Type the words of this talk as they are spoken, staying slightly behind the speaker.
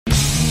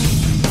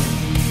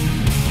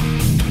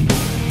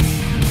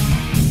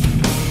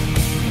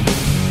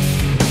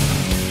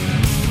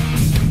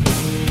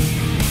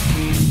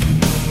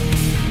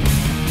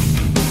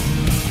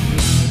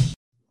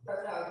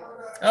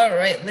All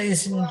right,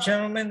 ladies and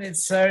gentlemen,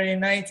 it's Saturday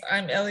night.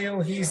 I'm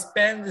Elio. He's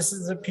Ben. This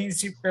is the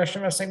PC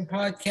Professional Wrestling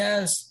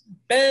Podcast.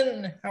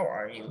 Ben, how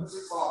are you? It's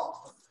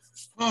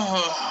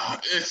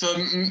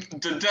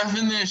the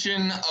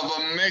definition of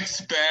a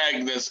mixed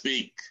bag this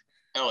week,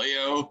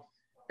 Elio.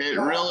 It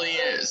really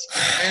is.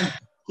 And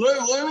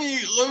let me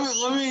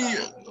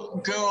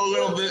go a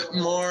little bit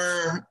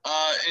more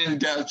in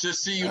depth,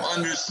 just so you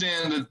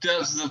understand the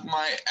depths of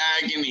my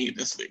agony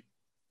this week.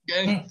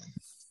 Okay.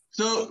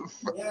 So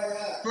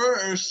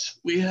first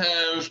we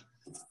have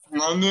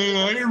Monday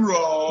Night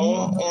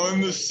Raw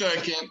on the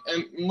 2nd,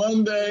 and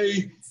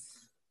Monday,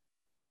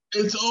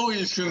 it's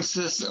always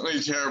consistently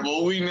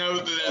terrible. We know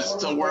that it's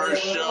the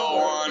worst show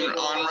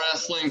on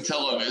wrestling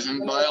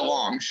television by a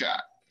long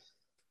shot,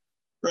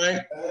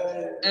 right?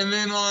 And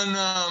then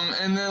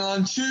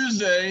on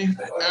Tuesday,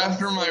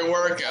 after my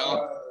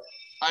workout,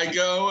 I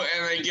go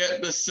and I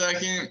get the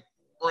second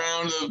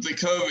round of the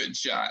COVID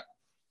shot.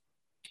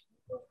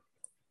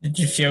 Did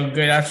you feel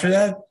good after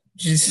that?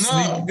 Did you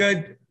sleep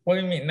good? What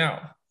do you mean, no?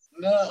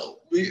 No,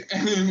 because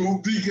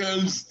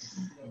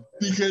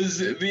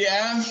the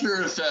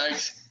after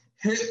effects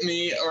hit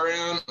me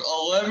around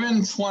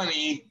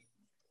 11:20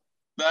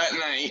 that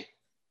night.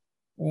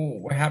 Ooh,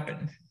 what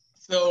happened?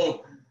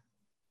 So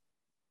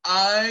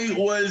I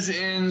was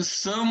in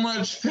so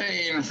much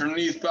pain from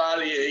these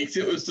body aches.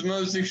 It was the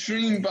most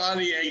extreme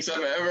body aches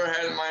I've ever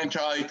had in my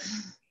entire life.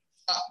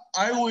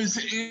 I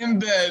was in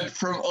bed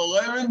from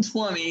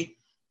 11:20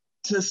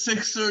 to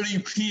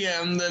 6:30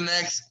 p.m. the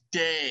next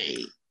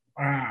day.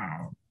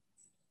 Wow.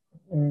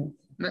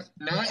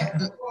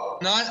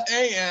 Not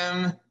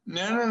a.m.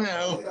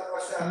 No.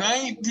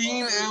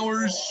 19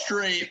 hours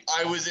straight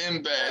I was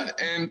in bed,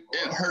 and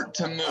it hurt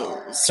to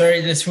move.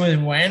 Sorry, this was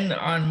when?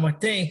 On what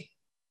day?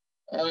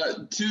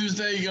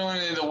 Tuesday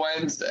going into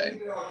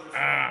Wednesday.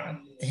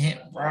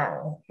 Damn,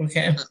 wow.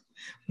 Okay.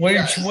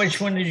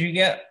 Which one did you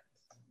get?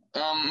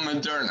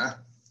 Moderna.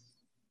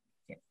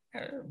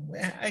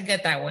 I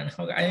get that one.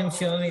 I didn't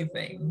feel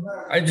anything.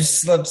 I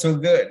just slept so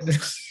good.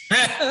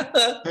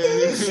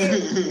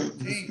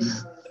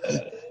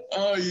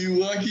 Oh, you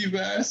lucky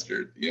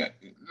bastard. Yeah.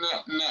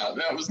 No,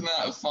 that was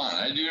not fun.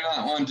 I do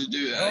not want to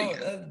do that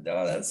again.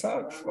 No, that's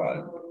not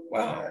fun.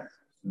 Wow.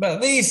 But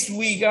at least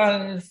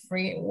we're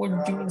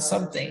doing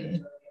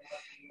something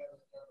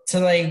to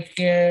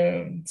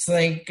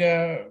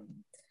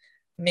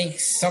make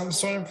some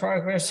sort of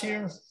progress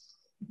here.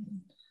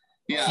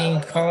 Yeah. Can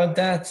you call it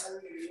that?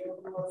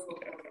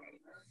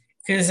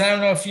 Because I don't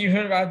know if you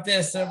heard about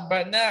this,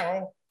 but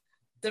now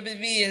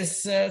WWE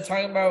is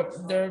talking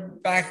about their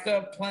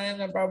backup plan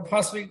about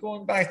possibly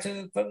going back to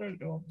the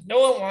Thunderdome. No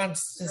one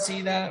wants to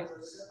see that.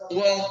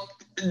 Well,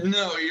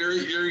 no,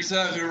 you're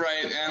exactly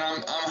right, and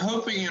I'm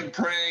hoping and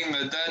praying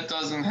that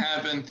doesn't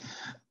happen.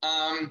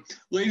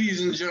 Ladies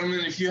and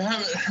gentlemen, if you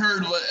haven't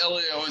heard what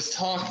Elio is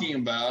talking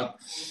about,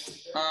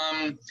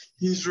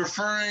 he's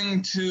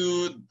referring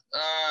to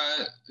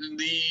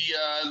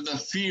the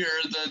fear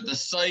that the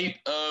site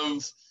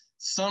of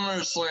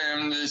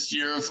SummerSlam this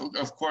year,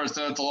 of course,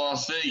 at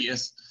Las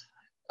Vegas.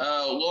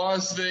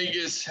 Las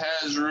Vegas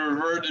has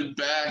reverted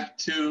back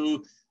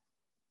to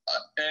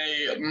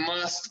a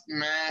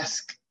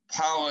must-mask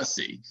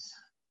policy.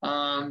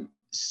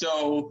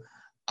 So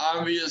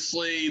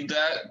obviously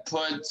that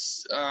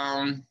puts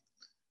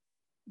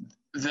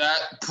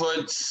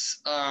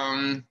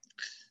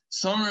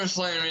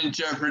SummerSlam in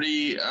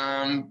jeopardy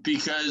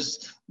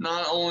because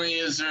not only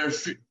is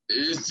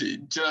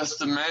it just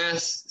the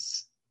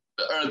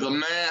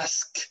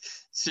mask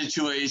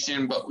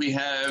situation, but we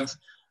have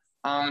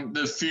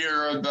the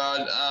fear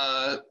about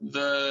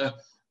the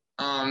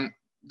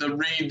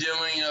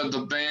redoing of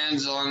the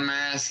bans on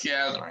mass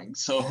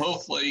gatherings. So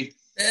hopefully.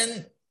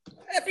 And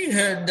have you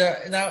heard?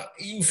 Now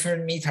you've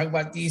heard me talk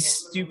about these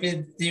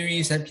stupid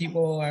theories that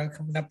people are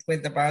coming up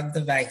with about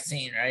the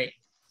vaccine, right?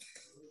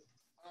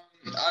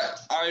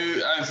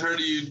 I've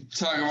heard you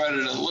talk about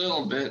it a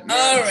little bit.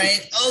 All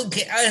right,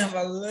 okay. I have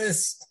a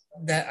list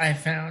that I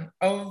found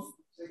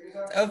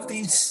of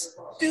these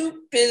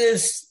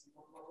stupidest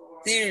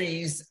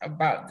theories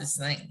about this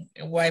thing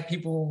and why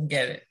people won't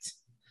get it.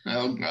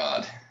 Oh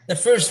God! The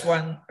first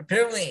one,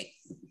 apparently,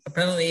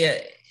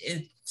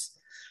 it's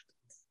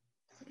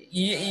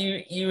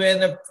you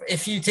end up,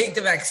 if you take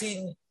the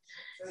vaccine,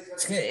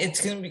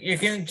 you're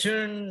gonna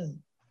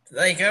turn,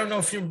 like, I don't know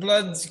if your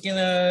blood's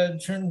gonna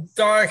turn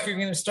dark. You're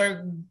gonna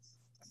start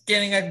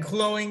getting a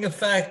glowing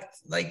effect,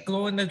 like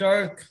glow in the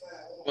dark.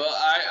 Well,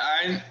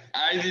 I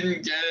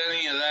didn't get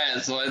any of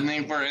that, so I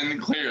think we're in the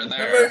clear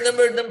there.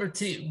 Number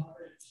two,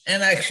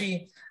 and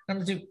actually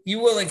number two, you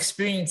will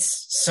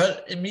experience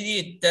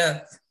immediate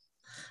death.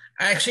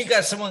 I actually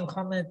got someone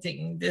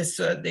commenting this.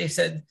 They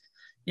said,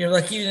 "You're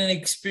lucky you didn't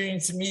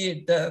experience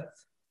immediate death."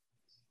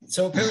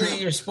 So apparently,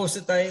 you're supposed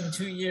to die in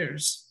 2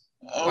 years.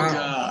 Oh wow.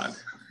 God!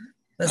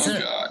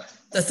 God!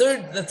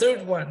 The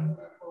third one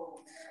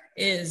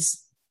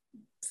is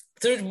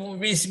third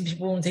reason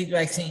people won't take the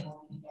vaccine.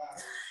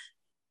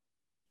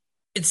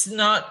 It's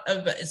not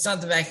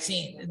the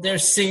vaccine.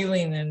 There's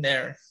saline in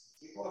there.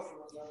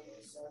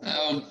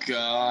 Oh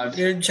God.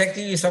 You're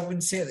injecting yourself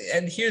with saline.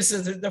 And here's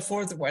the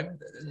fourth one.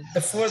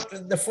 The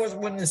fourth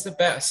one is the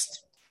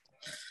best.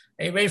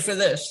 Are you ready for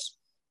this?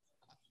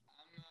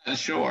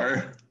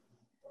 Sure.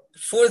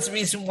 Fourth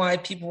reason why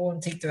people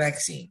won't take the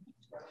vaccine.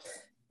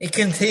 It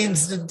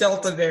contains the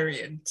Delta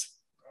variant.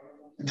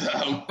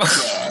 Oh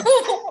God.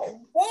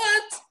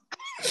 What?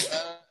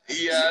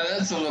 Yeah,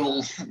 that's a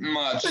little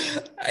much.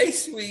 I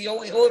swear,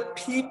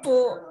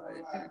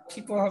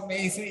 people are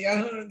amazing.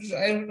 I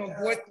don't know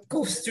what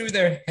goes through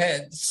their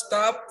heads.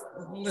 Stop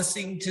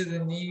listening to the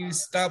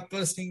news. Stop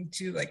listening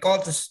to like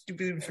all the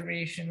stupid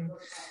information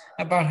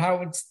about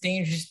how it's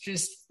dangerous.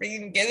 Just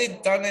freaking get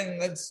it done and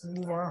let's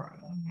move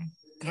on.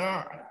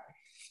 God,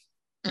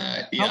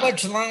 Yeah. how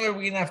much longer are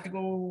we gonna have to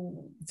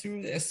go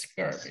through this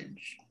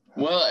garbage?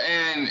 Well,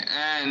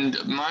 and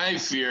my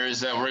fear is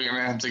that we're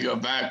gonna have to go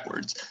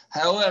backwards.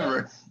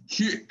 However,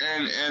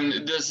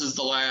 and this is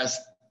the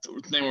last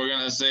thing we're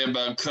gonna say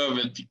about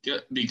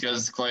COVID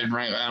because quite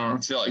frankly, I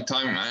don't feel like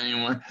talking about it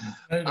anymore.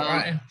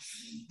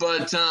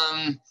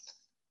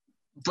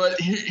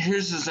 But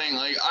here's the thing: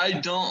 like, I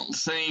don't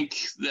think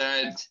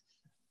that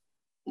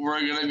we're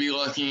gonna be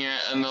looking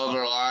at another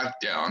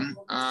lockdown.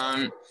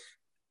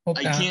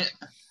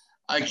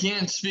 I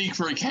can't speak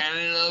for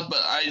Canada,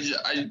 but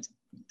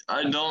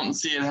I don't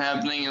see it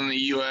happening in the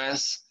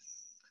U.S.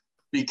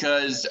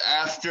 because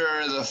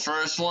after the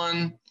first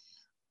one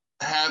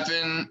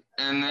happened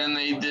and then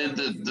they did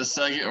the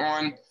second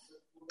one,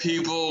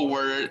 people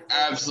were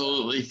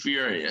absolutely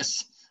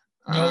furious.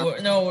 We're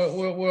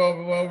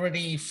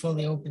already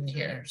fully open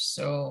here,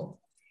 so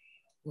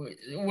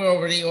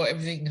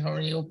everything's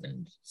already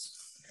open.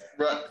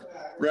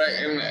 Right,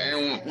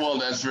 and well,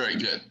 that's very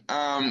good.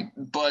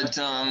 But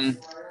I'm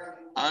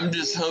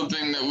just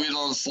hoping that we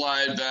don't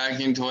slide back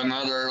into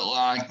another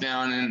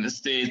lockdown in the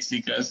States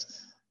because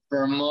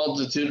for a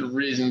multitude of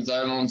reasons,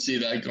 I don't see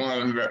that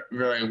going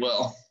very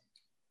well.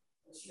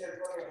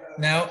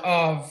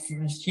 Now,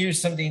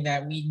 here's something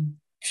that we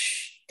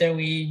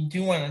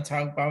do want to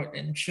talk about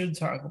and should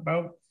talk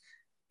about.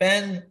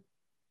 Ben,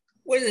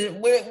 what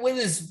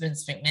is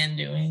Vince McMahon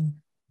doing?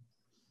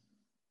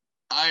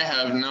 I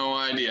have no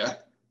idea.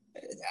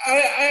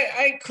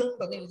 I couldn't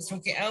believe this.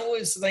 Okay,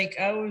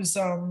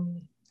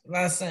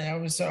 last night I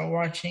was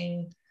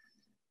watching.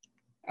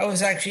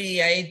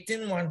 I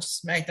didn't watch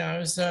SmackDown. I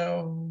was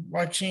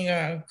watching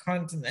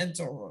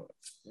Continental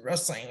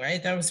Wrestling,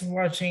 right? I was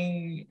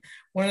watching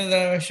one of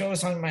the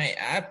shows on my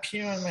app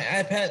here on my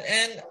iPad,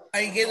 and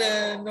I get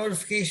a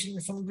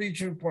notification from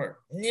Bleacher Report.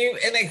 New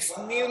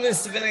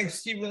list of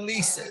NXT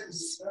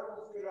releases.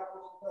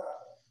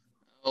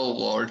 Oh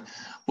Lord.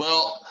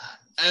 Well,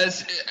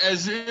 as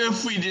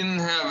if we didn't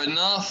have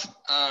enough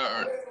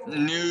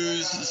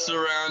news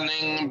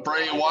surrounding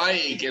Bray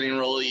Wyatt getting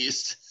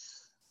released,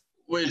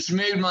 which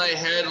made my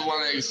head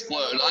want to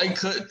explode.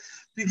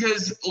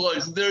 Because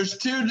look, there's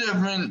two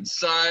different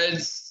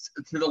sides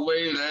to the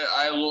way that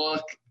I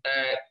look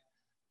at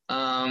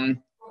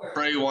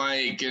Bray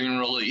Wyatt getting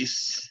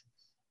released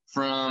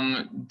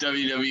from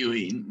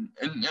WWE.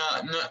 And,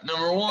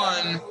 number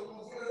one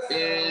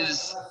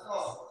is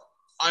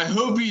I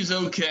hope he's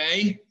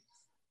okay,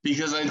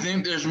 because I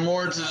think there's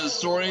more to the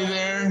story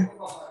there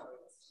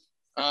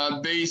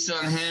based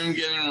on him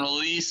getting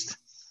released.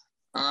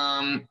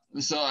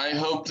 So I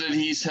hope that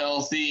he's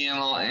healthy and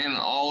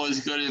all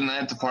is good in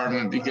that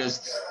department,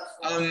 because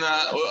I'm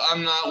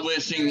not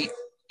wishing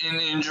an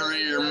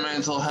injury or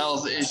mental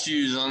health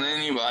issues on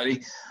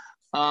anybody.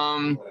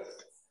 I'm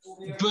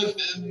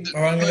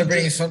going to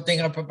bring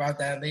something up about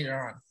that later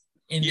on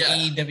in the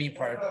AEW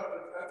part.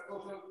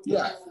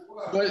 Yeah.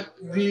 But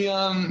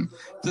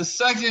the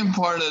second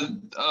part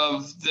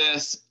of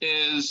this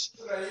is,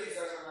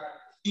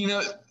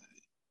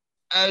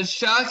 as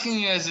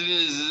shocking as it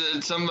is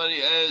that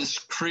somebody as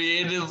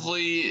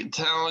creatively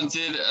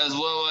talented as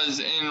well as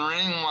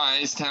in-ring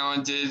wise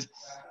talented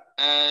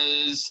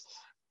as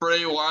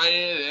Bray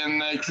Wyatt,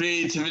 and the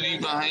creativity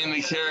behind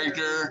the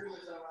character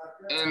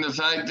and the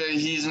fact that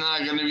he's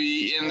not going to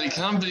be in the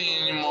company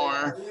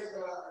anymore,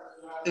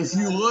 if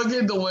you look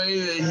at the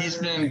way that he's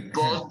been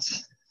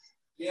booked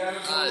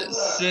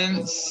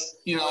since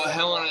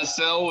Hell in a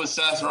Cell with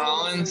Seth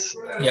Rollins,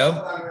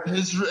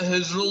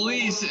 his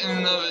release in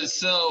and of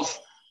itself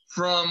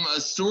from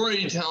a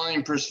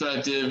storytelling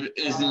perspective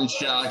isn't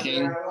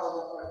shocking,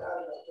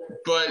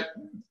 but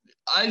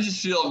I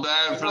just feel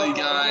bad for the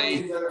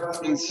guy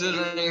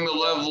considering the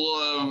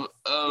level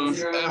of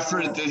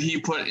effort that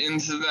he put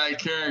into that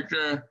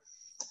character.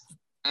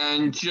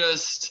 And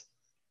just,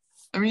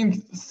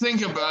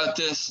 think about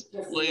this,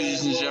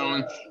 ladies and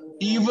gentlemen.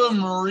 Eva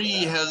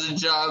Marie has a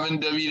job in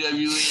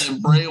WWE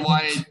and Bray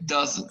Wyatt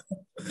doesn't.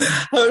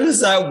 How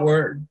does that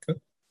work?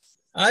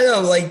 I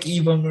don't like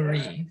Eva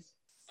Marie.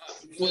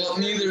 Well,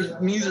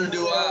 neither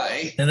do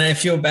I. And I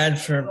feel bad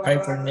for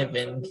Piper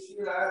Niven.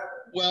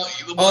 Well,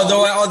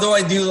 although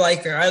I do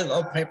like her, I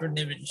love Piper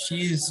Niven.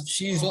 She's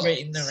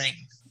great in the ring.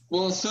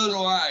 Well, so do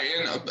I,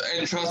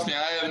 and trust me,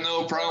 I have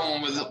no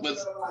problem with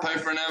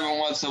Piper Niven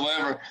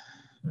whatsoever.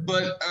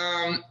 But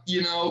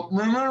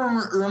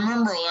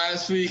remember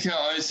last week how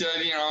I said,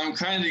 I'm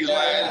kind of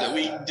glad that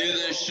we did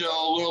this show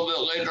a little bit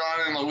later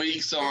on in the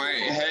week, so my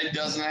head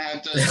doesn't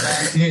have to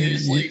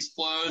spontaneously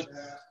explode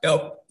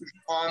Yep.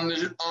 on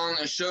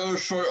the show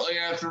shortly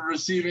after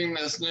receiving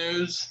this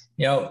news.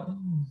 Yep.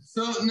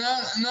 So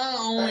not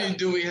only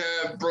do we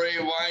have Bray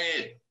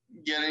Wyatt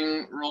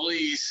getting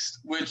released,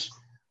 which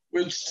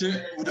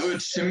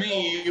to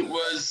me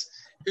was,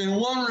 in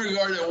one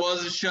regard, it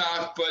was a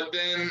shock, but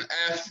then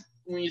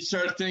when you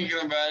start thinking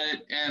about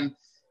it, and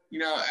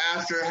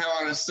after Hell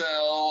in a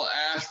Cell,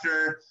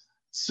 after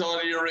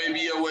Saudi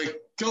Arabia with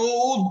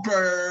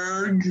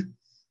Goldberg,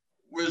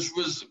 which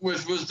was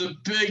the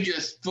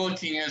biggest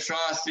booking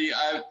atrocity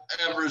I've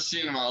ever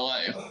seen in my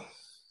life.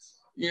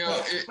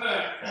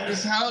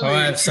 It's how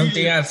I have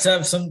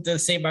something to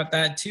say about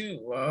that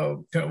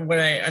too.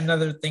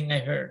 Another thing I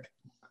heard.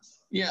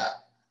 Yeah.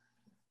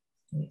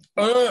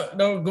 Oh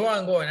no, go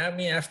on. I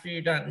mean, after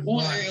you're done.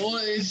 Well,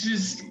 it's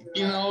just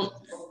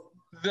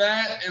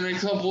that and a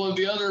couple of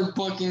the other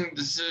booking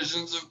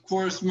decisions. Of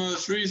course,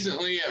 most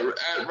recently at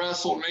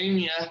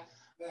WrestleMania,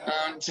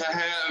 to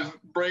have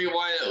Bray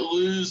Wyatt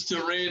lose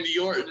to Randy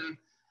Orton,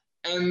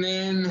 and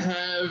then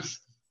have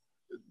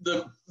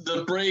the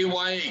Bray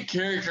Wyatt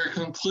character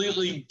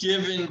completely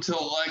given to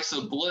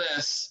Alexa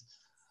Bliss.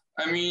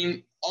 I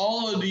mean,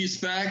 all of these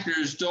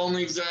factors don't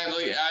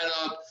exactly add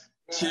up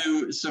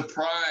to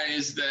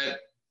surprise that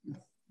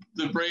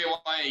the Bray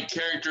Wyatt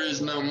character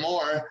is no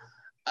more.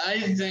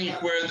 I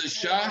think where the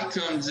shock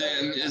comes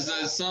in is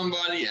that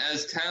somebody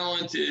as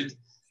talented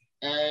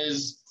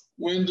as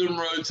Wyndham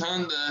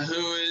Rotunda,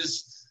 who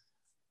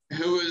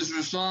is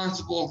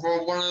responsible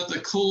for one of the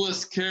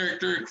coolest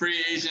character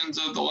creations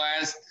of the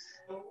last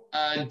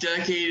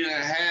decade and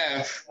a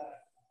half,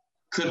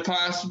 could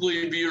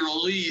possibly be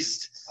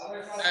released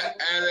at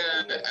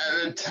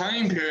a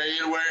time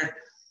period where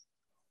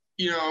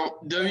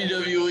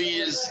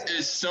WWE is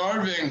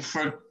starving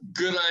for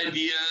good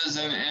ideas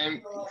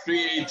and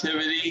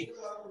creativity.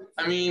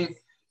 I mean,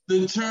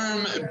 the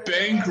term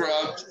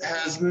bankrupt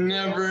has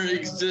never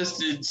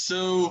existed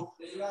so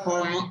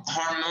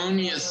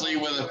harmoniously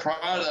with a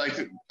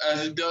product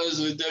as it does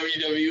with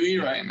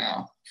WWE right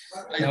now.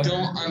 I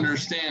don't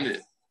understand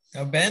it.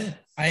 Now, Ben,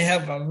 I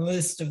have a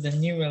list of the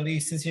new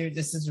releases here.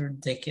 This is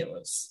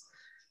ridiculous.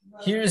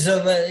 Here's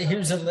a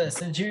list.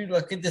 Did you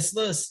look at this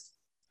list?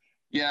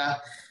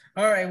 Yeah.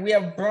 All right, we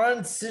have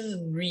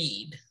Bronson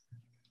Reed.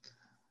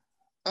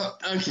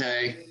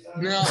 Okay.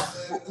 Now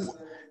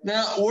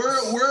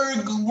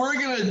we're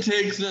gonna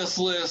take this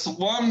list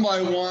one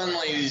by one,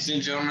 ladies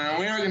and gentlemen, and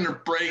we are gonna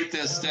break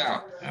this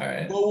down. All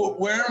right.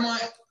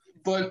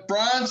 But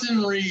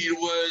Bronson Reed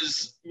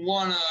was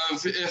one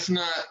of, if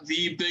not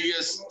the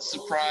biggest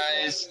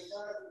surprise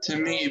to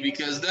me,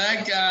 because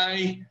that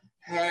guy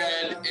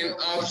had an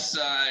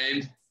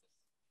upside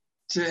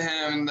to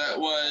him that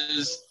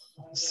was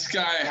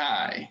sky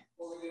high.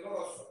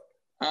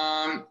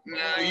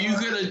 Now you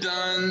could have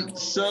done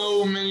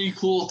so many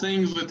cool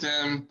things with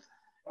him,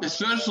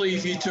 especially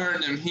if you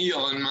turned him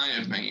heel, in my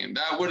opinion.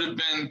 That would have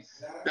been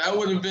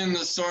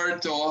the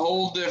start to a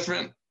whole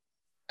different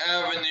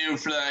avenue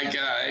for that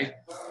guy.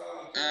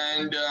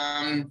 And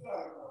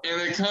in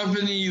a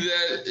company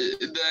that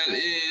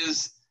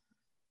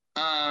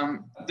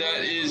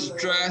is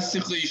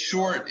drastically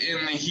short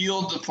in the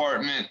heel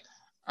department,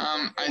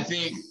 I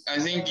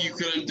think you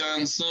could have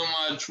done so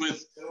much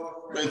with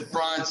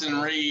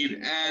Bronson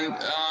Reed, and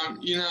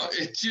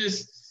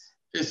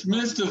it's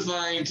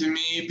mystifying to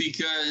me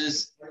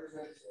because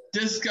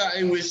this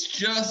guy was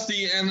just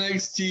the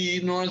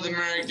NXT North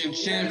American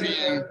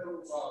champion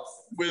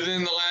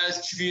within the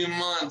last few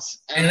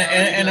months, and I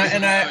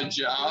have a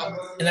job.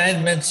 And I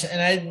had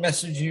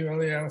messaged you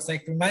earlier. I was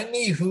like, remind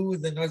me who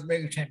the North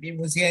American champion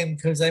was again,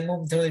 because I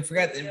momentarily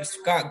forgot that it was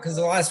Scott. Because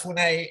the last one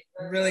I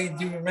really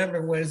do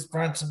remember was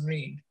Bronson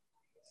Reed.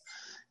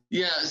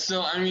 Yeah,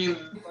 so I mean,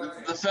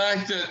 the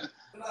fact that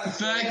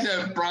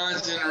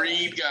Bronson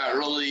Reed got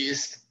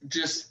released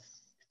just,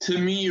 to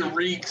me,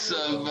 reeks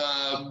of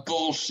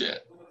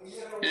bullshit.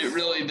 It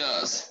really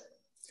does.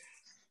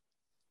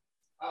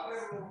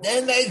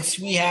 Then next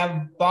we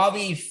have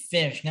Bobby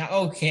Fish. Now,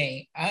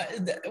 okay,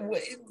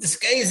 this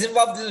guy is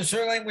involved in the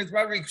storyline with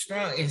Roderick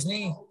Strong, isn't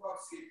he?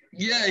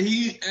 Yeah,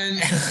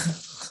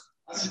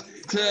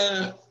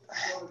 to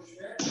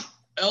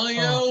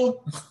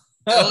Elio,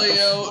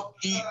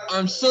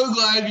 I'm so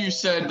glad you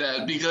said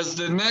that, because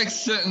the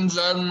next sentence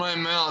out of my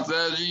mouth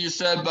after you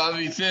said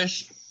Bobby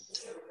Fish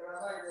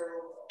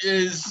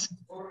was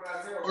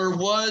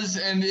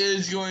and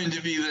is going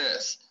to be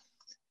this.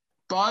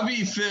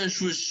 Bobby Fish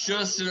was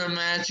just in a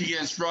match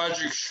against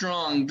Roderick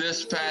Strong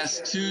this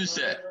past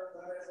Tuesday.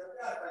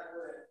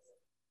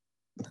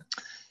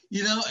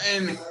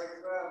 And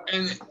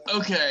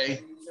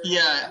okay,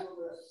 yeah,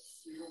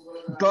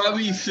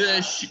 Bobby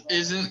Fish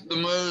isn't the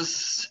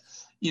most,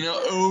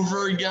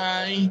 over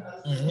guy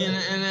in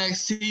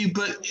NXT,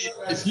 but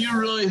if you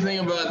really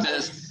think about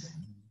this,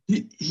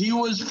 he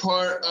was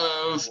part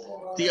of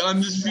the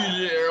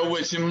Undisputed Era,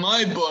 which in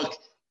my book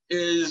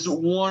is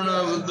one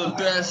of the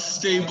best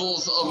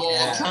stables of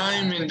all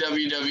time in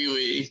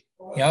WWE.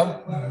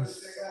 Yep.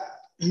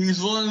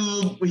 He's one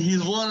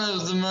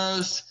of the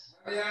most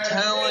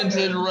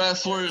talented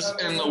wrestlers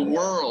in the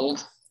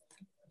world.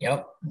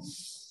 Yep.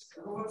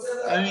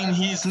 I mean,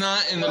 he's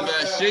not in the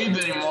best shape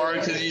anymore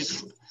because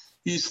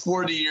he's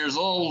 40 years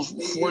old,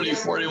 40,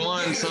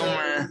 41,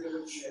 somewhere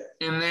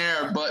in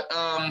there. But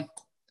I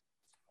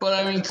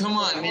mean, come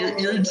on,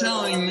 you're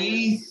telling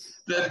me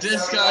that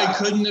this guy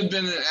couldn't have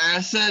been an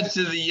asset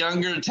to the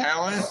younger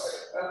talent?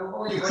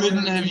 You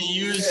couldn't have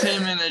used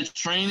him in a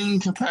training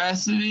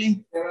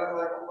capacity?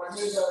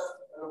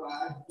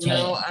 You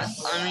know,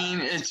 I mean,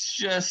 it's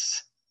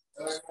just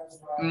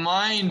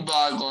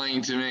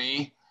mind-boggling to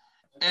me.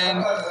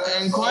 And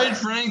quite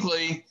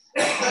frankly,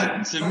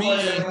 to me,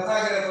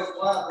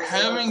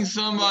 having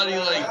somebody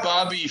like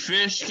Bobby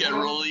Fish get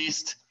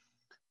released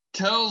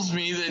tells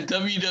me that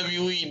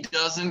WWE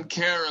doesn't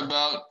care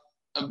about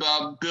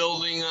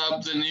building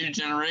up the new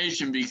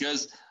generation,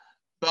 because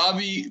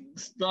Bobby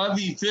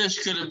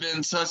Fish could have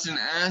been such an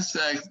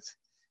asset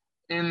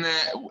in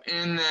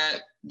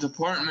that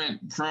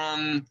department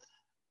from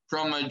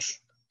a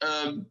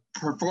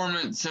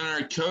performance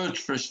center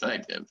coach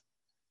perspective.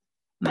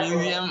 I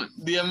mean,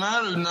 the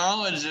amount of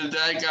knowledge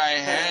that guy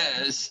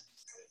has,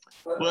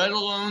 let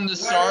alone the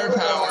star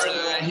power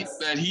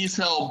that he's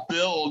helped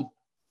build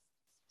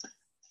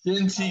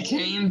since he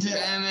came to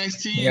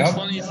NXT in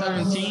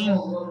 2017.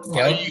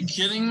 Are you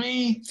kidding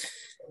me?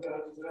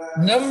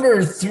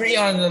 Number 3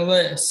 on the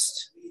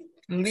list,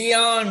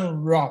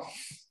 Leon Ruff.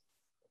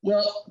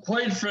 Well,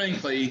 quite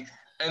frankly,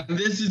 and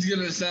this is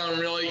going to sound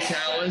really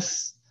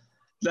callous,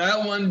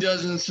 that one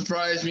doesn't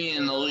surprise me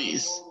in the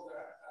least.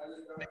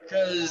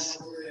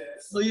 Because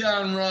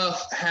Leon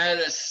Ruff had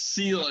a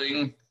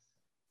ceiling,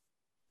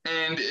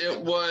 and it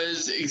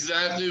was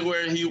exactly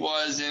where he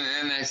was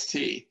in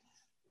NXT.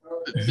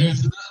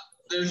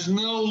 There's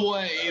no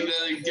way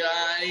that a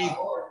guy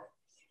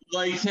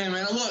like him,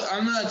 and look,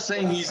 I'm not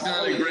saying he's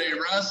not a great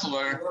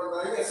wrestler.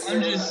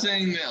 I'm just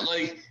saying that,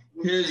 like,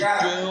 his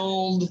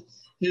build,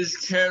 his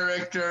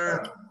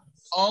character,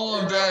 all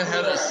of that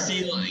had a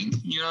ceiling.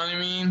 You know what I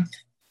mean?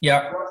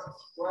 Yeah.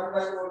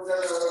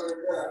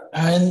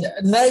 And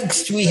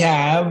next we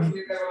have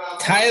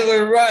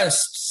Tyler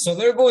Rust. So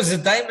there goes the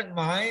diamond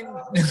mine.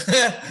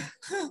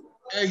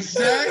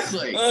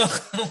 Exactly.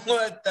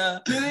 What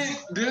the?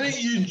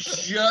 Didn't you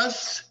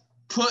just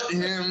put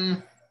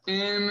him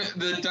in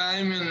the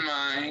diamond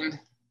mine?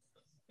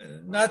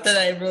 Not that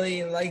I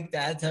really like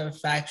that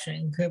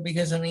faction,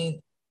 because I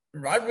mean,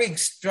 Roderick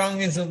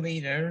Strong is a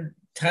leader.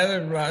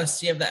 Tyler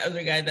Rust, you have that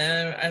other guy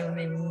that I don't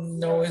even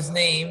know his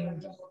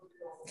name.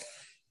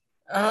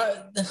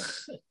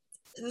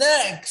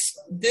 Next,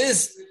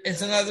 this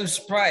is another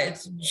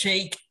surprise.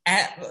 Jake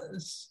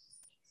Atlas.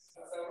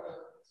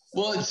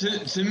 Well,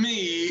 to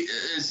me,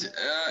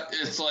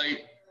 it's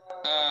like,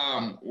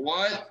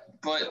 what?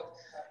 But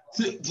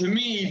to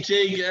me,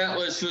 Jake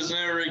Atlas was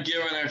never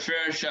given a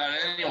fair shot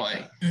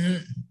anyway.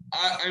 Mm-hmm.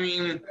 I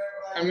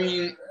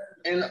mean,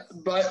 and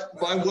by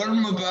what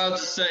I'm about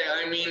to say,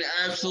 I mean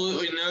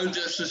absolutely no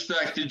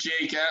disrespect to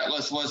Jake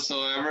Atlas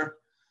whatsoever,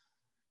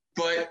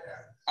 but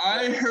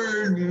I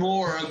heard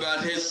more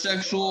about his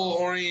sexual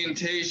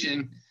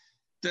orientation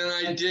than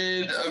I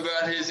did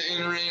about his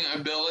in-ring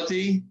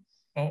ability,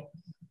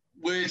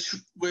 which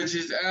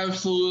is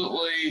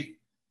absolutely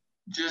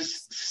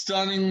just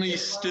stunningly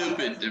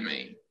stupid to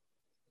me.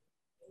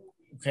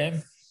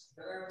 Okay.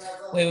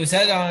 Wait, was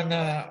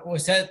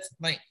that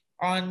like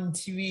on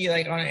TV,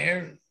 like on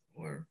air,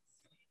 or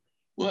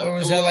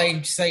was that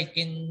like just like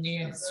in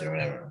news or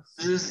whatever?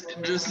 Just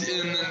in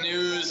the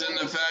news, and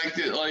the fact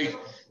that, like,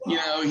 you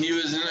know, he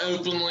was an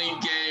openly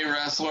gay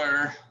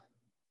wrestler.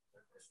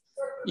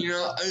 You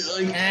know,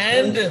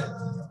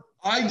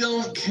 I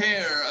don't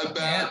care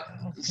about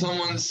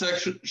someone's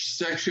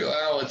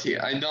sexuality.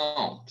 I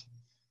don't.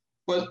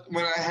 But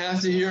when I have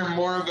to hear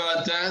more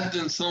about that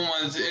than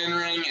someone's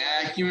in-ring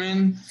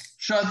acumen,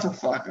 shut the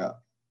fuck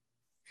up.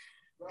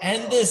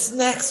 And this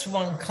next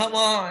one, come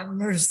on,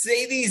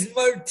 Mercedes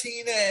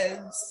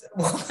Martinez.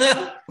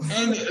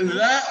 And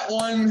that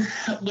one,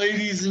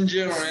 ladies and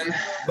gentlemen,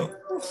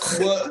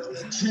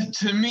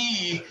 to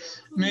me,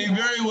 may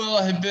very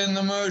well have been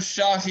the most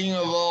shocking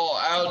of all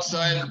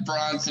outside of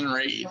Bronson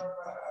Reed.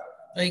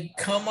 Like,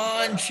 come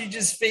on, she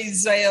just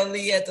faced Xia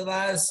Li at the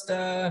last,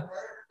 the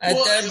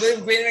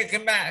Great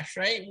American Bash,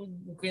 right?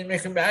 Great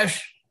American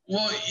Bash?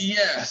 Well,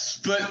 yes,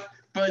 but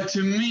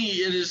to me,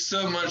 it is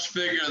so much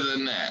bigger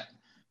than that.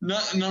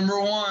 Number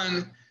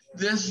one,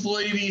 this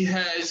lady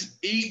has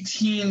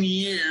 18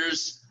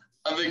 years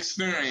of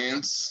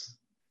experience.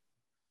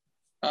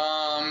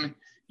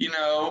 You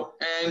know,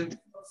 and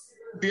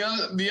the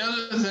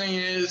other thing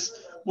is,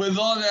 with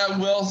all that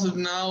wealth of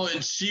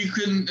knowledge, she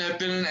couldn't have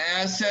been an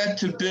asset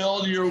to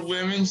build your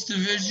women's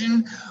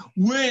division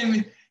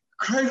when,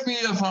 correct me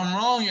if I'm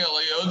wrong,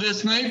 Elio,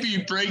 this might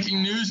be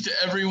breaking news to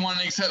everyone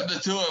except the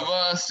two of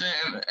us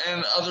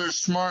and other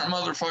smart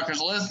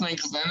motherfuckers listening,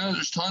 because I know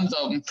there's tons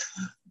of them.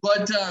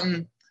 But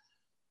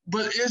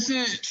But isn't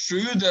it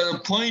true that a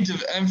point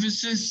of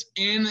emphasis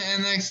in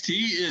NXT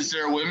is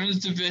their women's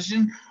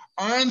division?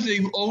 Aren't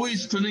they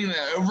always putting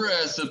that over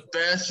as the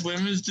best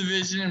women's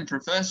division in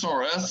professional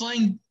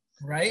wrestling?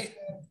 Right.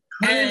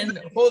 And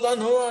hold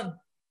on.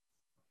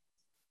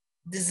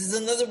 This is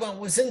another one.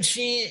 Isn't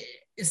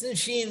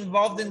she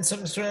involved in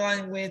some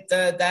storyline with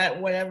that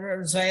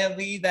whatever Xia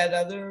Li, that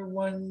other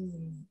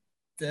one,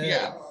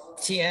 the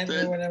Tian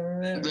or whatever?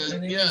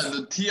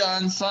 The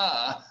Tian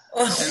Sa.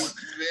 Oh,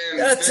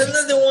 that's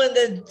another one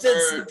that's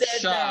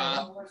dead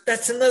now.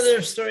 That's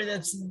another story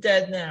that's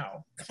dead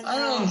now. I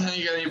don't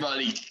think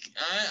anybody.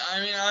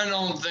 I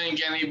don't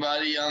think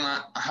anybody on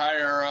the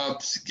higher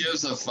ups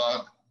gives a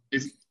fuck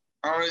if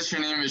unless your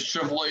name is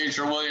Triple H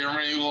or William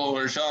Regal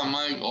or Shawn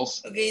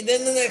Michaels. Okay,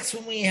 then the next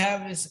one we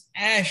have is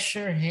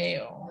Asher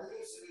Hale.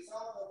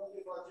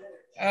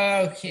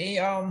 Okay,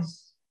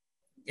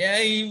 yeah,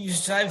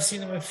 I've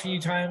seen him a few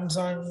times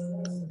on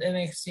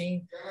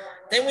NXT.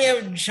 Then we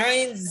have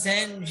Giant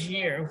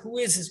Zangier. Who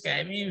is this guy?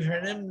 Have you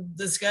heard of him?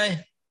 This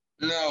guy?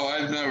 No,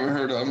 I've never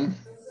heard of him.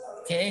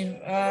 Okay.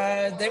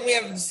 Then we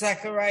have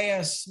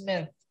Zachariah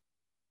Smith.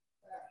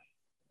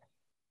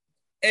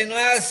 And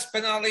last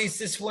but not least,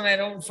 this one I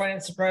don't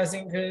find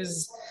surprising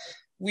because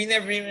we've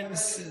never even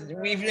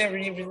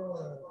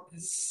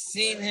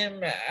seen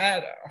him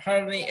at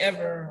hardly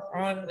ever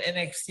on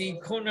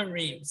NXT. Kona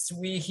Reeves.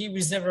 He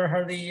was never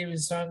hardly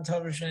used on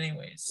television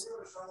anyways.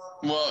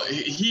 Well,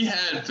 he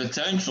had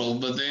potential,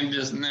 but they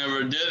just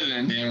never did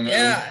anything.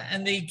 Yeah,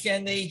 and they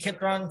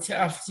kept on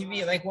off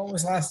TV. Like, when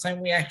was the last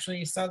time we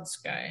actually saw this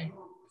guy?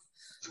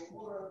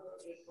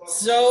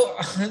 So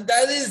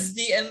that is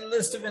the end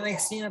list of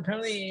NXT. And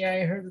apparently,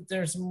 I heard that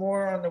there's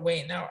more on the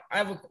way. Now, I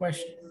have a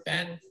question,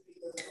 Ben.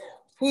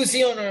 Who's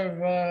the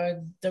owner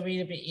of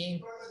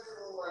WWE?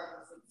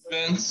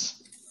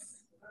 Vince.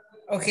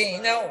 Okay,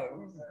 now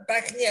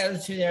back in the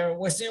Attitude Era,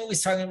 wasn't he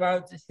always talking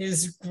about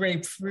his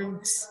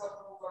grapefruits?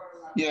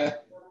 Yeah.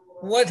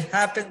 What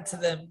happened to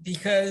them?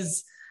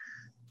 Because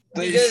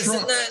they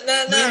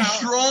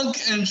shrunk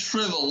and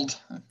shriveled.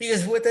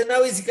 Because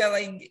now he's got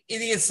like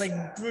idiots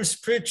like Bruce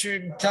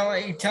Pritchard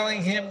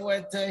telling him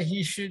what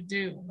he should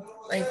do.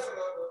 Like,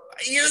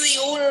 you're the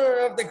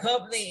owner of the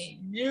company.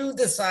 You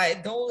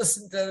decide. Don't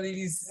listen to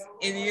these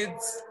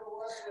idiots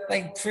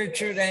like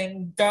Pritchard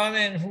and Donna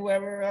and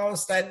whoever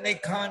else, that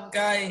Nick Khan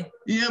guy.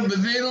 Yeah,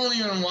 but they don't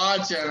even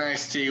watch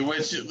NXT,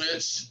 which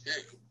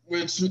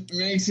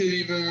makes it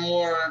even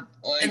more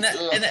like.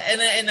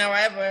 And now I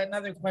have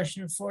another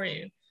question for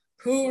you.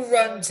 Who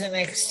runs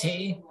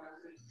NXT?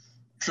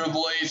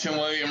 Triple H and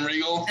William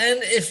Regal. And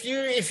if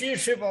you're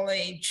Triple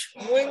H,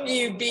 wouldn't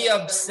you be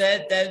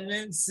upset that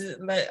Vince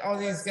let all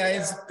these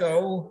guys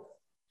go?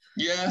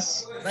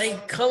 Yes.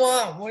 Like, come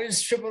on, what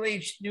is Triple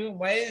H doing?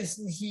 Why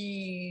isn't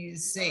he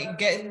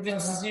getting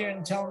Vince's ear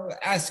and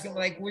ask him,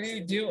 like, what are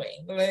you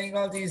doing? Letting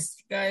all these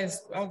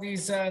guys, all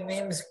these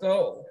names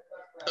go.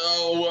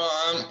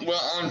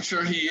 Oh, I'm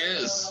sure he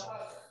is.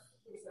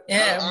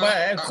 Yeah,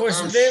 but of course,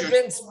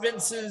 Vince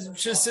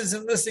just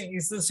isn't listening.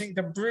 He's listening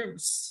to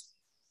Bruce.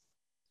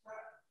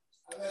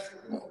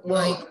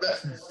 Well,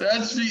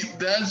 that's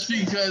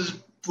because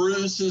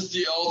Bruce is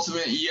the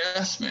ultimate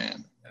yes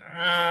man.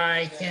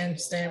 I can't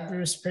stand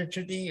Bruce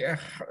Pritchard.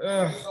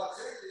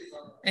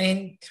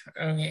 And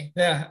okay,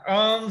 yeah.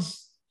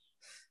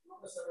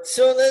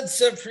 So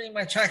that's pretty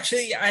much.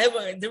 Actually,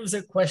 there was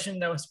a question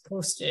that was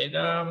posted.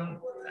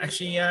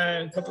 Actually,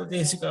 a couple of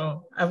days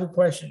ago. I have a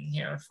question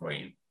here for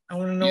you. I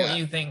want to know what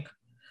you think.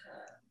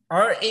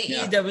 Are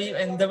AEW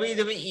and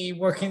WWE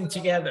working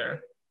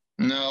together?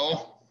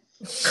 No.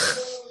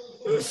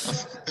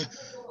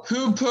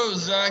 Who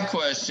posed that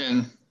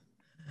question?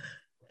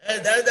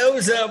 That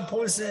was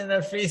posted in a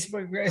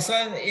Facebook group. I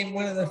saw it in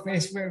one of the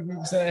Facebook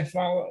groups that I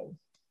follow.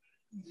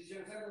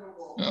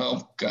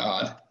 Oh,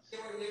 God.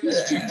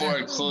 These people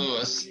are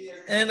clueless.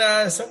 And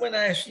someone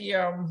actually,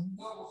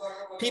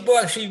 people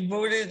actually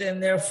voted,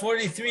 and there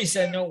 43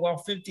 said no, while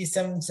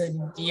 57 said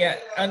yeah.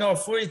 I know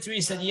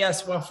 43 said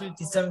yes, while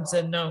 57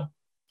 said no.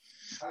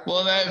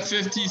 Well, that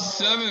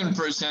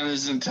 57%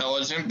 is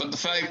intelligent, but the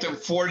fact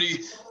that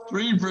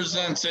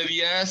 43% said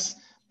yes,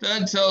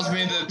 that tells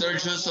me that they're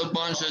just a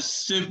bunch of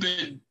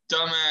stupid,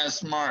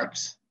 dumbass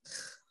marks.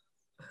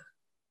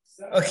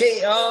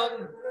 Okay,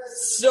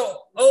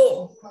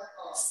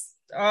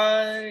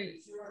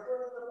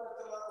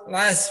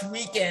 last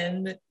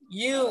weekend,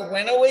 you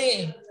went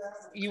away.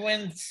 You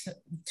went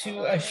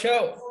to a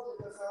show.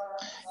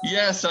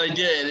 Yes, I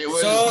did. It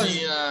was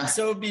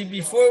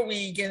before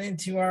we get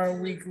into our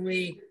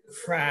weekly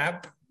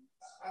crap,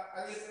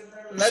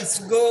 let's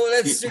go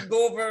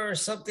over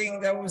something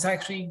that was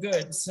actually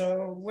good.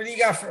 So what do you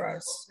got for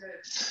us?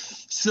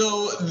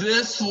 So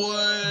this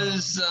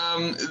was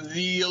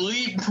the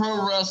Elite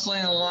Pro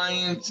Wrestling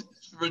Alliance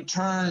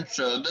return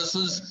show. This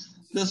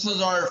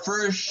was our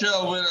first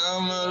show in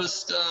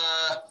almost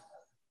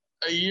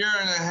a year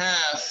and a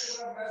half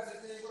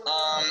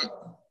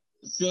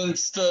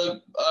since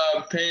the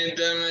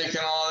pandemic and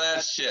all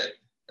that shit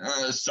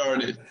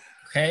started.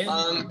 Okay.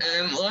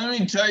 And let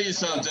me tell you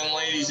something,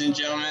 ladies and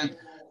gentlemen.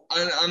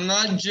 I'm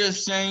not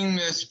just saying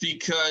this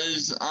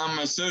because I'm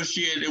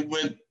associated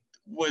with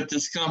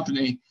this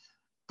company,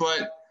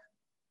 but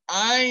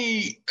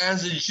I,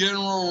 as a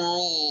general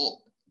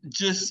rule,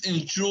 just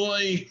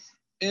enjoy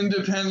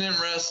independent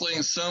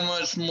wrestling so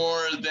much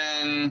more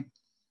than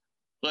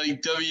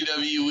like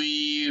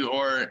WWE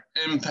or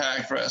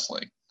Impact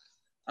Wrestling.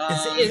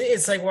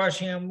 It's like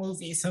watching a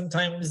movie.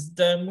 Sometimes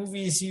the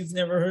movies you've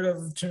never heard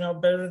of turn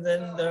out better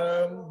than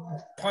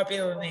the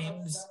popular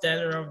names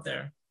that are out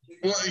there.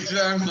 Well,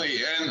 exactly,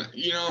 and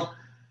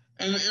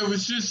and it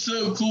was just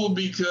so cool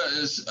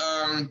because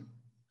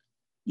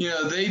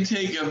they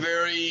take a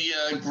very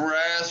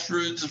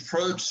grassroots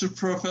approach to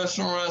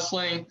professional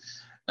wrestling,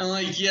 and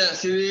like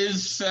yes, it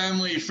is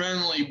family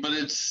friendly, but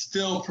it's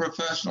still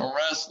professional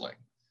wrestling.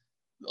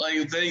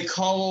 Like they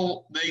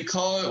call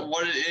it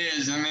what it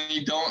is, and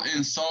they don't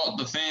insult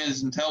the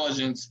fans'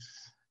 intelligence.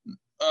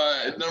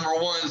 Number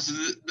one, so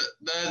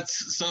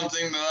that's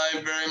something that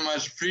I very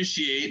much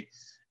appreciate,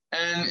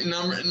 and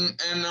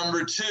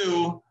number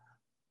two,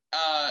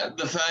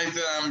 the fact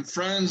that I'm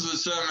friends with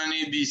so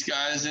many of these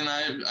guys, and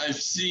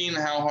I've seen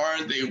how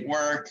hard they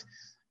work,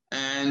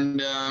 and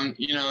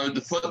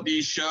to put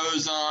these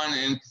shows on,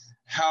 and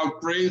how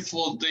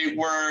grateful they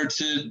were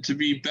to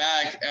be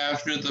back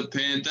after the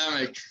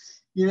pandemic.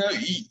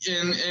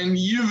 And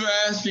you've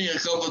asked me a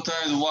couple of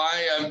times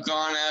why I've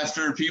gone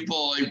after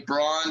people like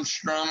Braun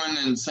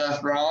Strowman and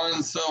Seth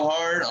Rollins so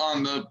hard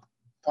on the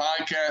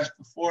podcast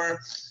before.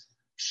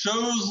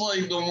 Shows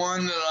like the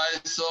one that I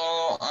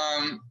saw,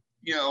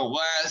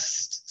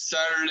 last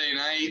Saturday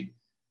night,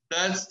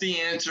 that's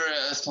the answer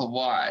as to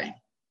why.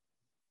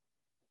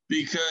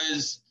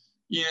 Because,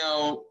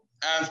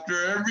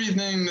 after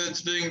everything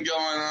that's been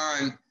going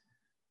on,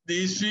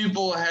 these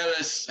people had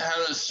a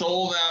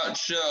sold out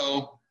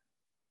show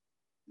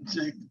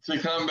to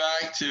come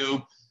back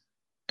to,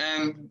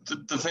 and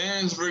the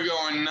fans were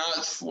going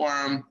nuts for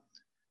them.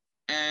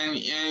 And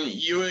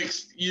you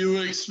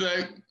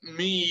expect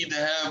me to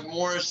have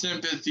more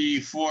sympathy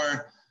for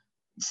a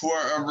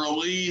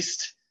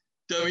released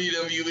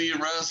WWE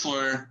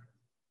wrestler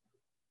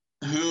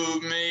who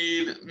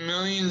made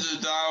millions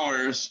of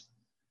dollars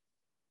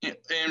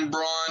in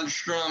Braun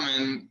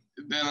Strowman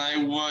than I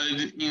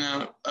would,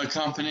 a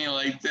company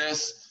like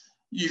this.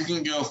 You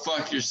can go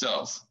fuck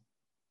yourself.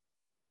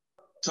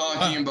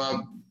 Talking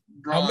about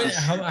Braun.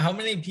 How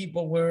many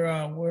people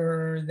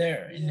were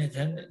there in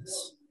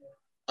attendance?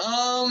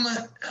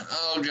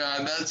 Oh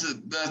God,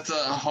 that's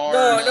a hard.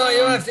 No, you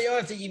don't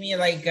have to give me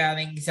like an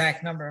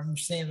exact number. I'm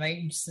just saying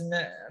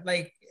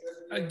like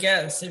a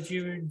guess. If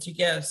you were to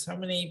guess, how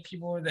many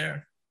people were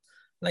there?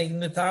 Like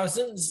in the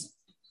thousands?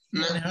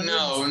 No,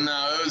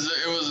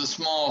 it was a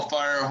small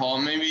fire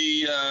hall,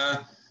 maybe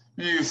 400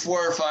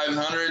 or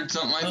 500,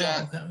 something like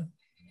that. Okay.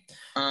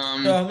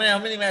 So how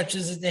many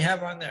matches did they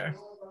have on there?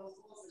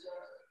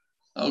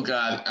 Oh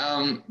God,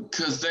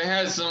 because they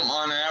had some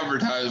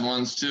unadvertised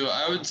ones too.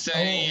 I would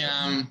say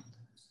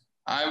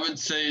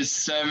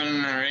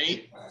 7 or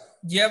 8.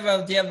 Do you have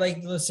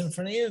like the list in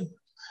front of you?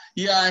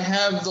 Yeah, I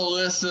have the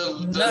list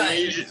of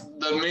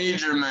the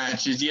major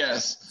matches.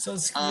 Yes. So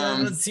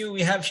let's see what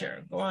we have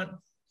here. Go on.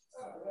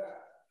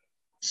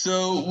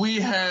 So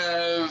we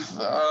have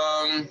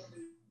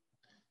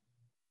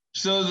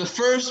so the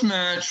first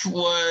match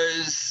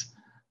was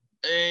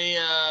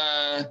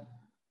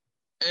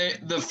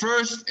the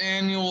first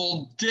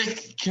annual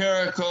Dick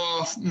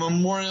Karakoff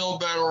Memorial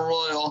Battle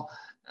Royal,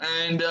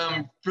 and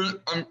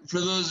for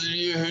those of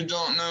you who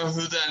don't know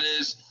who that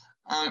is,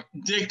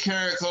 Dick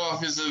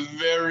Karakoff is a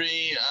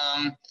very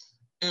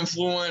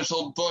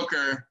influential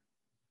booker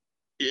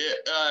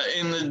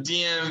in the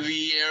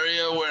DMV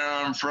area where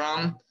I'm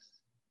from.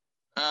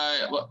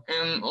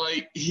 And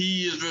like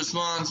he is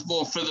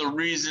responsible for the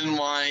reason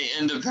why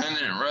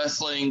independent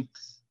wrestling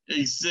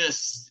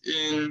exists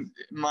in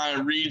my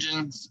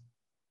regions,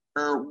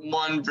 or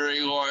one very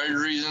large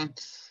reason.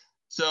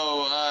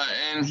 So,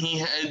 and he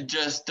had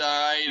just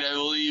died, I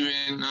believe,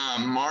 in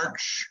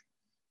March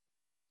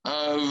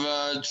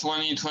of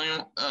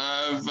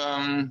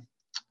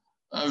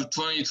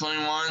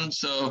 2021.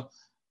 So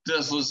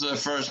this was the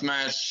first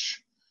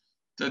match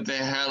that they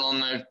had on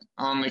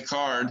the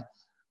card.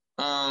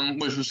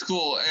 Which was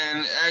cool,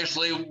 and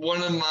actually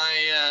one of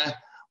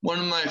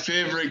my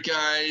favorite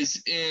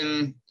guys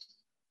in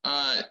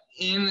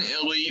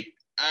Elite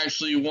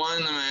actually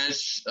won the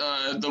match.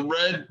 The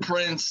Red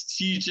Prince,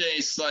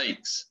 TJ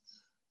Sykes.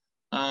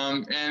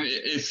 And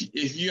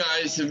if you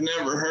guys have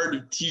never heard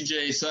of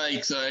TJ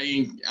Sykes,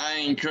 I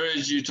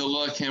encourage you to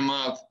look him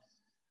up.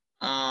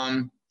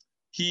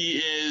 He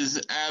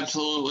is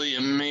absolutely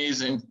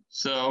amazing.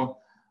 So.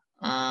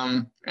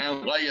 And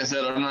like I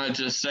said, I'm not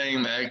just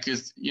saying that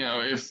because,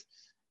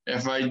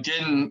 if I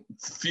didn't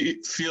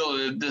feel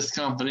that this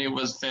company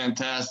was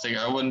fantastic,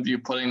 I wouldn't be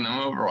putting them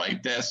over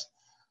like this.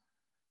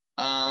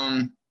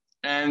 And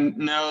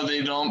no,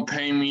 they don't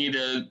pay me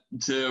to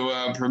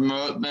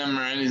promote them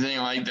or anything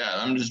like that.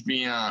 I'm just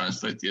being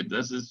honest with you.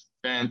 This is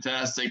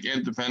fantastic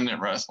independent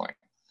wrestling.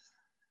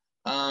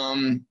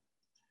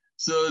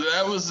 So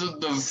that was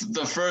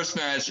the first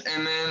match,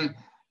 and then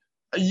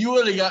you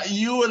would have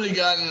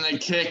gotten a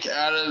kick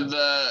out of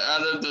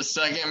the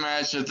second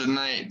match of the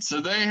night. So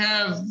they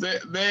have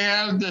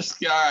this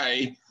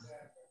guy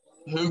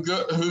who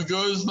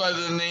goes by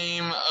the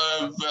name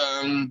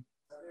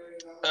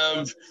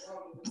of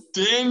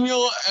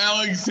Daniel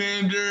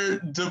Alexander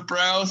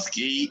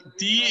Dabrowski,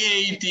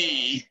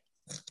 DAD.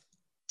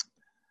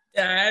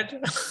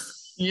 Dad.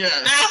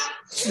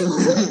 Yes.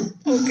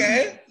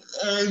 Okay.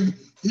 And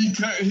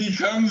he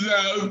comes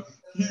out.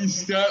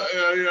 He's got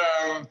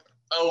a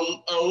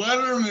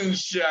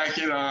Letterman's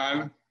jacket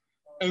on,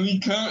 and he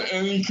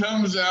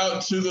comes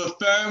out to the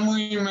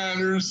Family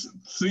Matters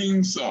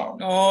theme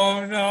song.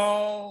 Oh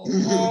no!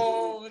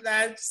 Oh,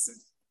 that's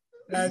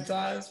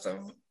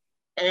awesome.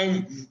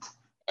 And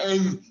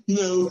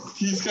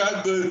he's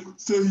got the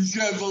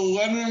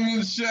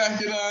Letterman's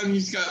jacket on.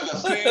 He's got the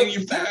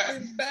fanny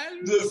pack,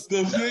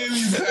 the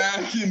fanny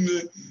pack,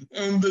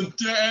 and the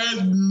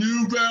dad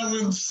New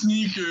Balance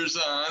sneakers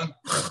on.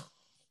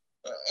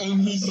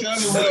 And he's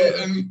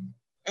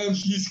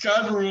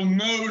got a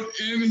remote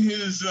in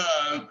his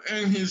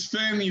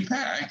fanny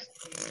pack.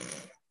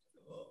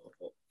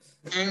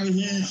 And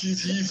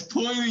he's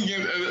pointing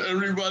at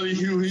everybody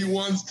who he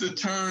wants to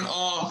turn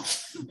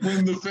off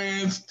when the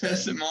fans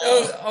piss him off.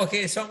 Oh,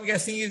 okay, so I'm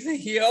guessing he's a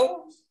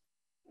heel.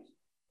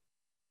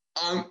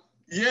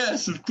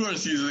 Yes, of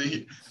course he's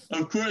a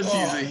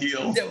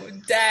heel.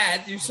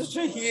 Dad, you're such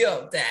a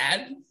heel,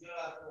 Dad.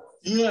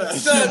 Yeah.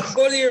 Son,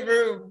 go to your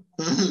room.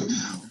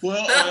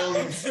 Well,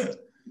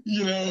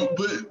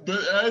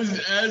 but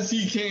as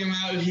he came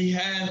out, he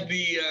had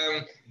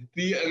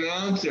the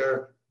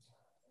announcer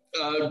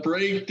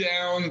break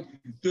down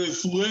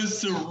this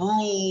list of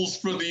rules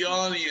for the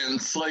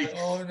audience. Like,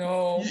 oh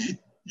no,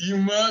 you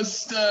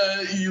must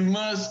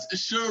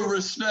show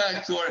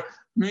respect or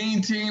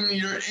maintain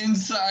your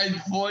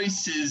inside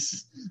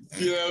voices.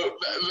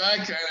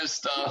 That kind of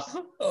stuff.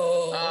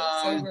 Oh,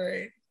 so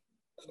great.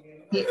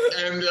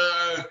 And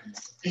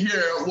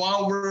here,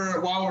 while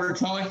we're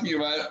talking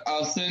about it,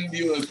 I'll send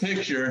you a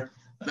picture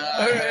that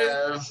I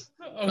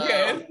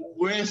have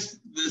with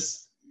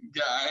this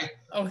guy.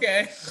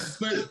 Okay.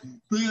 But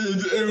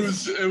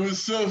it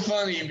was so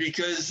funny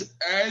because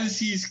as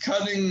he's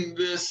cutting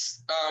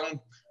this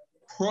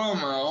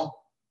promo,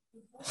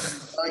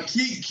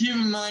 keep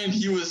in mind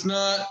he was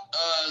not,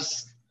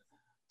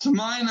 to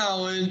my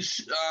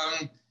knowledge,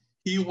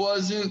 he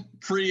wasn't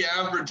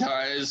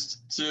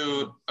pre-advertised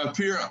to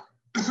appear.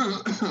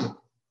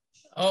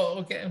 Oh,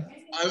 okay.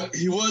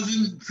 He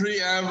wasn't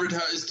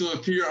pre-advertised to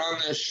appear on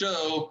this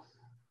show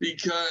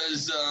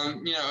because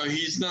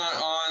he's not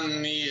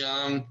on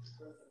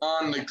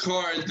the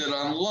card that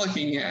I'm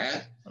looking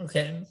at.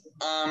 Okay.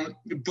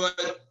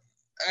 But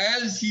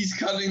as he's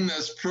cutting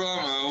this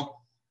promo,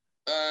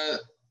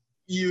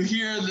 you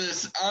hear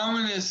this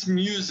ominous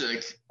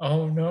music.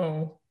 Oh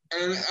no!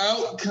 And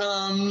out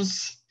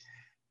comes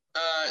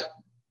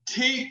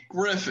Tate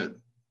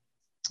Griffin.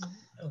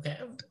 Okay.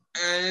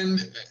 And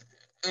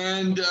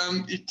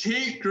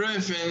Tate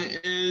Griffin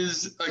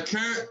is a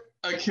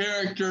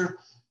character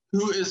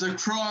who is a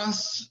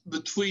cross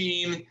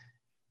between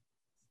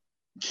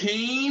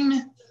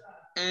Kane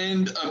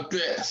and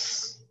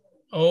Abyss.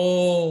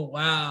 Oh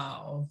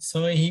wow!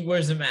 So he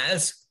wears a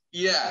mask.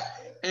 Yeah,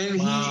 and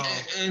wow.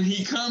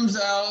 he comes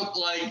out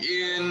like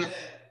in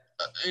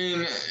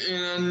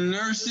a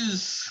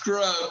nurse's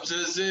scrubs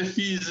as if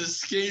he's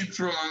escaped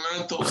from a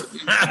mental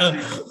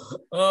institution.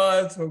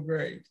 Oh, that's so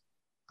great.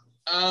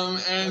 And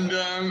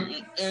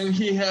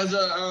he has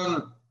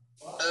a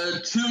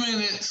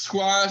 2-minute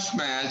squash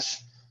match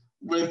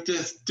with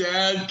this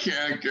dad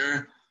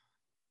character,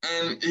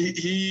 and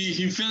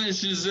he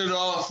finishes it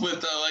off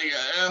with a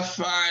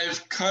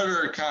F5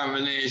 cutter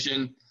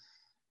combination,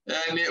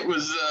 and it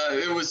was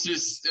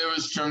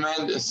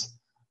tremendous.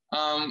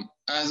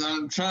 As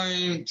I'm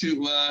trying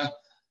to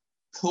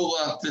pull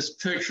up this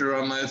picture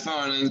on my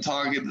phone and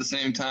talk at the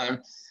same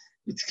time,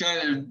 it's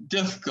kind of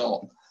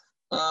difficult.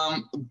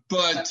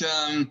 But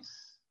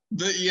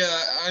yeah,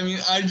 I mean,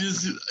 I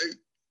just,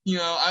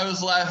 I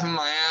was laughing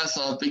my ass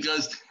off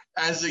because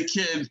as a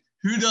kid,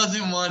 who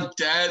doesn't want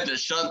dad to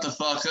shut the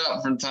fuck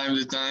up from time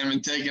to time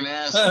and take an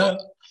ass fuck?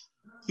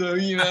 So,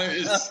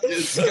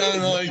 it's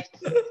kind of like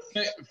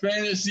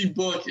fantasy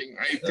booking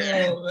right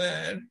there. Oh,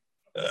 man.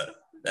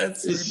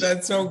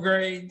 That's so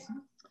great.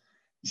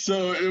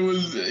 So it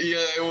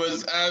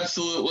was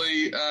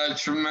absolutely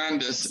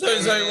tremendous. So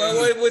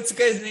what's the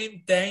guy's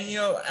name?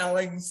 Daniel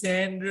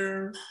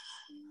Alexander.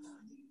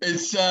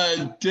 It's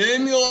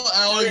Daniel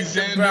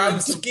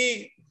Alexander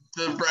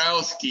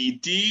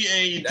Dabrowski,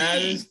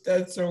 DAD.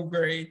 That's so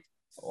great.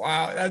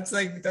 Wow,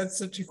 that's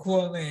such a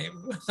cool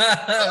name.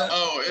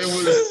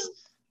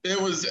 It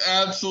was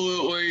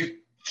absolutely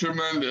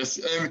tremendous.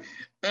 And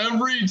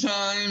every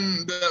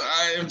time that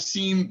I have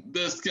seen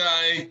this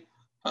guy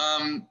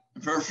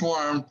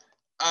perform,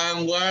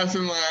 I'm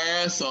laughing my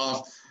ass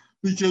off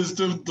because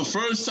the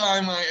first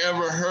time I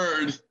ever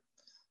heard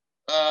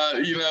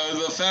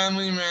the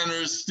Family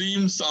Matters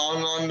theme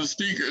song on the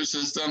speaker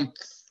system,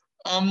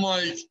 I'm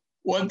like,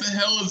 what the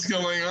hell is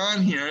going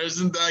on here?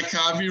 Isn't that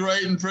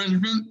copyright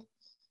infringement?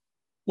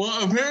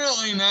 Well,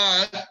 apparently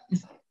not,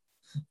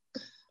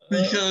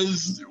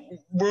 because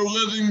we're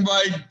living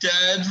by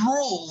dad's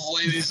rules,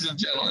 ladies and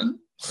gentlemen.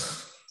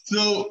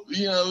 So,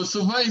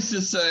 suffice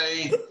to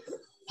say,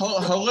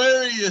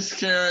 hilarious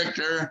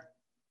character,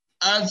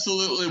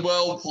 absolutely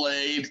well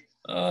played.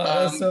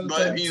 But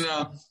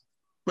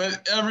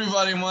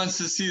everybody wants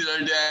to see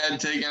their dad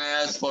take an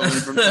ass blowing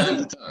from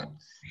time to time,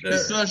 sure.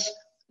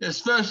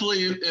 Especially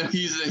if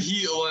he's a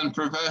heel in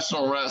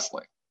professional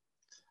wrestling.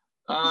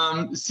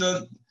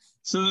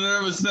 So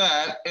there was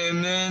that,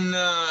 and then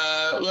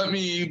let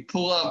me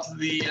pull up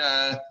the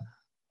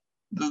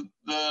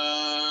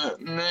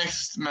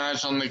next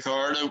match on the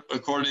card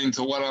according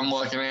to what I'm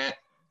looking at.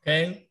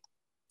 Okay.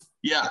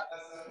 Yeah.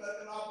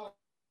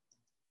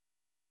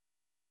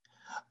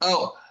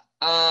 Oh,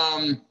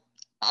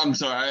 I'm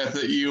sorry. I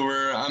thought you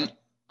were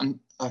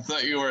I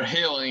thought you were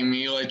hailing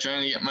me, like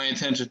trying to get my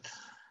attention.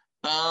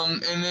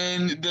 And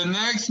then the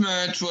next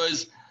match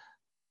was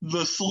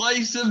the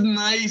Slice of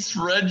Nice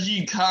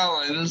Reggie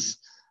Collins,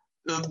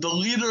 the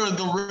leader of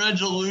the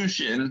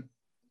Resolution.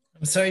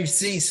 I'm sorry, you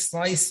say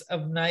Slice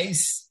of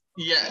Nice?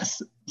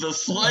 Yes, the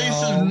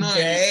Slice of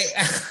Nice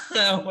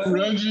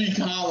Reggie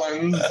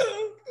Collins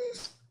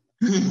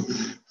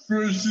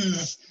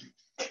versus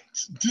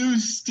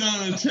Deuce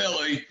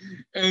Donatelli.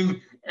 And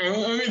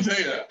let me tell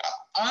you,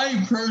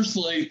 I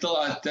personally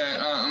thought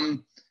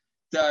that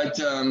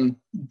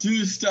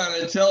Deuce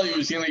Donatelli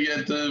was going to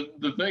get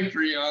the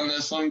victory on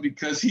this one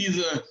because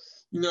he's a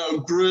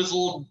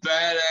grizzled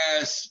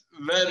badass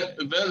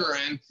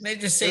veteran. They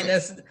just say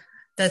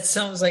that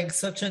sounds like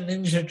such a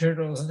Ninja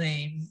Turtles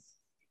name.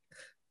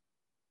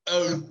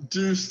 Oh,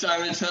 Deuce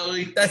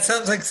Donatelli. That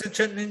sounds like such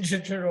a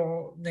Ninja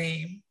Turtle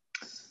name.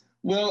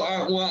 Well,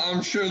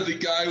 I'm sure the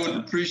guy would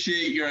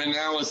appreciate your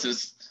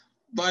analysis.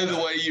 By the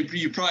way,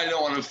 you probably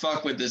don't want to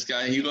fuck with this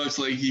guy. He looks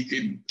like he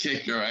could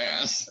kick your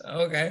ass.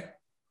 Okay.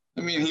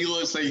 I mean, he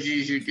looks like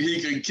he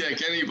could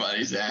kick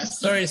anybody's ass.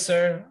 Sorry,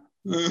 sir.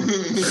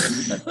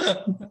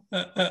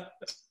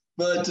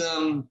 But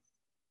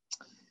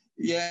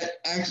yeah,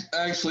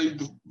 actually,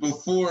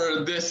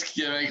 before this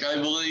gimmick, I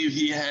believe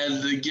he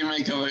had the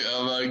gimmick of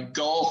a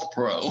golf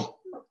pro.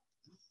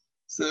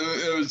 So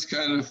it was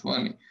kind of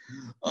funny.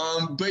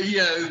 But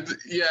yeah,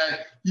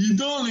 you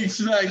don't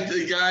expect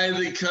a guy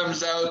that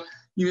comes out,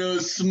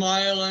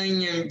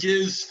 smiling and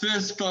gives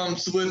fist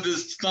bumps with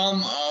his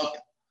thumb up,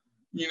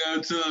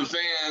 to the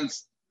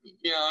fans,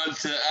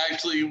 to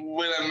actually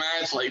win a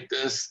match like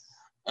this.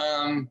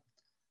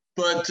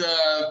 But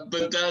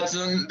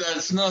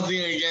that's nothing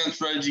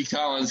against Reggie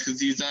Collins because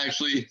he's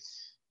actually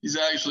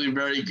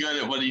very good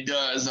at what he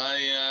does.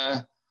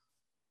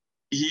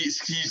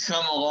 He's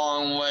come a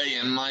long way,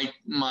 and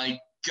my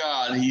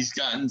God, he's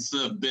gotten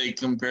so big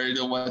compared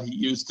to what he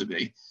used to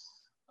be.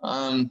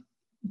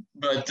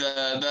 But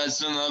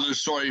that's another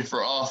story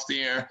for off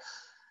the air.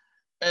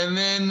 And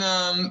then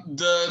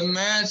the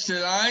match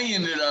that I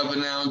ended up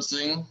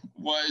announcing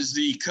was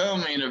the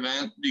co-main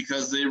event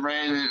because they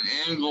ran an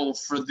angle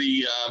for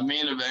the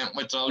main event,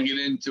 which I'll get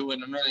into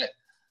in a minute.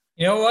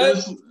 You know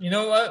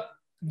what?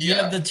 Do you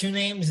have the two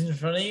names in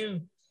front of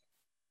you?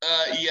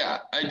 Yeah,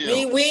 I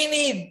do. We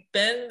need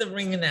Ben, the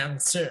ring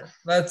announcer.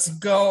 Let's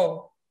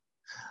go.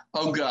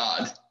 Oh,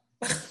 God.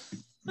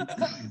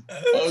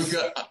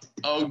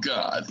 Oh,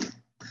 God.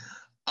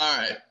 All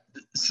right.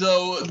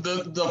 So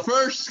the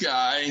first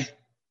guy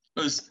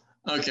was,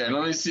 okay,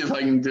 let me see if I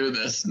can do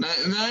this.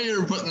 Now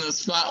you're putting the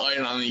spotlight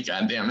on me,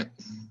 goddammit.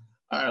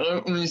 All right,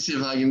 let me see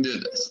if I can do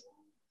this.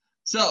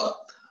 So,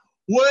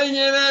 weighing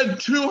in at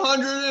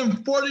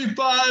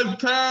 245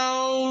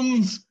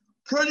 pounds,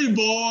 pretty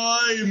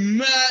boy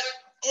Matt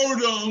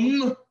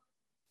Odom,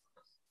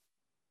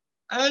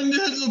 and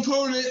his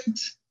opponent,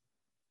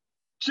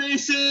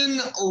 Jason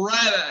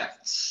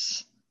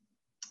Raddatz.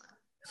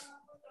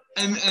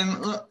 And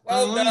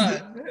well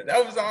done.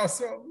 That was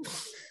awesome.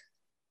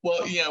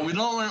 Well, yeah, we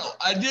don't.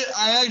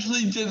 I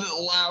actually did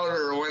it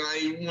louder when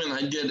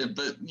I did it,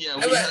 but yeah.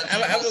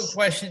 I have a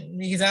question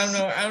because I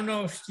don't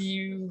know if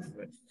you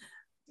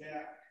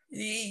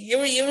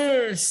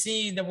ever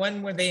see the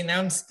one where they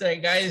announced the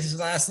guy's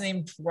last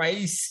name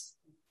twice?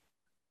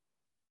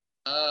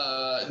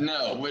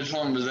 No. Which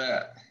one was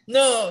that?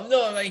 No.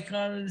 Like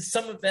on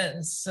some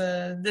events,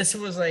 this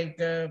was like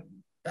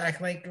back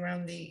like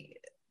around the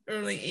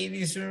early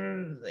 80s,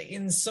 or like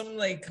in some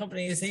like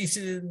companies they used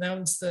to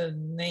announce the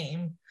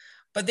name,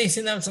 but they used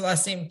to announce the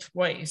last name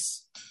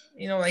twice.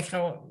 Like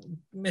how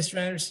Mr.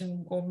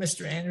 Anderson or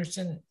Mr.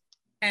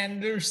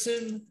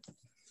 Anderson.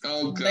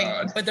 Oh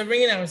God! But the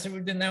ring announcer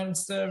would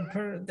announce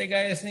the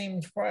guy's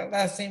name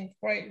last name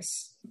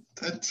twice.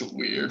 That's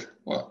weird.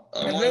 Well,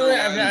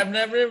 I've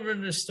never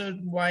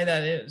understood why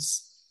that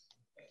is.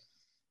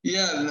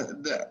 Yeah,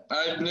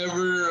 I've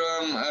never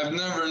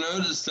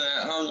noticed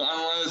that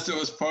unless it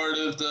was part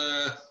of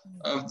the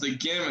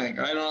gimmick.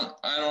 I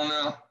don't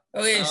know.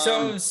 Okay,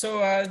 so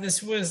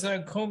this was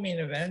a co-main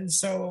event.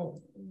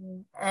 So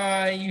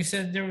you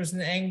said there was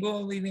an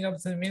angle leading up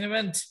to the main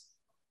event.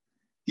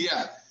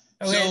 Yeah.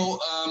 Okay. So,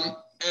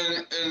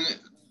 and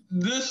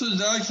this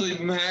was actually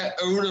Matt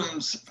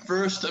Odom's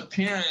first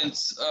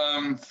appearance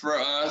for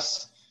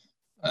us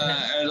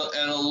at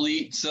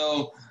Elite.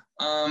 So,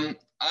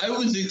 I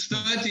was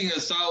expecting a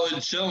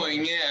solid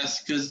showing,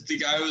 yes, because the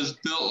guy was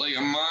built like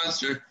a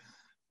monster.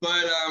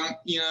 But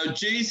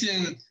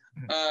Jason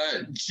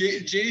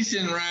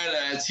Jason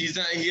Raddatz,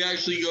 he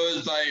actually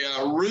goes by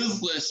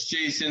Ruthless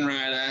Jason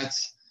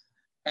Raddatz,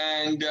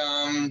 and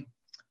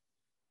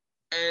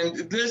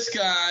this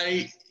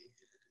guy,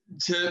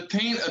 to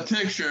paint a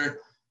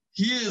picture,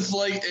 he is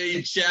like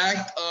a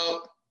jacked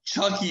up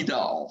Chucky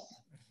doll.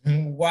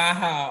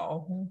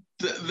 Wow.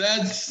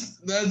 That's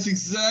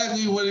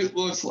exactly what it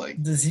looks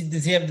like. Does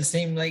he have the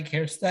same like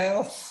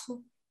hairstyle?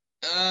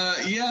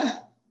 Yeah,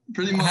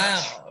 pretty much.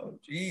 Wow.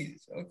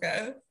 Jeez.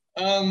 Okay.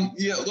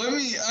 Yeah, let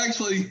me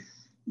actually,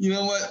 you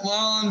know what,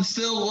 while I'm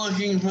still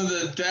looking for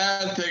the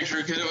dad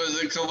picture, because it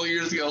was a couple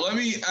years ago, let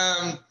me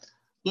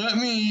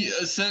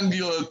send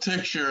you a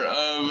picture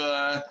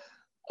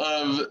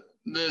of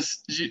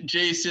this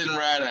Jason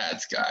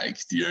Raddatz guy,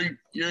 because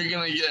you're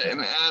gonna get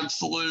an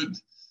absolute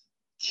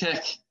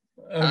kick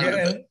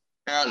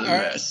out of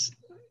this.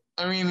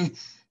 I mean,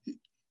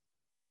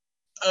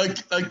 a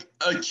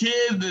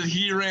kid that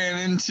he ran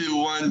into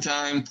one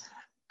time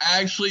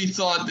actually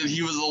thought that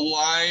he was a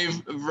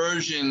live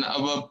version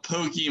of a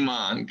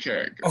Pokemon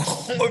character.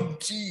 Oh,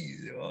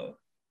 jeez.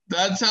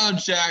 That's how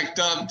jacked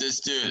up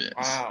this dude is.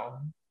 Wow.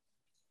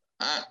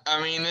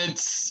 I mean,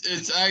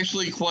 it's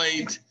actually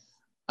quite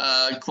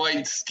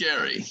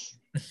scary.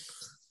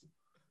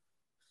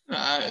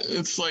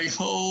 It's like,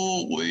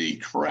 holy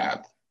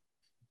crap.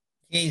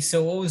 Okay,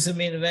 so what was the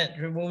main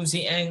event? What was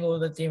the angle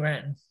that they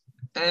ran?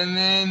 And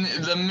then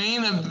the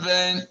main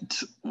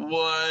event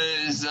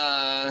was,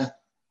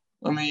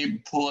 let me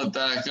pull it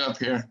back up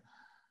here.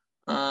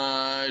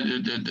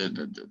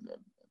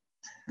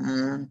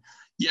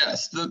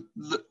 Yes, the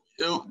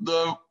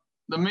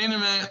main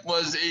event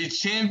was a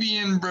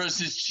champion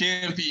versus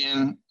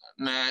champion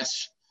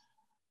match.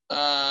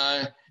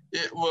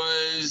 It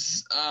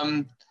was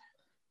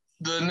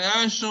the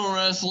National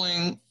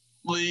Wrestling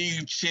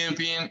League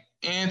champion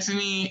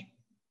Anthony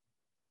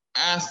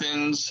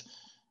Athens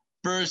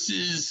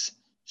versus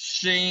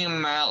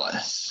Shane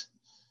Malice.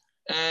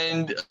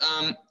 And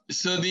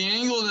so the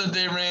angle that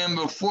they ran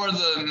before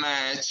the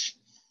match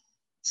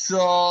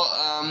saw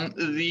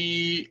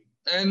the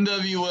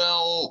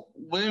NWL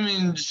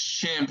Women's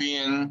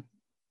Champion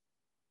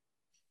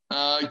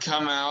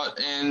come out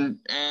and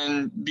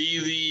be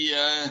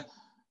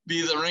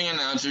the ring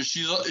announcer.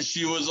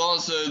 She was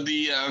also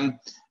the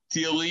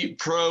Elite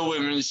Pro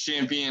Women's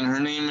Champion. Her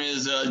name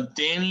is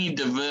Danny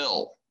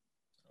DeVille.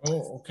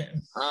 Oh, okay.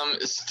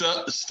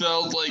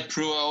 Spelled like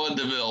Cruella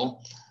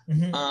DeVille.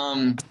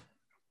 Mm-hmm.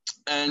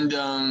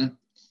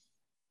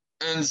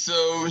 And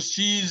so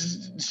she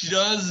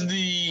does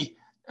the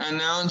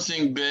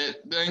announcing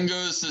bit, then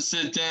goes to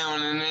sit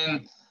down, and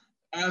then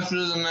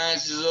after the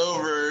match is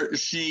over,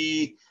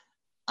 she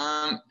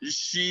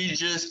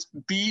just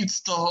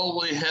beats the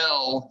holy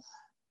hell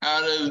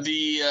out of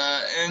the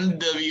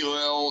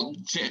NWL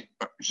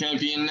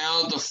champion,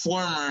 now the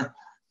former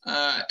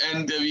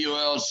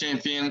NWL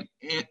champion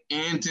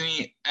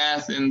Anthony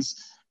Athens,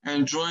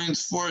 and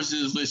joins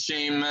forces with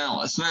Shane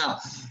Malice. Now,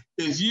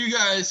 if you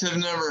guys have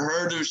never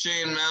heard of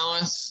Shane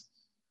Malice,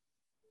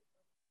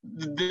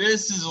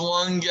 this is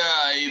one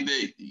guy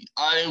that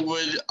I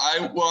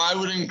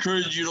would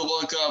encourage you to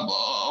look up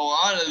a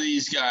lot of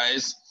these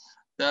guys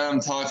that I'm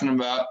talking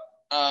about,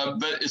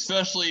 but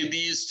especially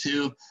these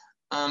two,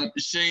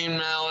 Shane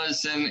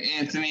Malice and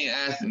Anthony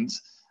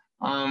Athens.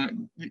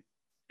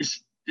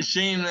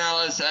 Shane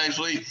Malice,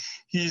 actually,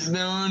 he's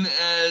known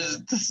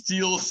as the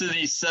Steel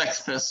City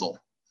Sex Pistol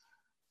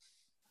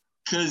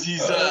because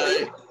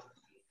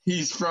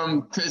he's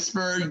from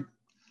Pittsburgh,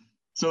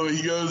 so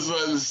he goes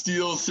by the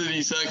Steel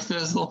City Sex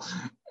Pistol.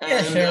 And,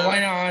 yeah, sure, why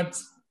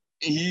not?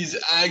 He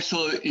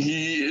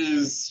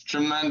is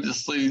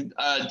tremendously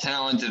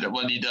talented at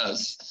what he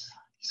does.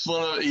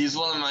 He's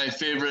one of my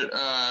favorite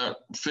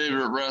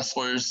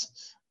wrestlers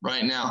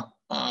right now.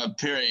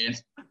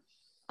 Period.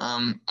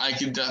 I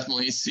could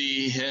definitely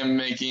see him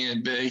making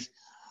it big.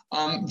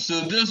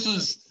 So this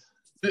was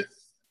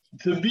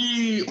to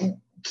be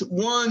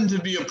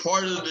a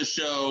part of the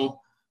show,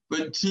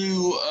 but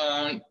two,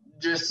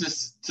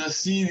 just to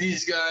see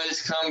these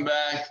guys come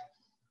back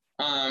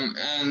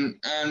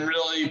and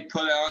really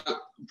put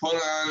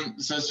on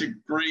such a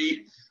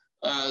great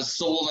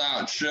sold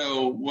out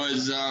show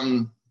was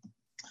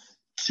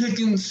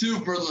chicken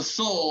soup for the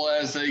soul,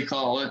 as they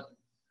call it,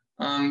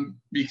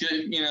 because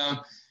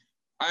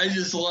I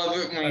just love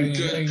it when are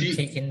you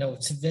taking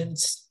notes,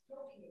 Vince?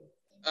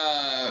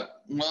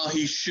 Well,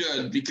 he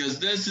should, because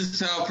this is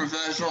how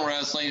professional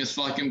wrestling is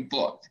fucking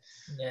booked.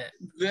 Yeah.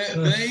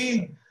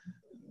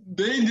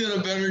 They did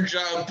a better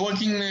job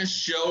booking this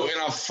show in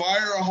a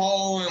fire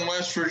hall in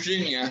West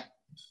Virginia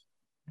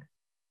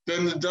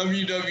than the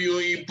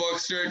WWE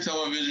books their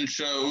television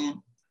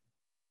show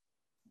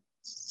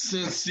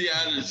since the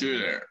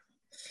Attitude Era.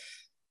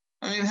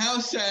 I mean, how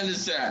sad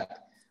is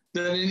that?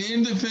 That an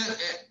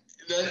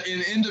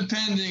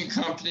independent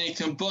company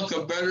can book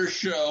a better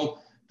show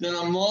than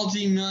a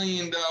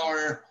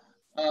multi-million-dollar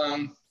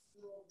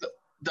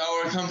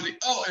company.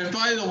 Oh, and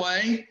by the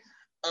way,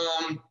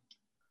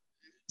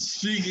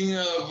 speaking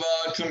of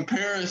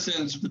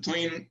comparisons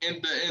between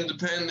the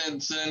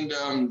independents and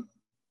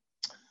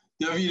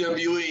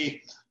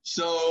WWE,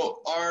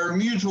 so our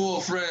mutual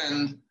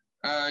friend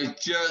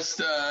just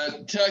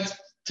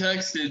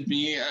texted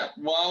me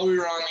while we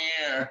were on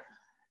the air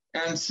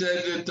and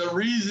said that the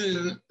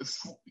reason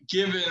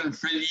given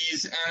for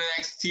these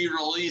NXT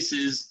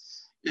releases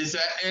is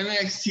that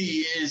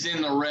NXT is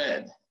in the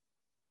red.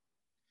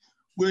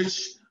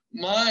 Which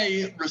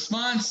my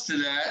response to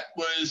that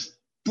was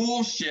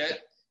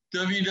bullshit.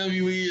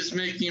 WWE is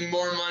making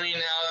more money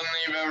now than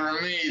they've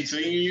ever made, so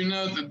you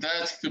know that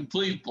that's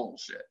complete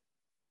bullshit.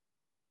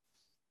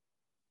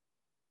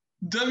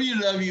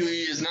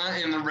 WWE is not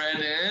in the red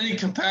in any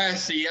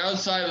capacity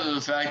outside of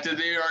the fact that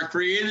they are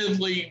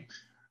creatively,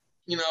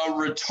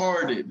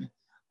 retarded.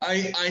 I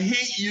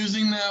hate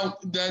using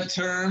that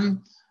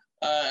term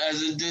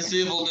as a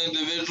disabled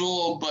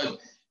individual, but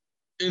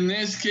in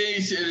this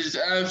case, it is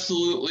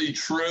absolutely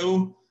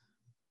true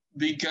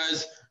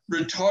because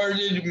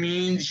retarded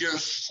means you're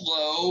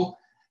slow,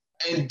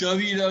 and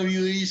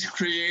WWE's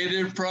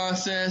creative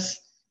process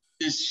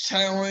is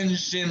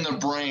challenged in the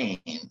brain.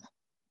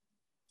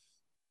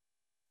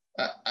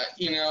 I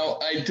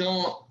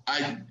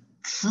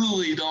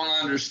truly don't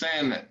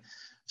understand it.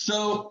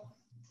 So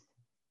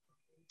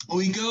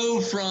we go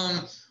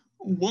from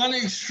one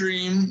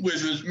extreme,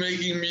 which was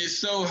making me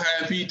so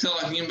happy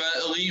talking about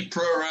Elite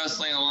Pro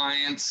Wrestling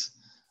Alliance,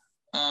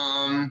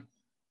 to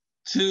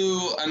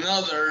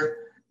another,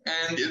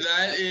 and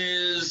that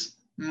is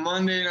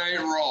Monday Night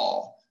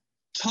Raw.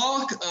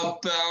 Talk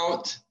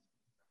about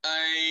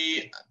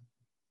a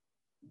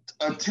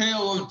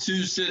tale of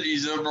two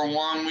cities over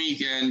one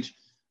weekend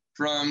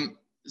from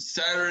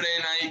Saturday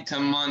night to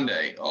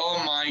Monday.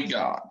 Oh my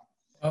God.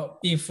 Oh,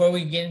 before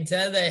we get into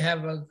that, I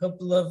have a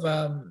couple of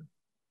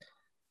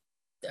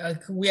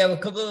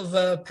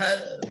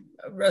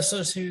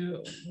wrestlers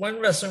one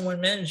wrestler,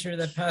 one manager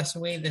that passed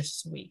away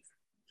this week.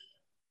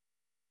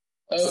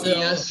 Oh, so,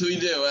 yes, we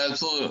do.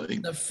 Absolutely.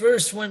 The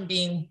first one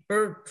being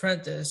Bert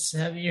Prentice.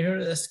 Have you heard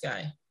of this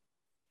guy?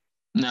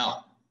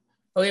 No.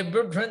 Okay,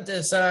 Bert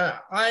Prentice,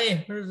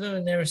 I heard of him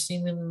and never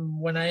seen him.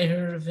 When I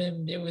heard of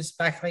him, it was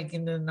back like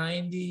in the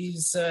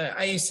 90s.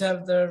 I used to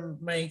have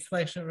my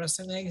collection of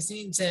wrestling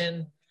magazines,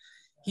 and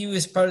he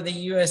was part of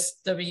the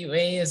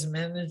USWA as a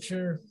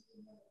manager.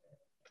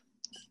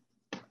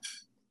 And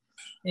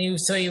he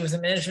was a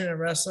manager and a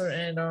wrestler,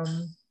 and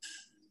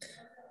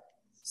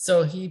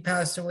so he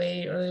passed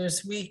away earlier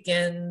this week.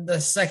 And the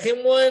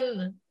second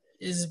one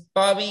is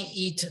Bobby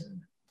Eaton.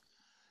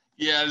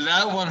 Yeah,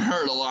 that one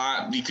hurt a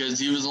lot because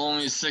he was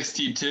only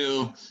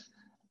 62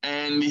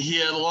 and he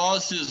had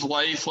lost his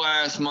wife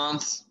last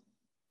month.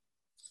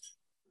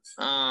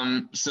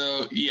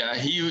 So yeah,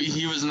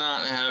 he was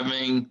not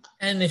having.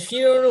 And if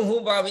you don't know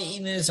who Bobby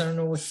Eaton is, I don't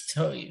know what to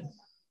tell you.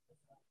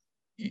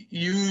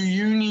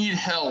 You need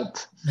help.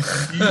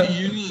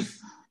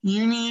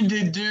 you need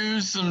to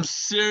do some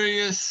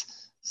serious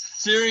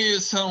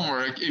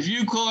homework. If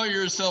you call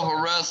yourself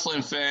a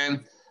wrestling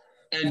fan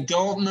and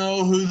don't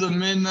know who the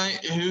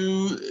Midnight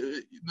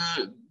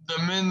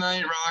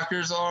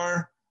Rockers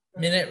are.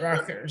 Minute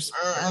Rockers.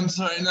 I'm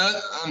sorry.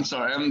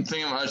 I'm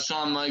thinking about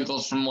Shawn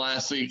Michaels from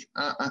last week.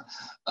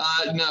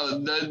 No,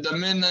 the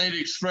Midnight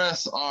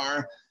Express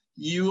are.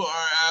 You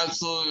are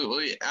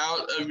absolutely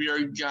out of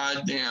your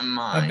goddamn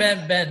mind.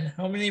 Ben,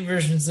 how many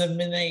versions of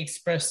Midnight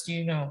Express do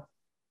you know?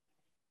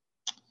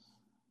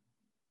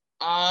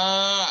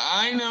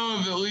 I know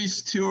of at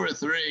least 2 or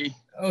 3.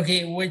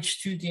 Okay,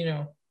 which 2 do you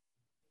know?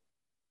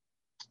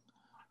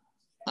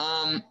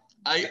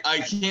 I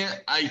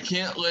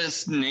can't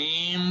list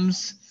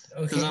names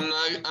because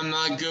I'm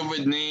not good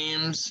with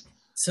names.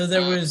 So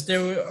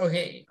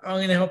okay,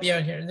 I'm gonna help you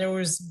out here. There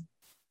was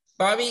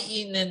Bobby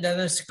Eaton and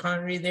Dennis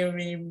Connery. They were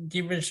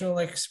the original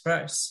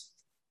Express.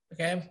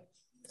 Okay.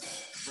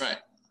 Right.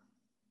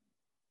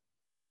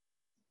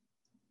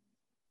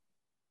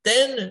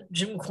 Then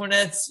Jim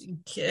Cornette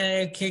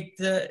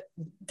kicked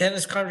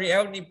Dennis Connery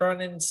out, and he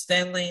brought in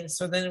Stan Lane.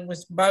 So then it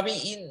was Bobby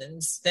Eaton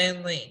and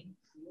Stan Lane.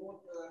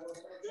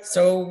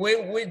 So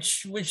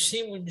which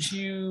team would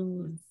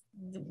you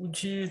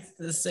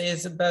say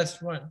is the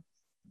best one?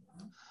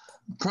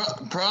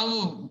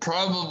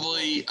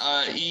 Probably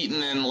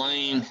Eaton and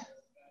Lane.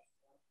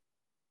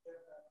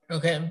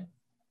 Okay.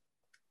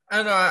 I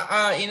don't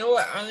know. You know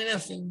what? I'm gonna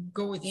have to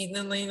go with Eaton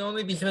and Lane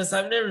only because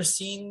I've never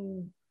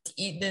seen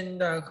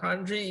Eaton and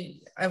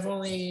Connery. I've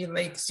only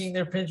seen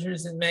their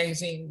pictures in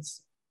magazines.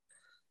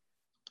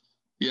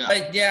 Yeah.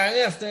 But yeah, I'm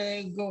gonna have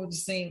to go with the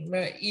same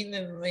Eaton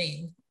and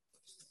Lane.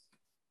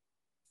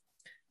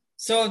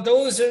 So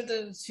those are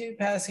the 2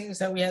 passings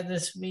that we had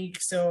this week.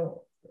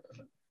 So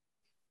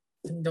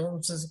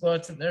condolences go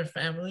out to their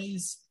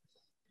families.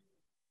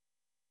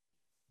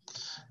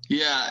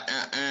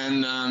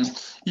 and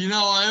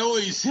I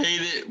always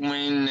hate it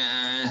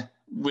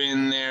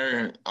when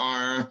there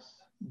are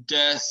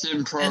deaths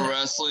in pro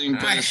wrestling,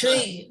 but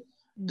actually,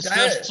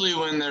 especially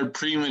when they're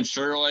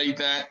premature like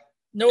that.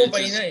 No,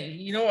 but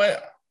you know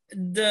what?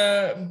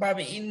 The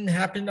Bobby Eaton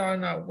happened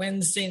on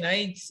Wednesday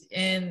night,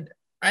 and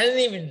I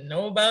didn't even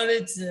know about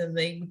it,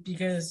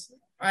 because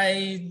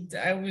I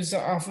was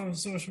off of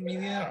social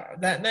media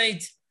that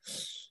night.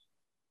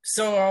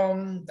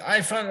 So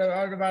I found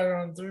out about it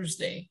on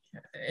Thursday.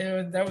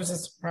 That was a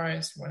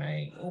surprise when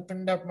I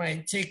opened up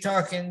my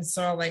TikTok and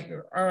saw like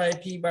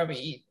R.I.P. Bobby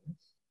Eaton.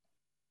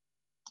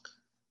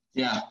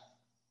 Yeah.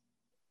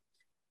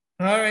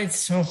 All right,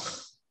 so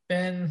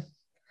Ben,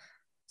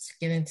 let's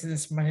get into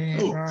this Monday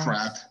Night Raw. Oh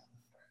crap!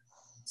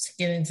 Let's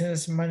get into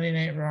this Monday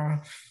Night Raw.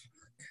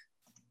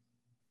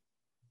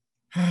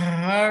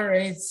 All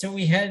right, so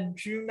we had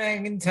Drew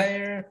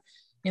McIntyre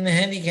in the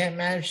handicap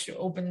match to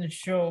open the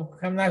show.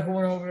 I'm not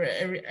going over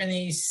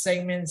any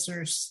segments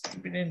or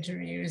stupid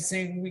interviews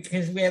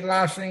because we had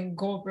Lashley and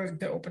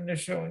Goldberg to open the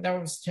show, and that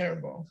was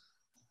terrible.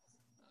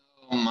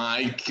 Oh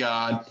my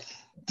God!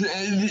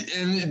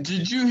 And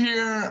did you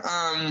hear?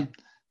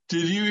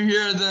 Did you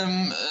hear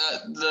them?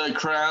 The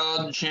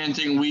crowd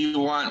chanting, "We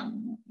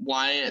want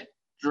Wyatt"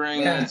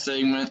 during that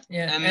segment,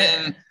 and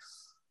then.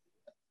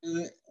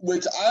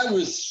 Which I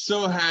was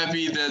so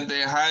happy that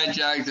they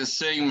hijacked the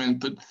segment,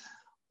 but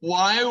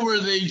why were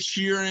they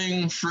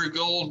cheering for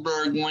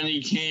Goldberg when he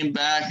came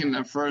back in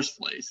the first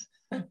place?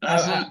 I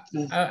have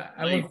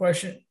a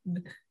question.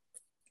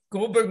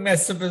 Goldberg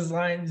messed up his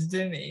lines,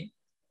 didn't he?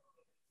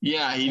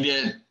 Yeah, he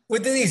did.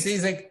 What did he say?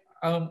 He's like,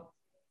 I'm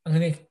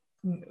gonna.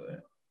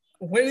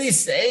 What did he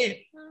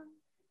say?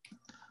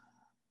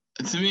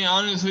 To be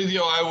honest with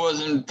you, I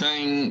wasn't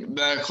paying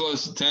that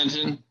close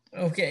attention.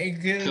 Okay,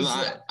 good.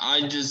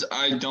 Because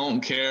I don't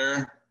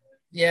care.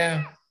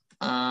 Yeah.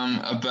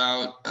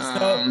 About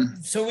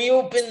So we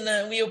opened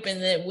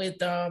it with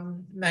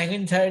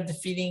McIntyre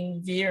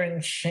defeating Veer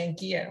and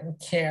Shanky. I don't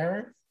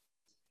care.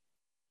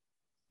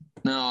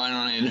 No, I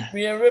don't either.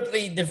 Rhea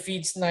Ripley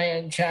defeats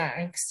Nia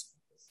Jax.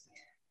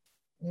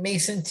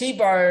 Mason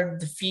T-Bar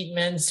defeat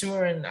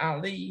Mansoor and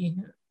Ali.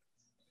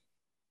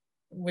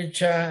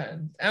 Which I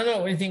don't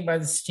know what you think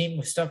about this team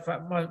with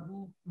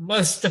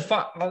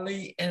Mustafa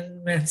Ali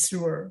and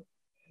Mansoor.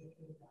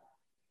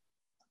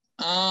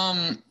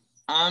 I'm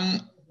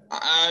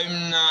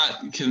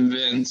not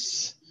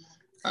convinced.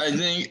 I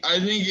think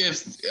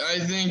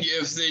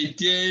if they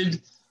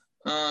did,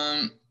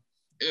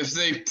 if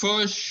they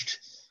pushed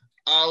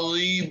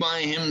Ali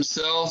by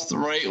himself the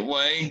right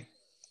way,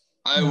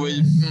 I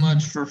would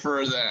much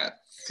prefer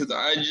that,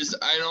 because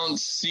I don't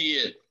see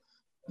it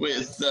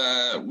with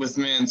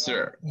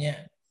Mansoor.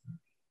 Yeah.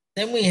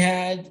 Then we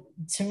had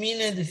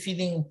Tamina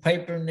defeating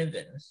Piper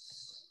Niven,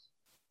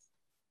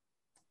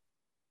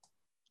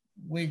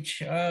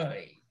 which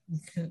okay,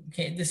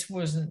 this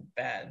wasn't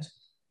bad.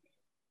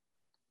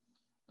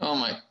 Oh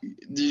my!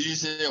 Did you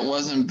say it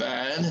wasn't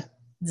bad?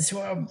 This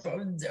one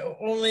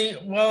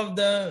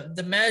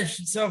the match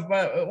itself,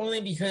 but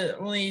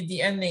only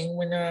the ending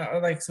when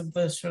Alexa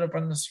Bliss showed up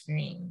on the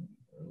screen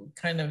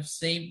kind of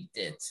saved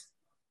it.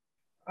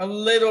 A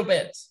little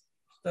bit.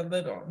 I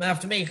have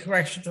to make a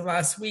correction to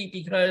last week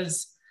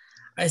because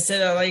I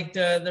said I liked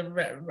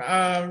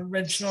the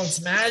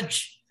Reginald's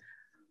match.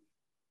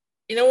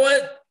 You know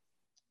what?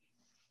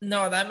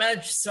 No, that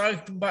match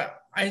sucked, but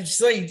I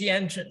just like the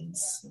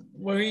entrance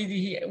where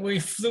he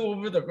flew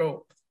over the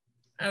rope.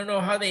 I don't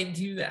know how they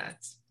do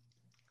that.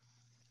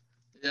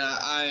 Yeah,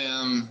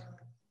 I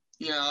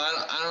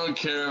don't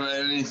care about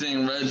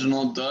anything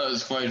Reginald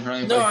does, quite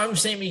frankly. No, I'm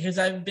saying because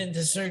I've been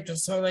to Cirque du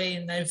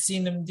Soleil and I've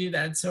seen them do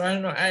that. So I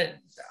don't know.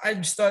 I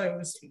just thought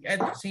I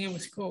think it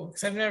was cool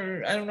because I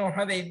don't know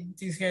how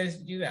these guys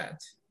do that.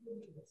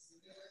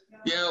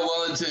 Yeah,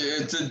 well,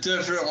 it's a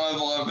different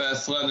level of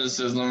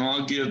athleticism.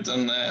 I'll give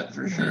them that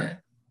for sure. Yeah.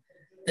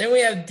 Then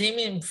we have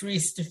Damian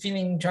Priest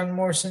defeating John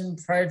Morrison.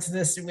 Prior to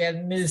this, we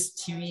had Miz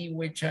TV,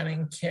 which I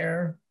didn't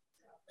care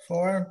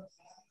for.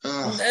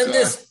 Oh, and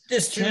this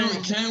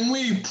can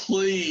we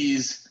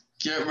please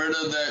get rid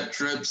of that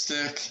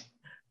dripstick?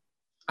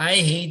 I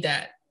hate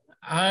that.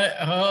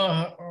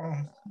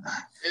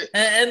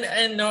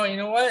 And no, you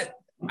know what?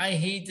 I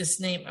hate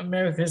this name,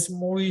 America's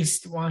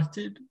Most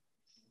Wanted.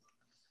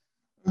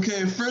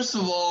 Okay, first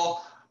of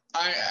all,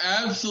 I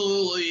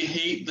absolutely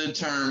hate the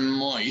term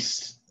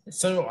moist.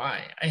 So do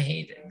I. I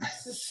hate it.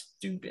 It's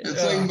stupid.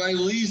 It's like my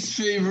least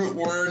favorite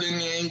word in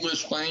the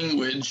English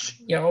language.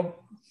 Yep.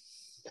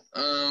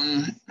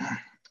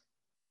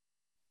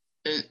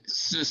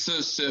 It's just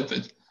so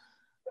stupid.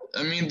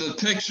 I mean, the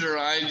picture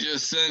I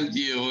just sent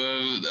you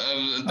of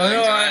that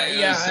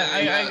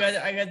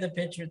guy. I got the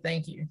picture.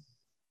 Thank you.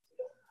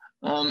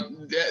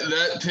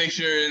 That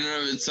picture in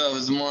and of itself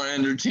is more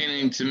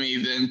entertaining to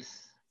me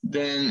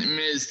than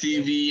Miz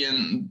TV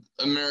and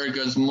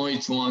America's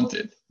Most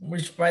Wanted.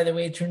 Which, by the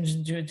way, turns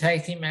into a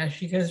tag team match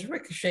because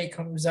Ricochet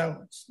comes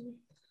out.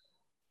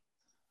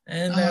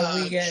 And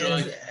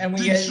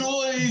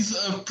Troy's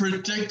a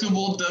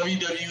predictable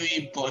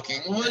WWE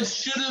booking. What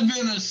should have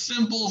been a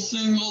simple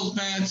singles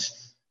match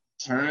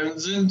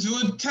turns into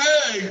a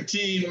tag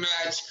team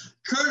match,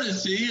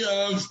 courtesy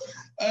of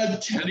a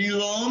Teddy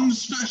Long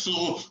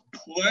special.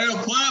 Player.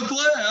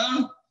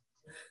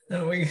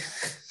 And we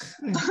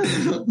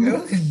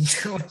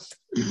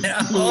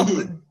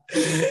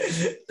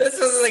that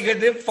sounds like an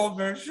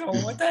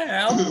infomercial. What the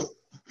hell?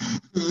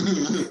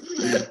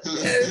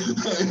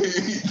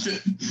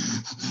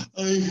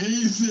 I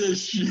hate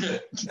this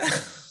shit.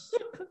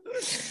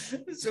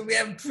 So we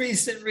have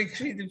Priest and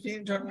Ricochet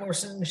defeating John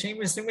Morrison and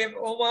Sheamus. Then we have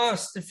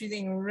Omos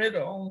defeating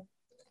Riddle.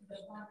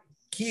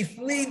 Keith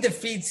Lee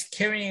defeats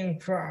Karrion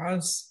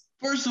Kross.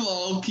 First of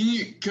all,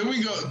 can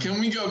we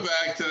go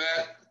back to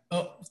that?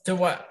 Oh, to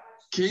what?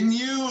 Can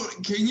you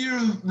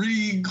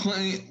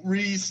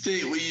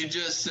restate what you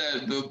just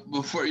said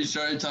before you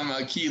started talking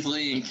about Keith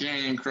Lee and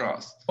Karrion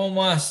Kross?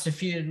 Omos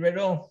defeated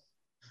Riddle.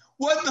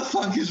 What the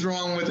fuck is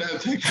wrong with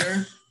that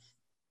picture?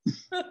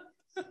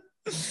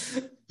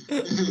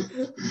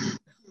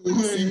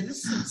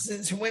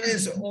 Since when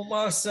is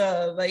Omos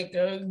like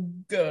a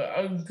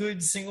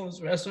good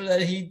singles wrestler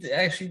that he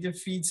actually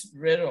defeats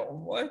Riddle?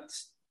 What?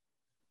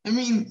 I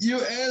mean,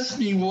 you asked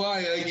me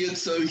why I get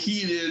so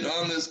heated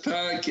on this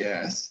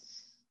podcast.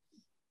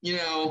 You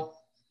know,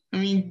 I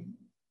mean,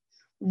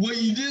 what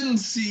you didn't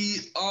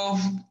see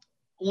off,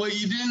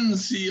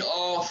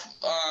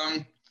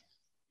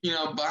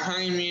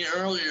 behind me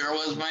earlier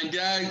was my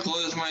dad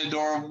closed my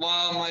door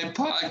while my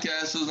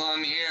podcast was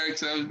on the air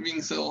because I was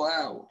being so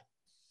loud.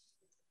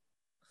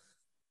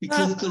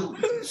 Because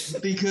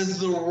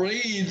the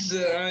rage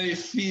that I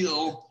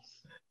feel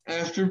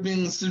after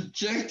being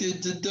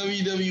subjected to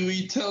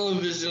WWE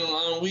television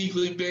on a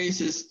weekly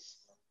basis.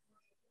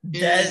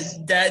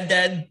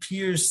 Dad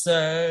Pierce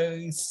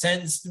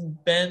sensed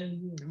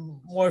Ben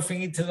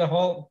morphing into the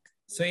Hulk,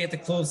 so he had to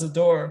close the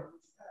door.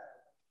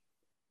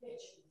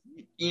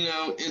 You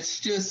know,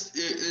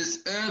 it's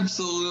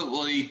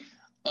absolutely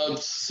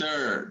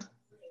absurd.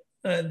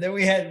 Then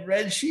we had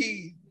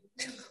Reggie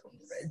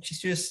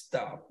just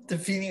stopped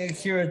defeating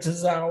Akira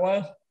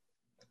Tozawa.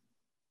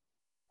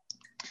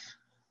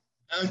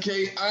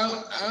 Okay,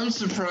 I'm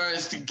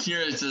surprised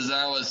Akira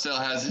Tozawa still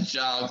has a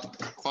job,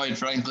 quite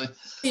frankly.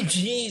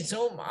 Jeez,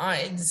 oh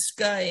my, this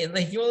guy,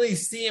 like, you only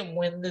see him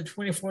when the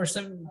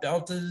 24/7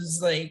 belt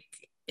is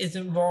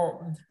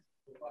involved.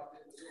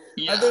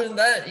 Yeah. Other than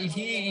that,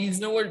 he's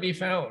nowhere to be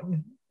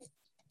found.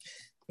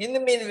 In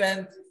the main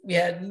event, we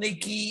had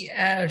Nikki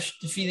Ash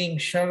defeating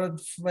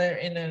Charlotte Flair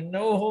in a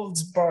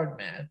no-holds-barred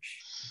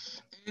match.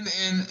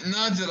 And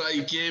not that I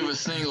gave a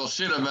single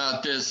shit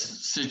about this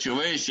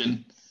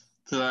situation,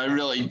 that I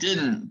really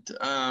didn't.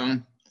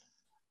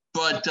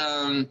 But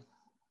the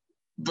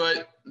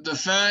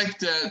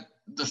fact that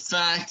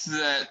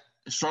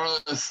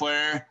Charlotte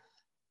Flair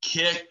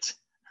kicked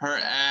her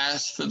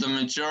ass for the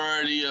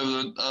majority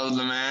of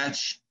the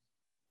match,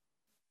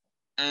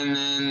 and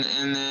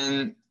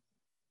then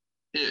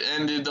it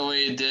ended the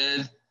way it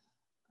did.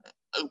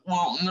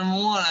 Well, number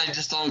one, I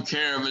just don't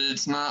care, but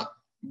it's not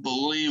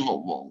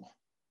believable.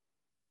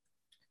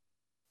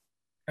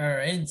 All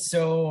right,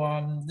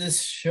 so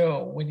this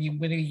show, what are you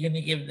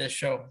gonna give this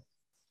show?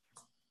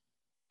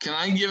 Can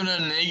I give it a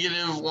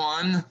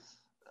 -1?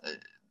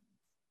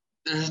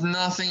 There's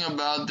nothing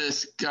about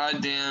this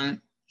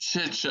goddamn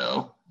shit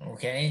show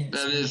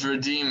that is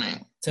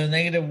redeeming. So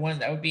 -1,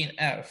 that would be an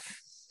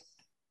F.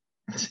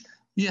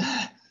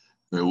 Yeah,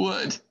 it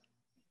would.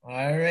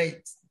 All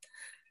right.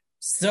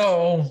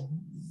 So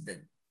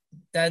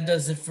that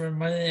does it for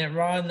Monday Night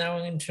Raw. Now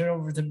I'm going to turn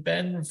over to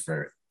Ben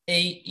for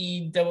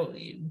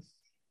AEW.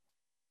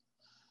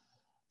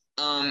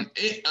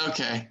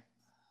 Okay.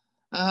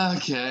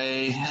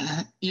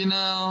 You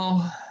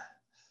know,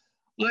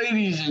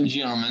 ladies and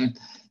gentlemen,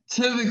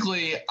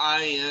 typically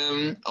I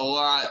am a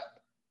lot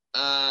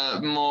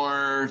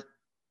more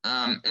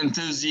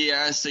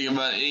enthusiastic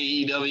about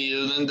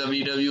AEW than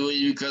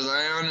WWE because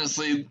I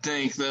honestly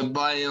think that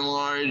by and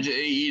large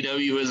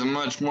AEW is a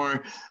much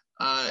more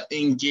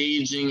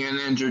engaging and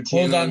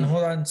entertaining.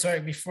 Hold on. Sorry,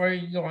 before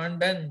you go on,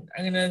 Ben,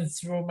 I'm gonna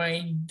throw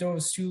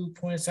those 2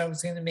 points I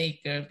was gonna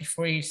make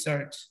before you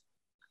start.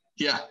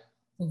 Yeah.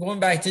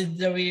 Going back to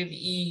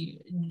WWE,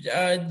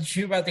 did you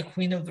hear about the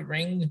Queen of the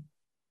Ring?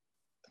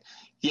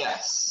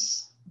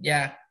 Yes.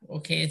 Yeah.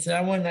 Okay. So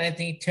that one, I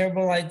think,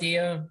 terrible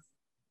idea.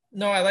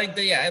 No, I like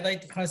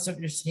the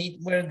concept. Just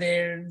hate where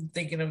they're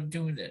thinking of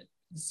doing it.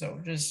 So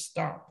just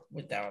stop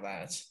with all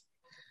that.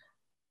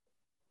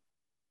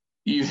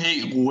 You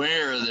hate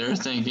where they're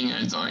thinking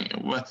of doing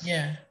it. What?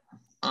 Yeah.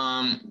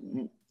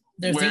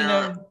 They're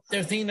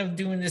thinking of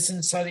doing this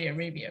in Saudi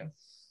Arabia.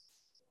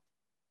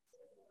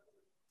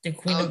 The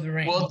Queen of the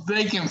Ring. Well,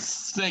 they can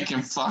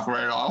fuck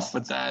right off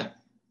with that.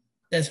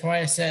 That's why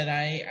I said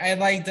I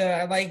like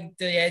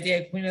the idea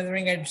of Queen of the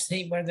Ring. I just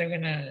hate where they're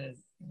gonna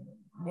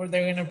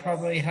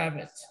probably have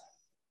it.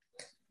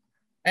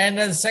 And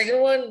the second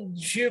one,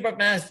 shoot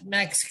about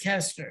Max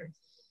Caster.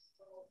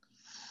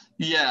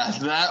 Yeah,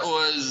 that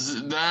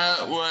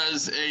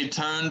was a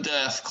tone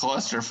deaf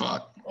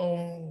clusterfuck.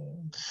 Oh.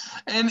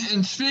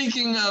 And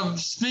speaking of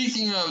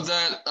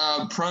that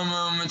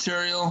promo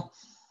material,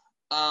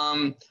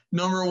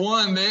 number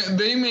one,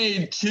 they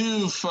made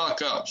two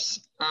fuck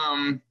ups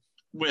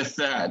with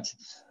that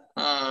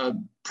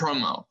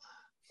promo.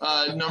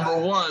 Number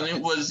one,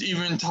 it was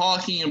even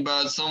talking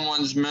about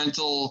someone's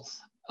mental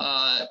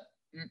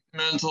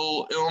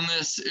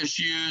illness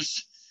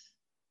issues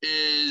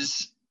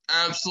is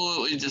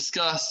absolutely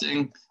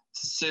disgusting, to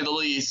say the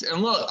least.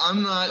 And look,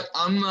 I'm not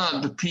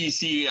the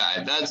PC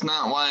guy. That's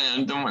not why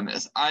I'm doing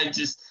this.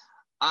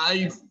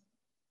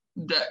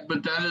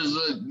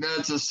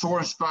 That's a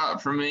sore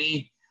spot for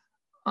me,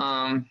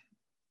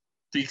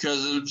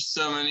 because of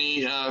so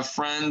many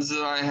friends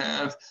that I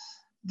have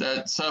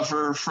that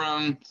suffer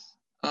from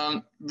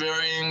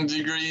varying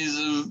degrees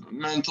of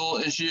mental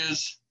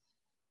issues,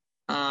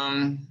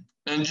 and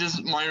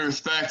just my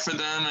respect for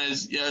them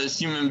as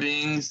human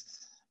beings.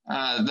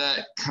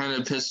 That kind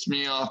of pissed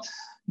me off.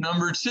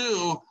 Number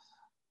two,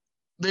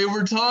 they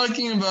were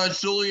talking about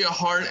Julia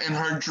Hart and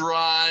her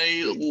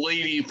dry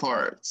lady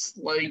parts.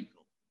 Like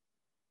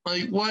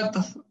what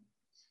the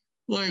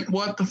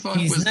fuck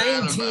He's was that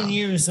about? 19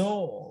 years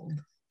old.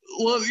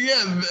 Well,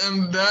 yeah,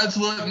 and that's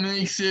what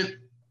makes it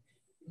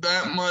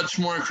that much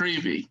more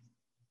creepy.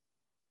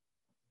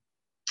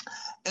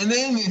 And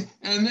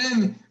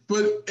then,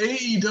 but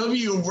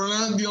AEW were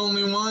not the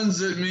only ones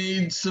that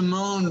made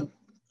Simone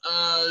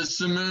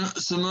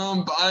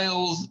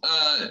Biles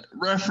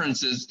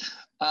references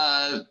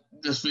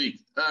this week.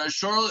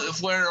 Charlotte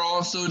Flair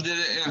also did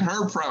it in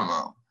her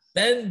promo.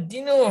 Ben, do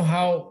you know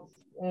how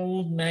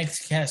old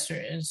Max Caster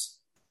is?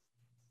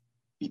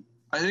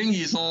 I think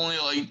he's only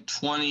like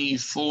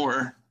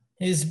 24.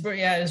 His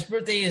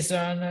birthday is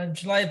on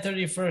July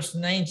 31st,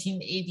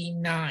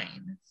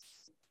 1989.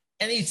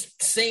 And he's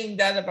saying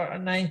that about a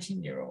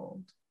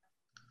 19-year-old.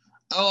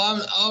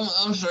 Oh,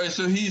 I'm sorry.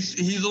 So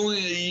he's only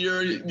a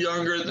year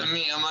younger than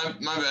me.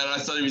 My bad. I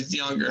thought he was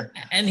younger.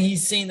 And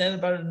he's saying that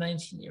about a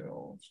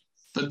 19-year-old.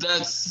 But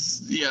that's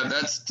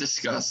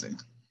disgusting.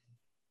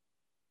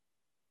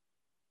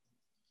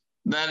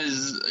 That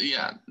is,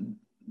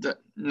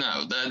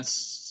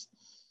 that's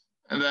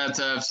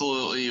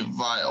absolutely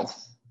vile.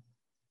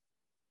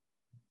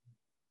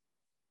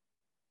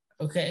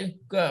 Okay.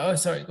 Go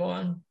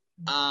on.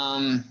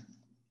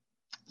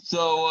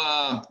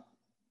 So,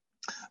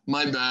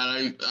 my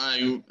bad.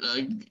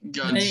 I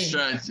got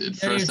distracted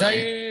for a second.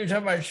 You're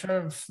talking about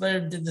Charlotte Flair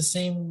did the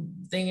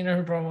same thing in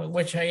her promo,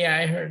 which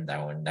I heard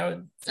that one.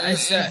 I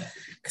said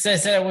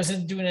I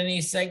wasn't doing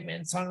any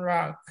segments on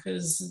Rock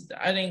because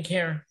I didn't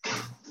care.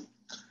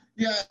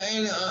 Yeah,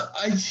 and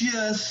I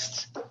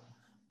just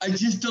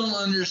don't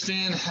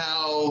understand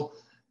how,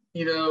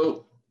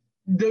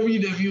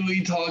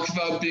 WWE talks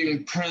about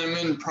being prim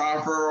and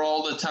proper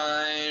all the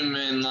time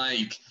and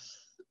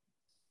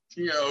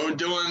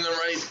doing the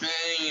right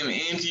thing and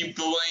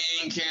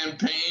anti-bullying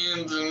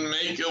campaigns and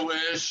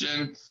Make-A-Wish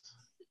and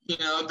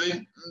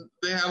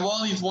they have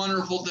all these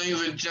wonderful things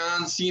with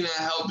John Cena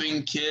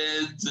helping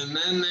kids, and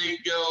then they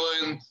go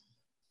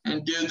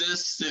and do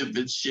this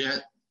stupid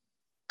shit.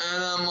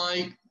 And I'm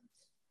like,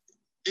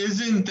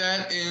 isn't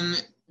that in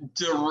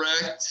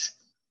direct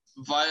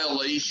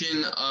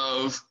violation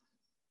of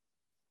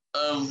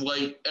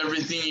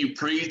everything you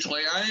preach?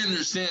 Like, I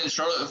understand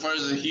Charlotte Flair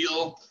is a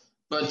heel,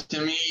 but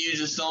to me, you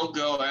just don't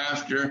go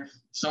after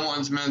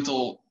someone's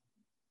mental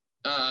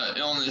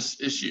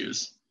illness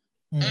issues.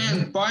 Mm-hmm.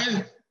 And by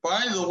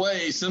the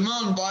way,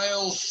 Simone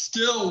Biles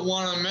still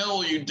won a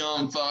medal, you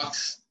dumb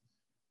fucks.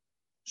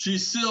 She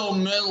still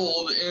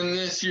medaled in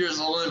this year's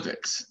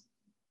Olympics,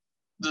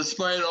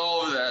 despite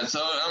all of that.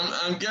 So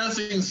I'm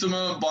guessing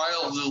Simone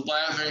Biles is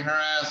laughing her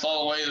ass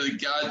all the way to the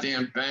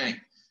goddamn bank.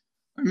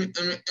 I mean,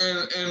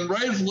 and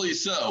rightfully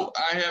so.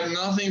 I have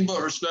nothing but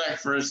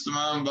respect for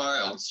Simone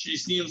Biles. She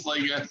seems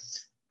like an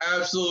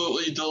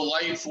absolutely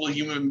delightful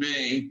human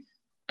being,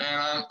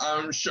 and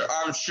I'm sure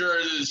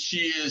that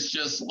she is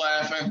just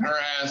laughing her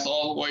ass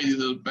all the way to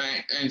the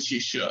bank, and she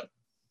should.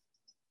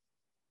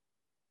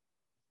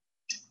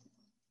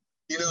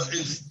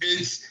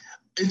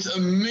 It's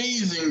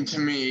amazing to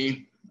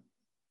me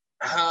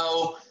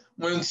how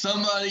when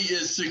somebody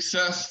is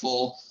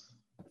successful,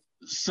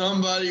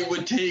 somebody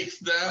would take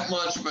that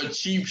much of a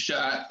cheap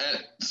shot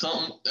at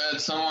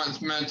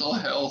someone's mental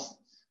health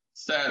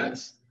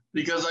status.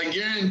 Because I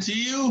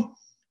guarantee you,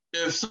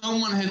 if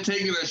someone had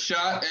taken a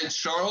shot at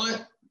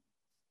Charlotte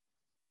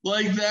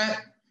like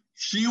that,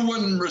 she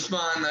wouldn't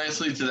respond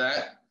nicely to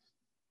that.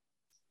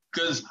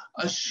 Because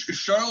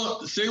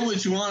Charlotte, say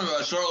what you want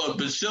about Charlotte,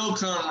 but she'll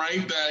come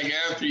right back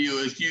after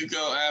you if you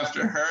go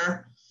after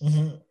her.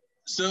 Mm-hmm.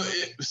 So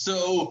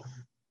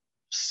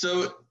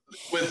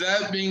with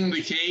that being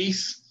the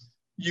case,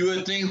 you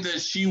would think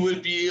that she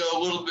would be a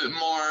little bit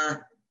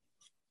more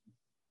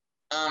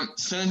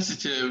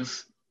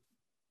sensitive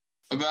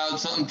about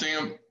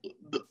something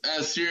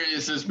as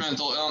serious as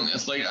mental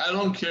illness. Like, I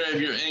don't care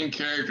if you're in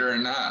character or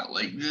not.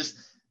 Like, just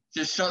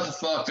shut the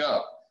fuck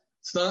up.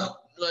 It's not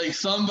like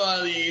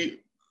somebody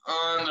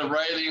on the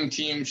writing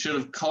team should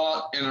have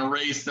caught and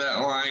erased that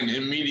line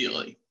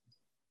immediately.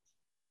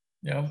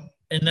 Yeah.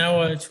 And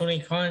now Tony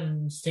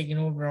Khan's taking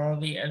over all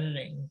the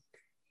editing.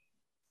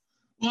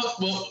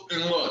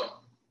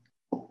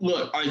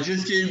 Look, I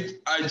just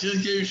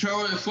gave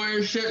Charlotte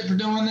Flair shit for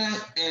doing that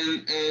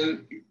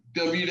and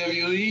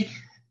WWE,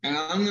 and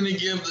I'm gonna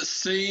give the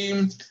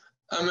same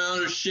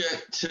amount of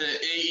shit to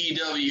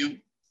AEW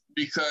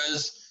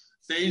because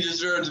they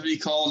deserve to be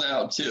called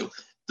out too.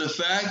 The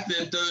fact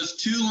that those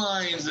two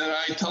lines that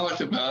I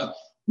talked about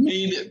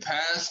made it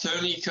past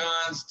Tony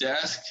Khan's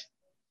desk,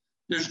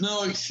 there's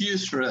no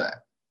excuse for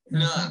that.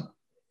 None.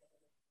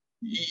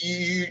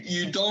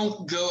 You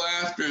don't go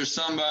after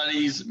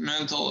somebody's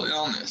mental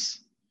illness.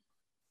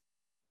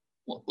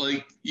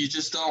 Like, you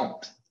just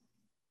don't.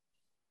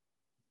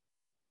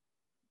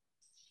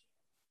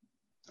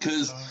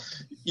 Because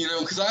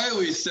I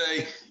always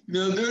say,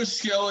 there's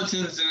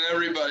skeletons in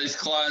everybody's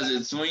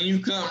closets. When you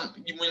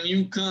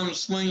come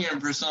swinging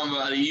for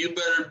somebody, you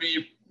better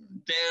be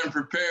damn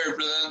prepared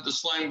for them to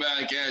swing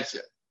back at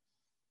you.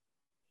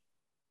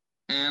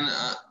 And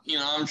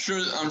I'm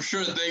sure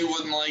they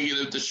wouldn't like it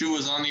if the shoe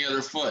was on the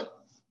other foot.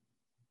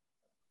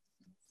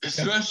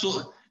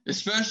 Especially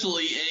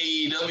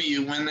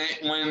AEW when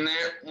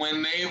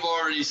they've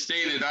already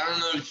stated, I don't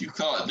know if you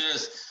caught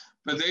this,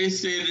 but they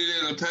stated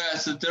in the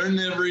past that they're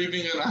never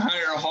even going to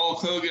hire Hulk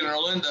Hogan or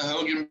Linda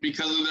Hogan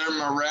because of their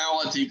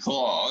morality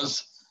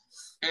clause.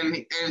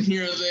 And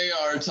here they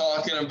are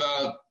talking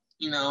about,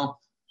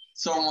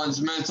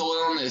 someone's mental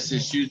illness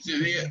issues.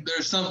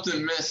 There's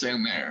something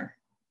missing there.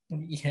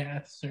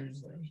 Yeah,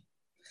 seriously.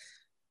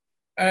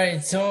 All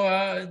right,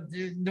 so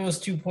those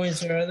 2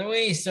 points are out of the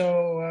way.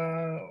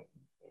 So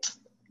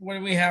what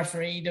do we have for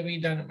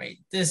AEW Dynamite?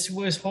 This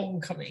was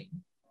Homecoming.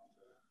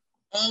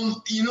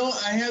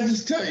 I had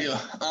to tell you,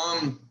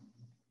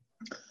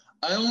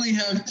 I only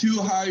have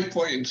 2 high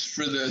points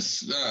for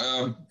this.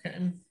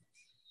 Okay.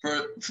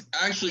 For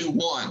actually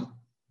one.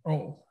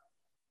 Oh.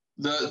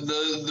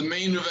 The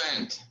main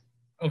event.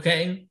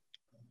 Okay.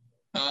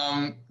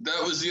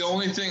 That was the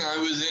only thing I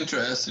was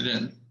interested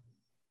in.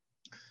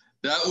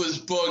 That was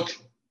booked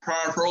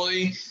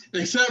properly,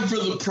 except for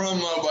the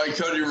promo by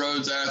Cody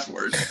Rhodes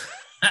afterwards.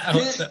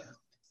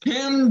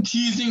 Him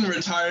teasing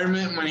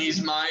retirement when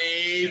he's my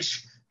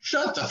age.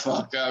 Shut the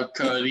fuck up,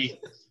 Cody.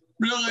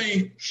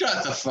 Really?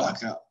 Shut the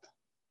fuck up.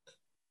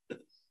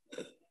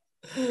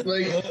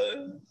 Like,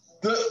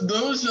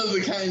 those are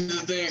the kinds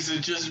of things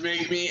that just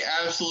make me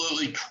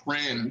absolutely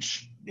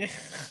cringe.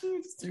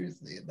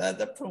 Seriously,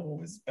 that promo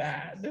was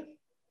bad.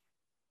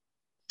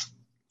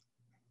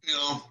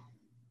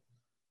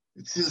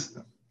 It's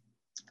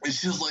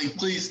just like,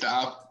 please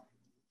stop.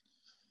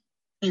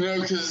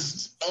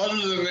 Because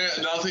other than that,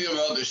 nothing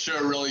about the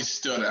show really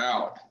stood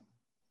out.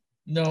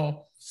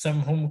 No, some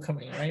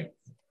Homecoming, right?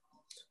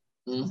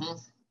 Mm-hmm.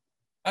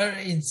 All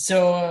right,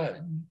 so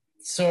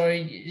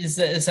is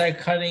that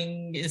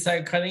cutting it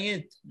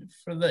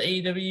for the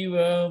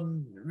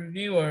AEW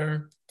review,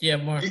 or do you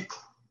have more?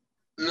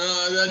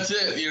 No, that's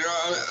it.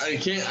 I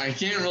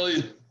can't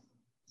really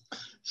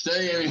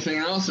say anything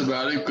else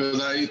about it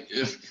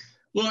because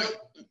look,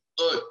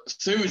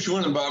 say what you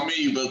want about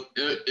me, but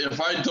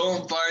if I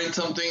don't find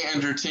something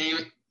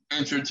entertaining,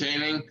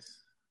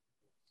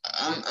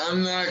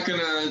 I'm not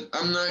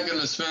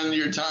gonna spend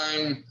your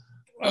time.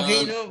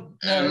 Okay,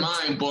 and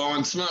mine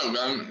blowing smoke.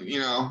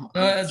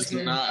 That's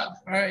good. Not.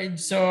 All right,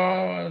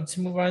 so let's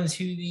move on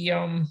to the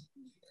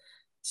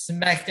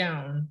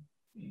SmackDown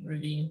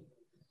review.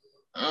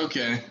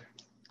 Okay.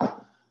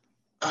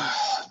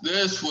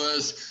 This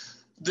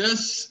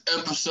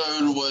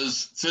episode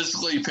was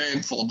physically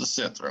painful to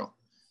sit through.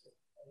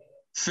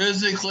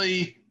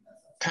 Physically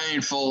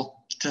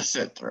painful to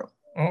sit through.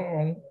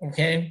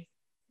 Okay.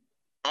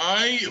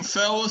 I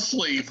fell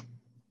asleep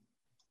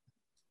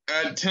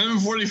at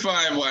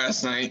 10:45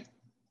 last night,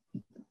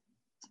 and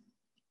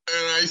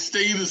I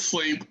stayed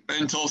asleep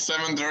until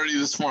 7:30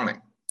 this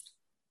morning.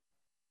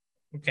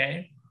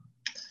 Okay.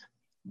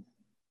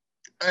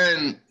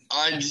 And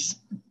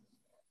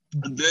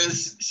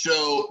this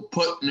show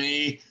put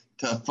me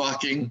to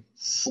fucking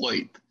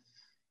sleep.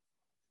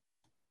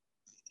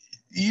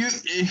 Did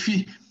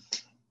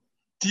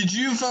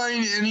you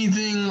find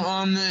anything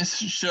on this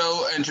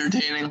show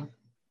entertaining?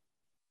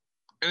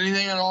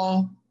 Anything at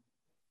all?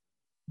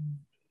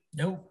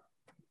 Nope.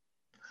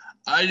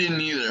 I didn't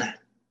either.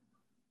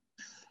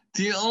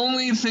 The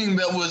only thing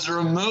that was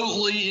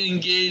remotely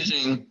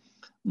engaging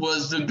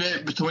was the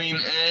bit between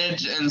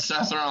Edge and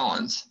Seth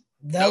Rollins.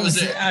 That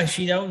was it.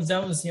 Actually,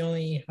 that was the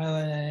only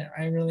highlight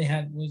I really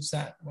had was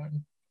that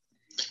one.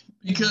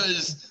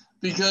 Because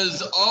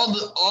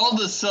all of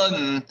a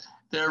sudden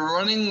they're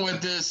running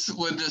with this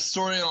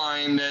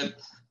storyline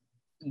that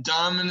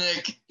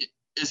Dominic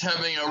is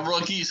having a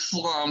rookie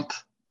slump.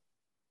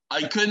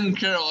 I couldn't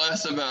care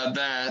less about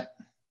that.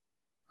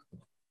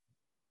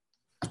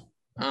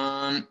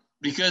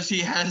 Because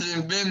he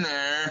hasn't been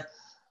there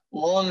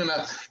long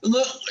enough.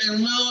 Look,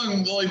 and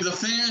like the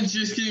fans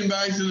just came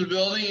back to the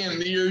building, and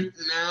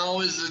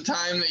now is the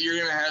time that you're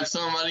gonna have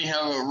somebody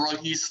have a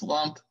rookie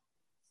slump.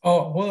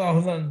 Oh, hold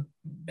on,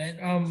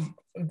 Ben.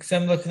 Because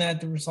I'm looking at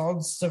the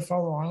results to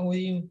follow along with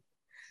you.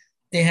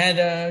 They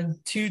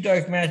had 2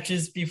 dark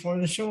matches before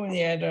the show, and they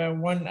had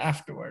 1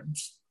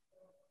 afterwards.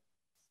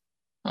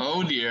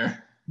 Oh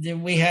dear.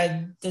 Then we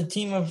had the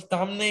team of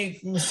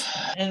Dominic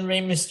and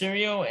Rey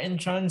Mysterio and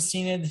John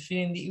Cena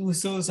defeating the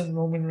Usos and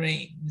Roman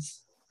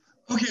Reigns.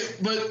 Okay,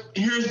 but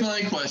here's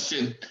my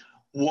question.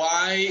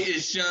 Why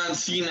is John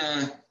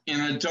Cena in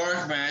a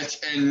dark match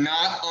and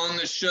not on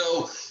the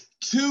show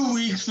 2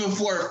 weeks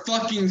before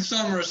fucking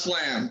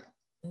SummerSlam?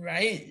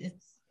 Right?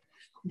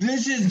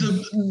 This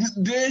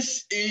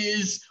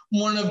is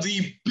one of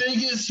the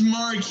biggest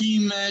marquee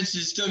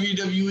matches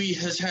WWE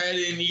has had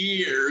in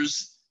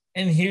years.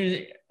 And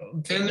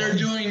they're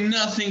doing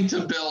nothing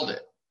to build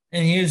it.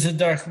 And here's the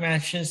dark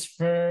matches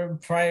for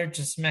prior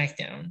to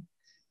SmackDown.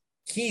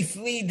 Keith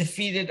Lee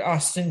defeated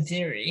Austin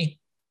Theory.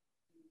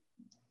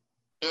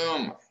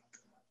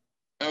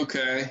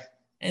 Okay.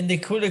 And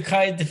Dakota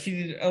Kai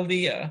defeated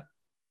Aaliyah.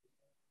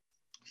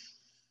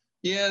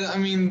 Yeah, I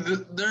mean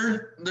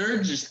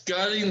they're just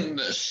gutting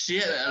the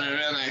shit out of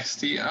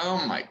NXT.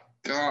 Oh my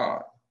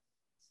god.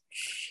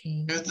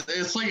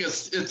 It's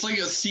like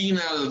a scene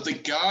out of The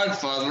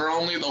Godfather,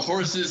 only the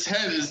horse's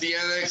head is the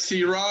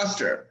NXT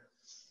roster.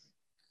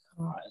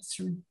 Oh, it's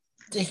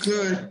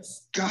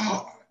ridiculous. Good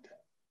God.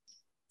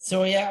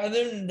 So yeah,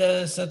 other than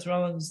the Seth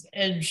Rollins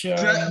Edge,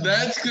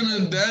 that's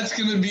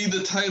gonna be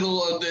the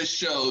title of this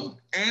show.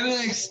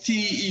 NXT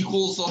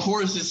equals the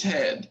horse's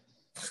head.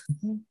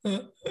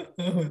 I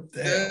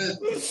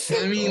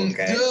mean,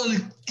 okay.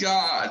 Good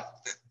God.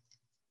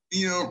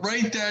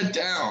 Write that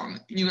down.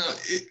 You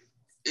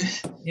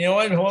know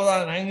what? Hold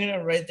on. I'm going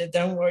to write that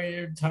down while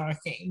you're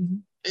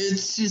talking.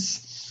 It's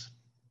just,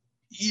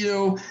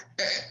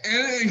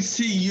 NXT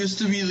used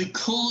to be the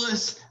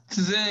coolest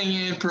thing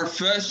in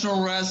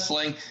professional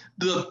wrestling,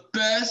 the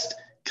best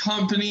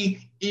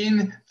company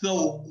in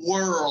the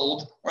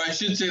world, or I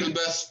should say the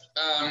best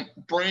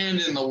brand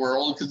in the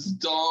world, because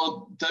it's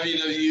all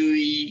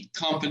WWE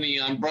company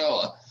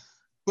umbrella.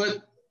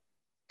 But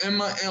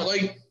am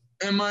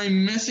I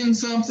missing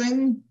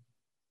something?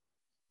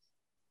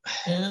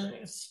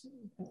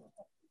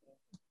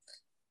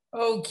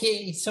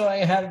 Okay, so I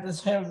have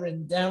this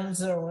written down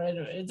so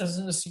it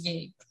doesn't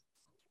escape.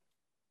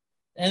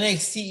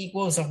 NXT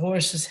equals a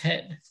horse's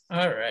head.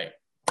 All right.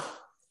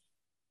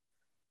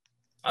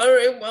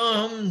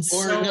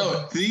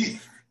 The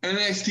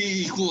NXT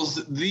equals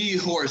the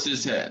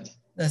horse's head.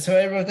 That's what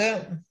I wrote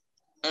down.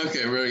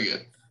 Okay, very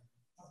good.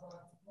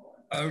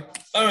 All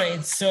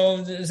right, so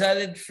is that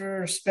it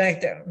for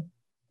SmackDown?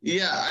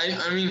 Yeah,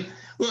 I mean,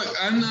 look,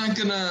 I'm not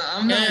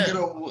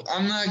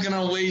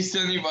gonna waste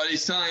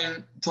anybody's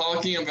time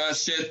talking about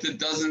shit that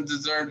doesn't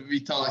deserve to be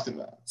talked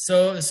about.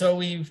 So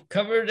we've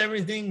covered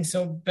everything.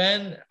 So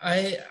Ben,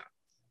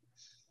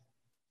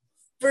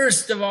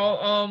 first of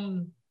all,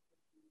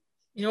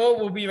 you know what?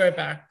 We'll be right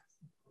back.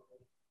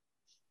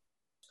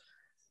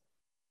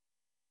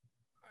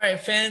 All right,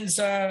 fans.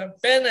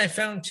 Ben, I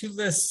found 2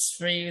 lists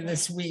for you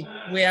this week.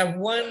 We have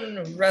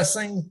one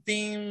wrestling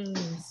themed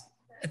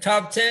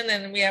top 10,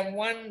 and we have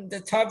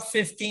the top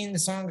 15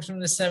 songs from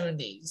the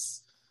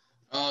 70s.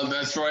 Oh,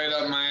 that's right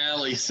up my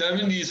alley.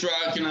 70s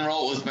rock and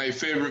roll was my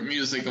favorite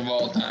music of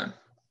all time.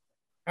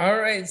 All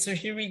right, so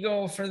here we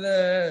go for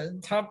the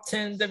top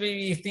 10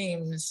 WWE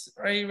themes.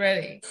 Are you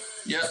ready?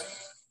 Yep.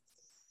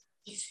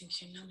 You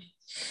think you know me?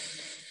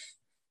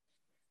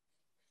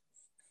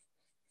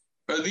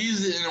 Are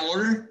these in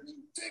order?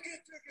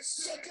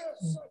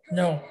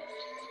 No.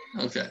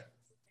 Okay.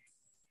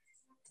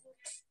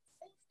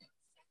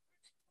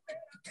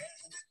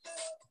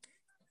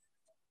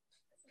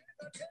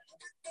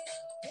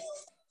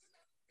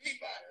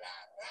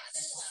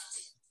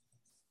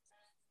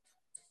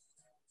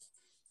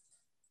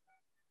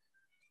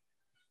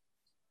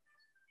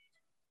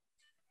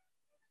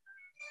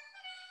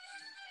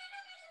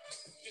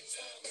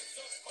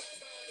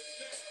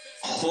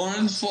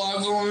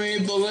 Hornswoggle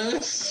made the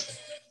list.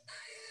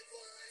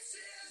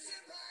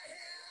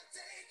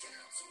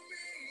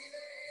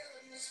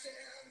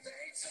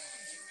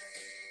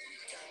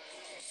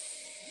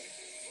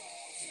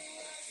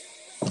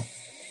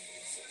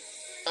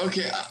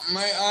 Okay,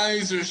 my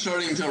eyes are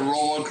starting to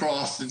roll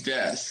across the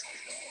desk.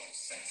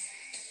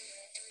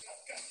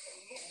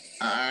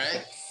 All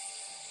right.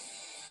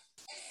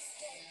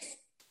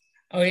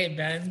 Okay,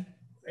 Ben.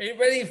 Are you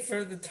ready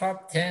for the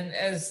top 10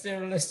 as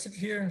they're listed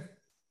here?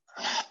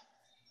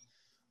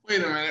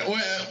 Wait a minute.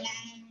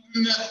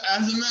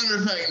 As a matter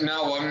of fact,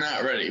 no, I'm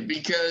not ready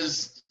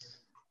because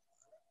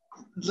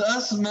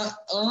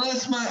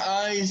unless my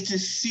eyes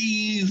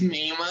deceive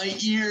me, my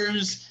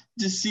ears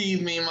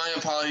deceive me, my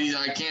apologies,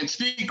 I can't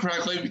speak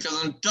correctly because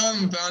I'm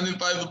dumbfounded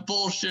by the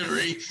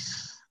bullshittery.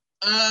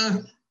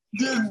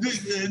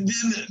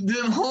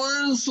 Did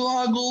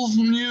Hornswoggle's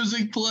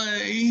music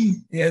play?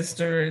 Yes,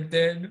 sir, it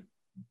did.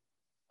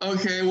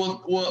 Okay,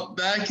 well,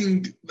 that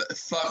can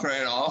fuck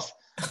right off.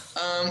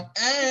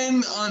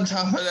 And on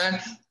top of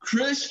that,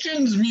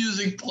 Christian's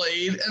music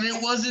played, and it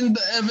wasn't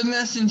the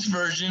Evanescence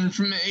version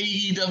from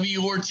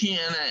AEW or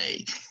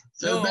TNA.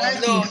 So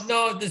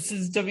no, this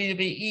is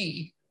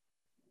WWE.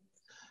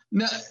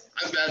 No,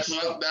 that's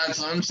what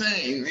I'm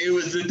saying. It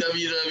was the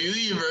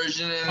WWE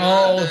version and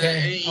not the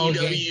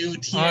AEW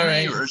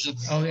TNA version.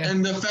 Okay.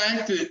 And the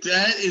fact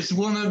that is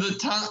one of the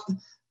top.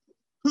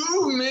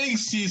 Who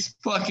makes these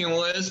fucking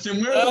lists,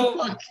 and where the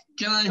fuck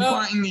can I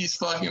find these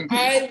fucking people?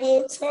 I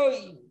will tell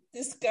you.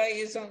 This guy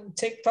is on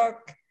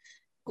TikTok.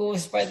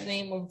 Goes by the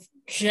name of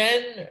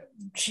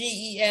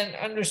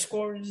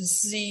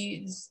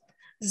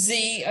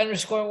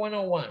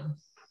GEN_Z_101.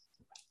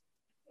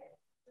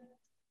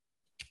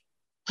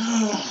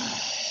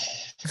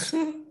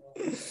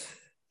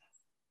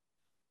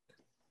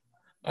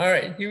 All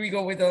right, here we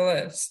go with the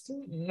list.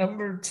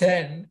 Number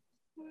 10,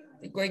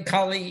 the Great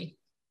Khali.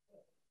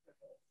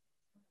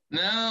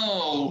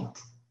 No.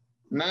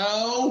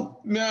 Why?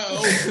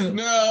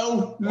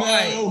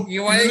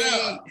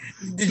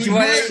 Did you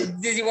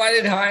want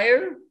it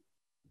higher?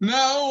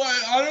 No,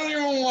 I don't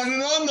even want it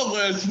on the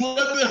list.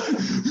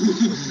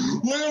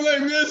 What am I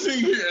missing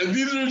here?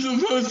 These are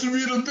supposed to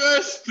be the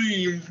best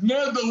themes,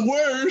 not the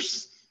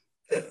worst.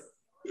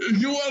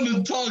 If you want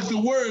to talk the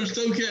worst,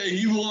 okay,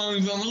 he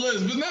belongs on the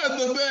list, but not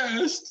the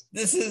best.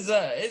 This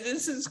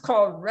is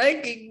called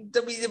ranking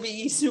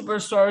WWE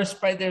superstars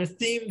by their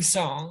theme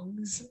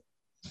songs.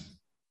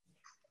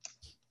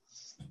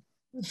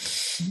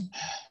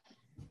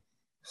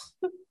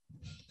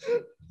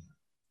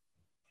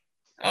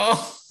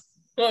 Oh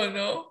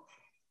no.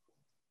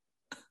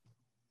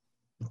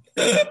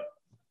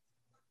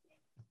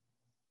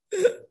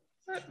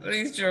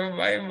 Please join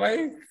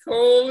my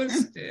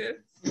host.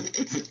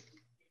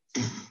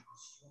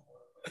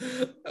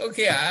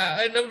 Okay,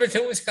 number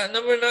 2 was got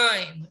number 9.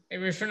 Are you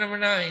ready for number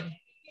 9?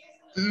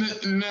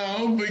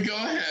 No, but go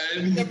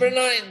ahead. Number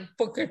 9,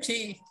 Booker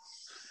T.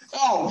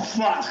 Oh,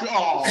 fuck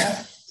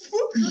off.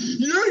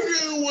 You're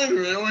gonna win.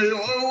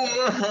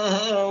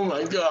 Oh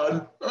my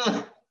god.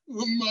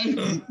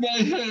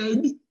 My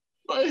head.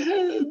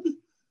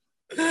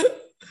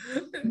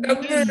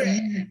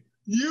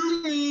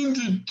 You mean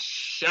to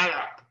shut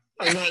up.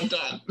 I'm not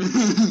done.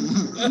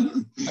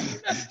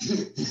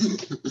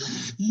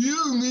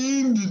 You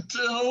mean to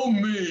tell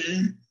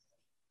me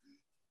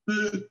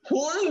that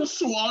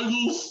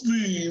Hornswoggle's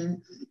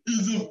theme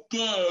is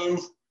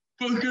above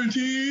Booker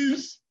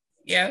T's?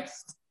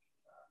 Yes.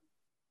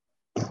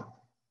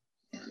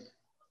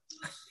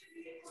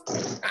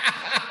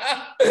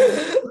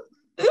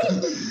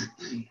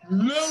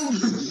 No,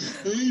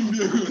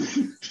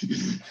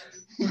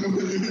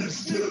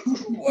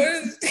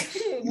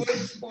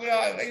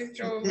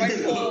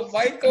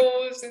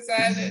 Michael is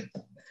at it.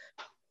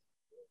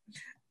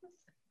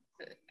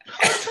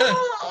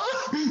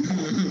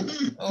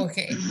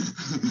 Okay.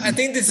 I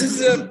think this is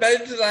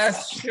Ben's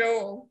last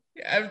show.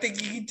 I don't think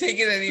he can take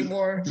it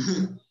anymore.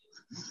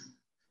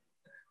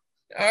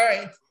 All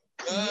right.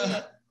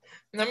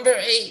 Number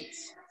 8.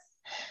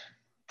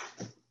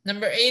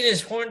 Number 8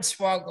 is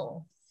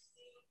Hornswoggle.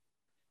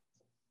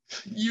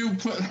 You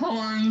put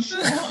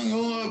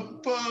Hornswoggle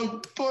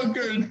above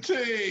Booker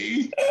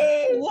T.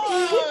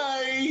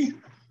 Why?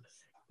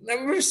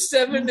 Number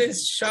 7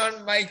 is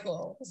Shawn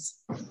Michaels.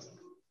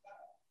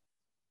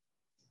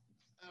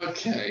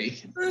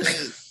 Okay.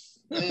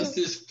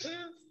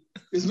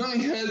 Is my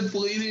head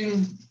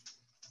bleeding?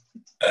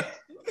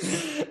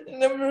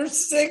 Number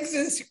 6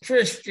 is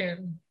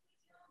Christian.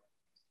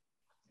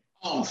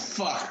 Oh,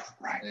 fuck.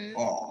 Right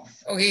off.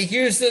 Okay,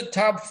 here's the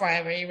top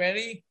 5. Are you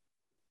ready?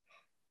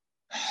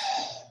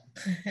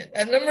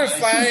 At number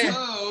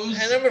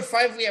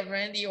 5, we have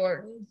Randy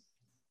Orton.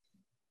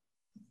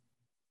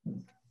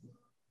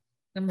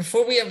 Number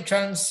 4, we have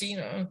John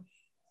Cena.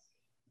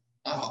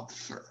 Oh,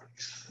 fuck.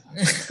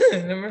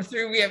 Number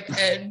 3, we have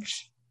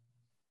Edge.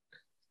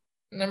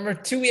 Number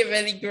 2, we have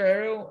Eddie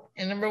Guerrero.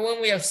 And number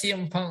 1, we have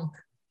CM Punk.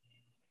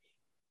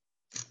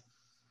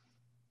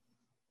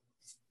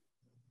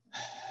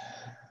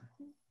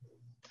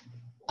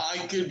 I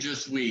could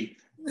just weep.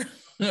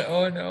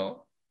 Oh,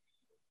 no.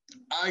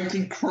 I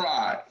could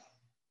cry.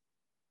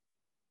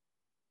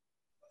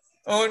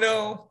 Oh,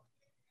 no.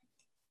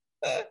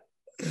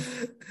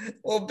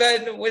 Well,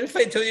 Ben, what if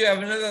I told you I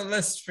have another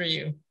list for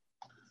you?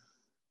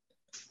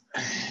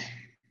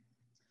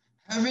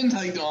 Haven't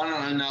I gone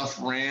on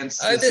enough rants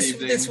this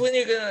evening? This one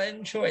you're going to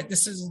enjoy.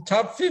 This is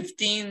top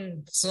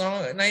 19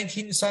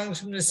 songs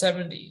from the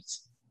 70s.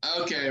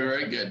 Okay,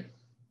 very good.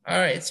 All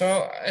right,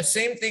 so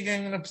same thing.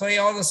 I'm going to play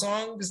all the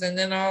songs, and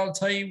then I'll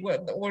tell you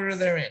what the order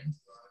they're in.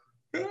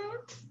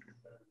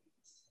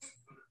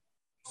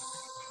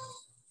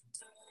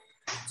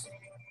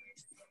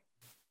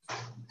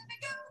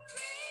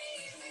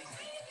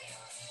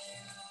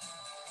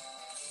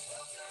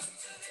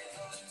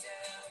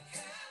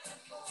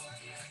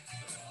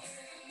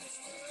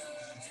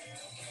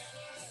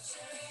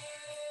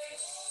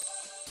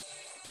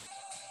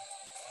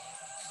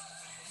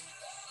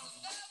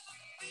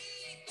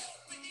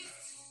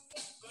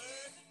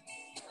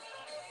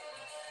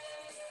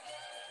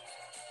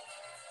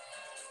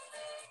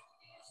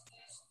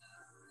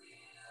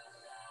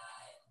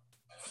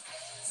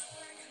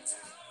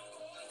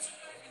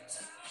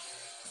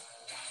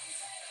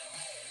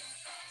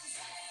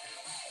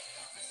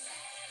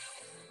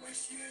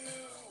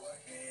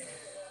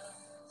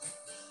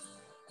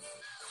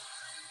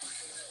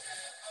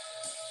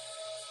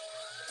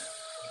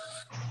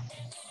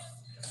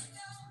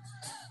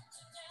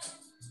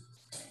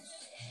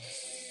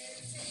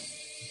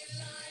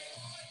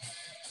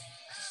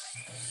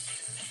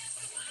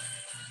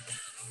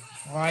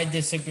 Oh, I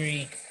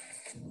disagree.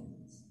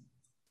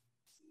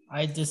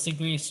 I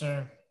disagree,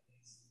 sir.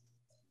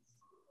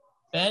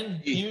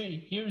 Ben,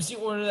 here's the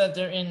order that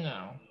they're in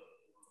now.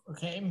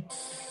 Okay?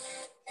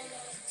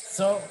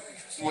 So,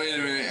 Wait a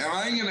minute. Am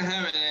I going to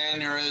have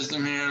an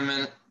aneurysm here in a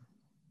minute?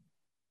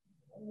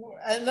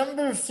 at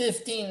number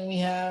 15, we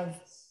have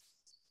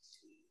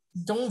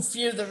Don't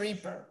Fear the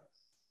Reaper.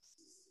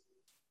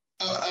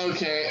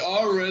 Okay,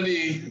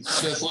 already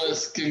this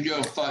list can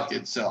go fuck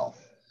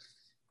itself.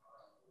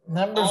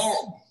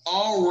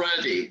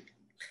 Already.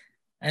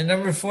 And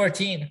number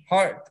 14,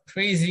 Heart,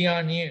 Crazy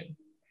on You.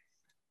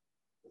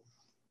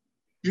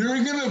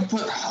 You're going to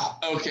put...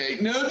 Okay,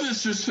 no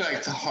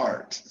disrespect to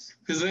Heart,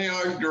 because they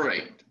are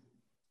great.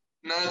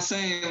 Not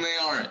saying they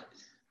aren't.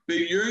 But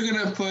you're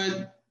going to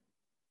put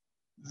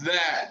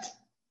that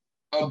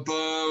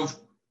above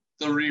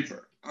the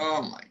Reaper.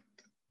 Oh, my...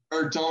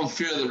 Or Don't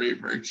Fear the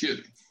Reaper, excuse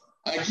me.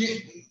 I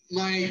can't...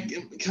 My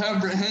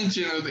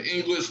comprehension of the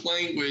English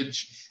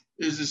language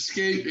is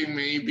escaping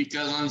me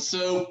because I'm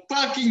so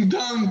fucking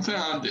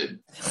dumbfounded.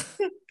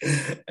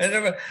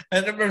 And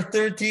number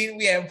 13,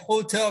 we have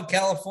Hotel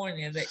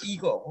California, the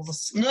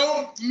Eagles.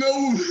 No.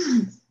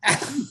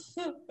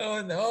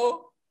 Oh,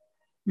 no.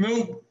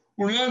 Nope.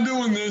 We're not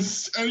doing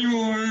this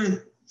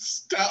anymore.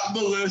 Stop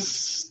the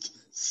list.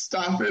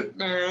 Stop it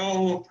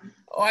now.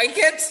 Oh, I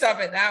can't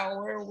stop it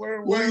now.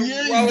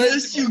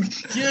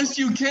 Yes,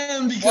 you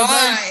can, because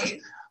why?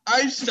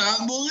 I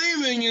stopped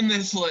believing in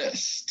this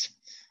list.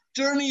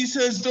 Journey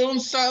says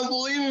don't stop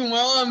believing.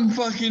 Well, I'm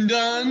fucking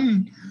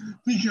done.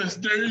 Because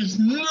there's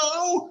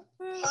no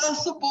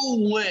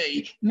possible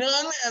way,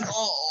 none at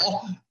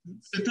all,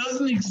 it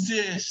doesn't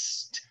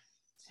exist,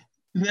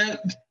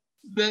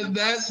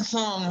 that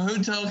song,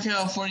 Hotel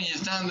California,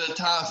 is not in the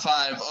top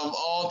 5 of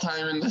all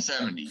time in the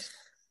 70s.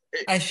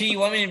 Actually, you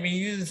want me to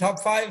review the top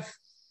 5?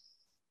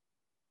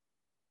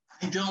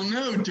 I don't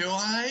know, do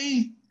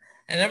I?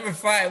 And number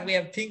 5, we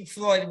have Pink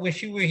Floyd,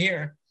 Wish You Were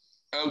Here.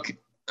 Okay.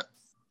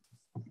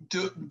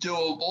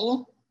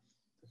 Doable.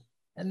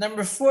 And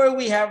number 4,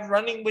 we have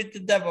Running with the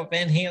Devil,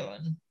 Van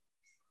Halen.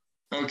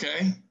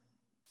 Okay.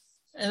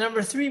 And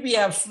number 3, we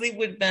have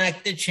Fleetwood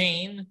Mac, The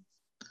Chain.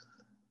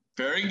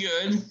 Very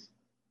good.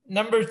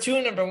 Number 2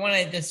 and number 1,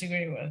 I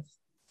disagree with.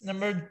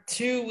 Number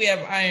 2, we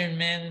have Iron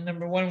Man. And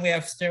number 1, we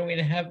have Stairway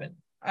to Heaven.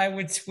 I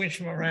would switch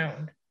them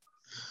around.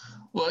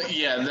 Well,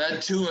 yeah,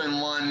 that 2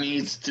 and 1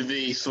 needs to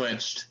be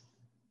switched.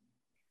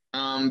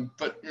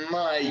 But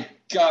my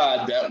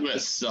God, that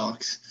list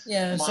sucks.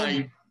 Yeah.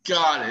 My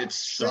God, it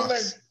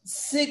sucks.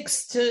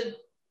 6 to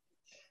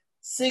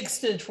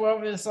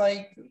 12 is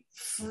like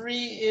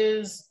Free,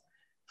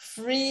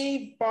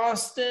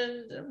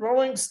 Boston,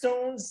 Rolling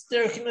Stones,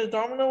 Derek and the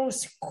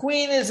Dominoes.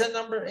 Queen is at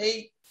number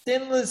 8,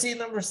 Thin Lizzy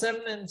number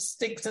 7, and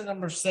Styx at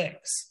number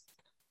 6.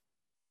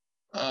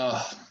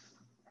 The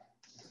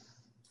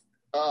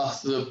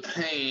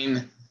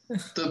pain.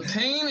 The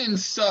pain and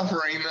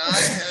suffering that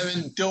I have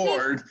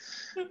endured,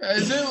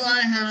 as if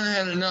I haven't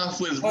had enough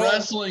with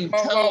wrestling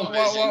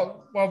television.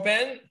 Well,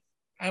 Ben,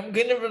 I'm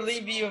going to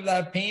relieve you of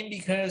that pain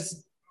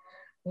because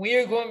we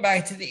are going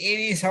back to the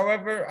 80s.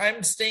 However,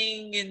 I'm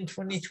staying in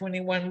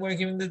 2021. We're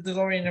giving the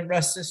DeLorean a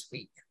rest this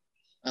week.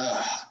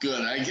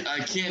 Good. I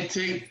can't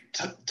take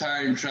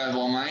time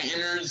travel. My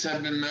innards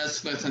have been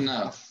messed with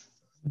enough.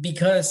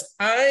 Because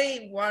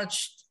I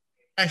watched,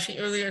 actually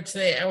earlier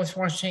today, I was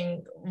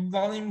watching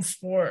Volume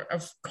 4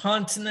 of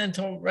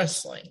Continental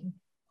Wrestling.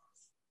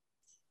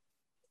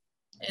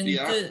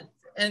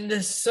 And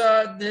this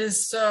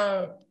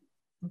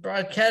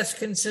broadcast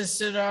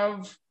consisted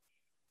of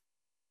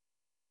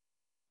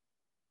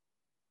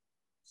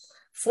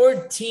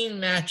 14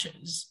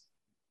 matches.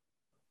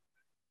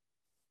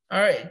 All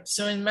right,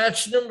 so in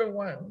match number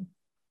 1,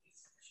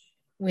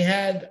 we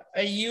had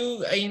a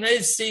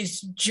United States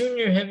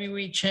Junior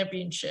Heavyweight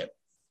Championship.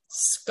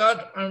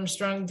 Scott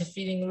Armstrong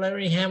defeating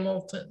Larry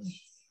Hamilton.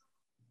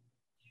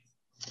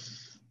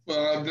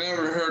 Well, I've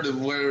never heard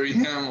of Larry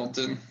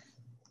Hamilton.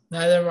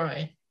 Neither have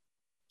I.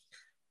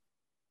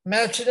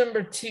 Match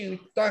number 2,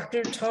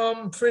 Dr.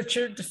 Tom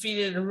Pritchard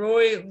defeated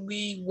Roy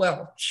Lee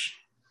Welch.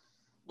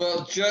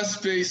 Well,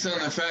 just based on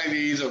the fact that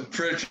he's a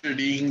Pritchard,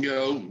 he can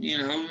go,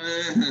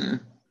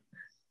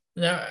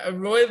 Now,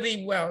 Roy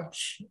Lee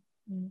Welch,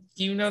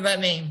 do you know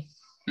that name?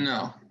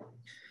 No.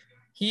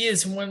 He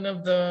is one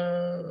of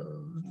the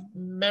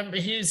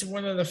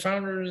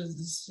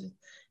founders.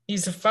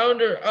 He's the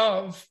founder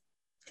of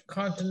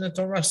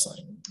Continental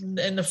Wrestling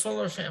and the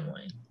Fuller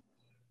family.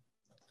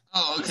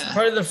 Oh, okay. He's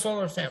part of the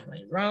Fuller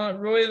family.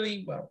 Roy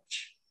Lee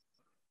Welch.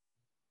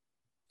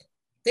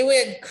 Then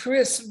we had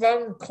Chris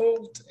Von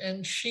Colt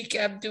and Sheik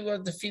Abdullah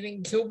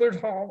defeating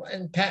Gilbert Hall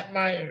and Pat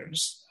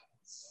Myers.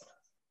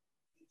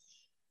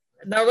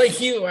 Now, like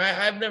you,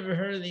 I've never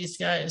heard of these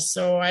guys,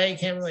 so I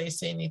can't really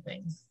say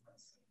anything.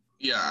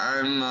 Yeah,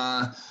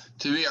 I'm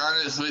To be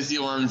honest with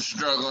you, I'm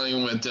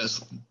struggling with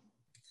this one.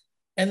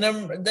 And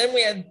then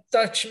we had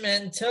Dutch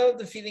Mantel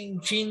defeating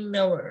Gene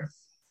Miller.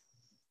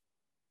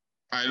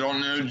 I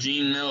don't know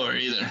Gene Miller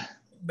either.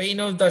 But you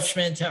know Dutch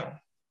Mantel.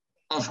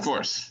 Of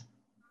course.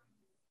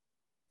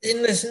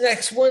 In this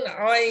next one,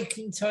 I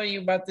can tell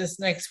you about this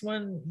next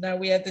one. Now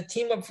we had the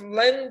team of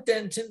Len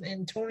Denton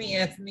and Tony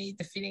Anthony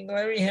defeating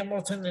Larry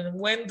Hamilton and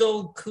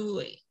Wendell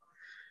Cooley.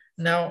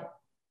 Now,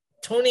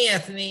 Tony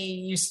Anthony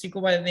used to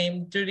go by the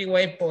name Dirty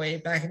White Boy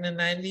back in the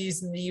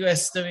 90s in the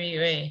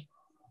USWA.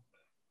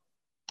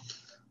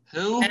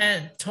 Who?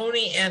 And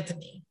Tony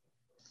Anthony.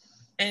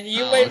 And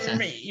you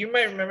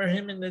might remember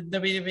him in the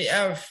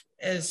WWF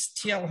as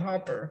TL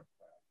Hopper.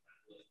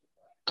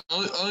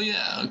 Oh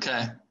yeah,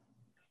 okay.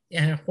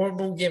 Yeah,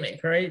 horrible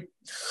gimmick, right?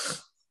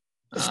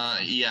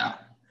 Yeah.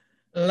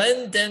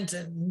 Len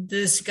Denton,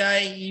 this guy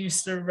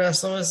used to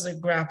wrestle as a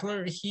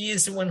grappler. He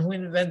is the one who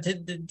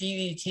invented the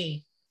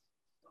DDT.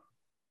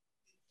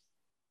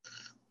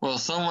 Well,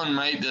 someone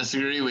might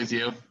disagree with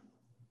you.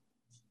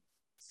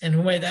 And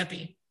who might that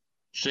be?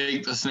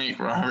 Jake the Snake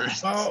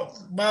Roberts.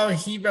 Well,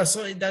 he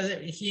wrestled.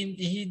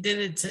 He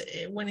did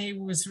it when he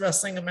was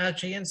wrestling a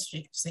match against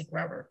Jake the Snake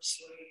Roberts.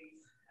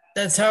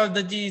 That's how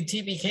the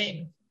DDT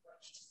became.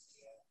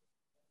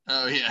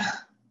 Oh yeah.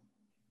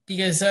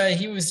 Because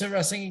he was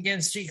wrestling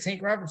against Jake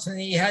Snake Roberts, and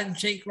he had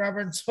Jake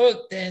Roberts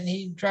hooked, and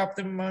he dropped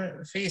him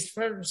on face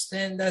first,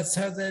 and that's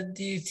how the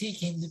DDT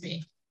came to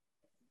be.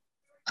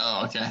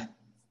 Oh, okay.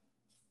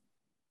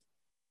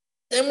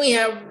 Then we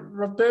have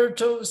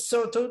Roberto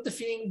Soto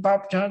defeating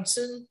Bob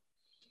Johnson.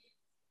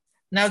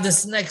 Now,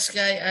 this next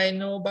guy I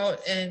know about,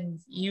 and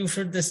you've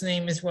heard this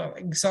name as well.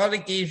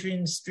 Exotic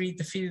Adrian Street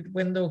defeated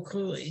Wendell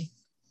Cooley.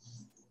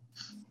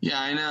 Yeah,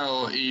 I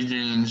know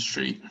Adrian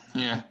Street.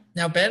 Yeah.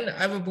 Now, Ben, I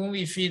have a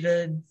movie for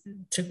you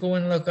to go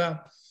and look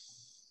up.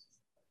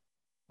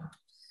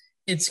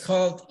 It's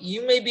called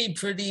You May Be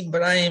Pretty,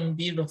 But I Am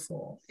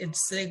Beautiful.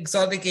 It's the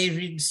Exotic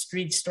Adrian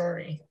Street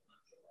story.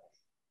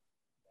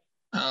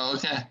 Oh,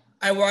 okay.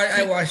 I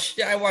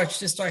watched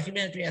this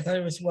documentary. I thought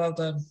it was well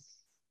done.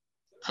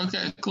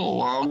 Okay, cool.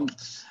 Well,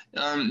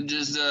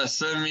 just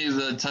send me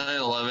the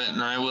title of it,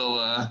 and I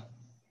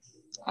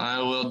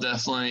will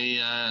definitely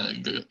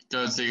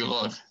go take a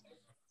look.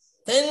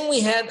 Then we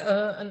had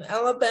an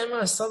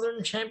Alabama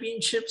Southern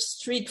Championship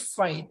street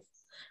fight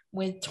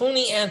with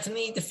Tony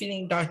Anthony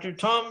defeating Dr.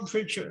 Tom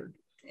Pritchard,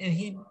 and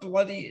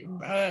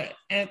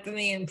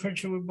Anthony and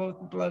Pritchard were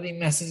both bloody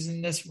messes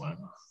in this one.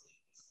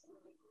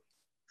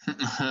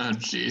 Oh,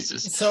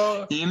 Jesus.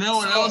 So you know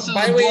what else is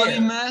a bloody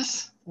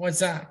mess? What's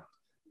that?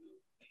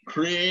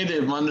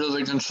 Creative under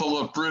the control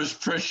of Bruce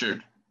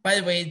Pritchard.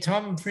 By the way,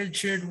 Tom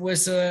Pritchard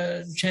was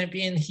a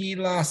champion. He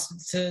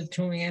lost to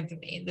Tony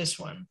Anthony in this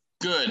one.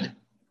 Good.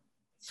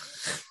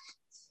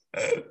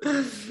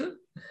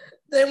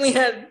 Then we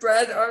had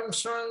Brad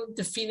Armstrong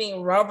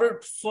defeating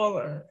Robert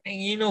Fuller, and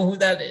you know who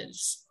that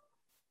is.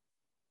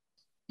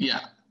 Yeah.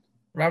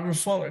 Robert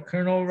Fuller,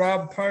 Colonel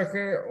Rob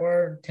Parker,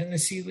 or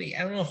Tennessee Lee.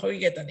 I don't know how you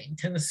get that name,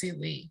 Tennessee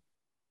Lee.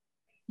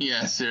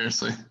 Yeah,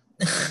 seriously.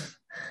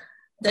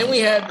 Then we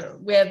had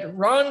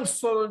Ron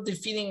Fuller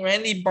defeating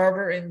Randy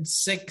Barber in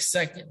 6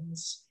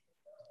 seconds.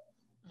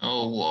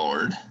 Oh,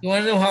 Lord. You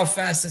want to know how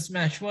fast this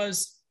match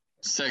was?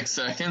 6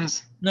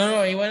 seconds?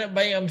 No, he went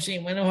by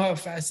saying, want to know how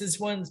fast this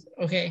one's?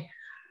 Okay.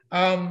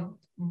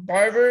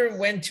 Barber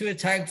went to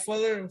attack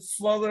Fuller.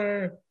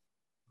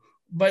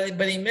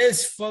 But he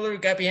missed. Fuller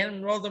got behind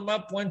him, rolled him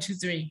up. 1, 2,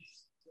 3.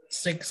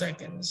 6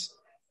 seconds.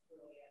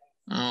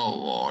 Oh,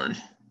 Lord.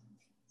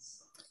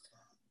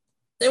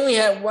 Then we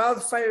had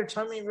Wildfire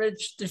Tommy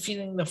Rich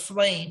defeating The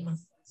Flame.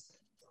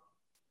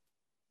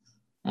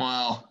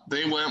 Well,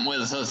 they went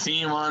with a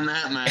theme on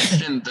that match,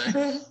 didn't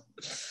they?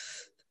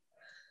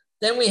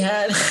 Then we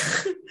had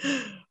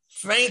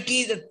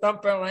Frankie the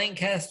Thumper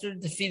Lancaster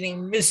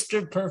defeating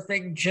Mr.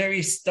 Perfect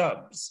Jerry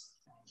Stubbs.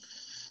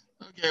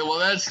 Okay, well,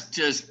 that's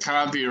just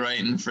copyright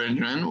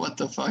infringement. What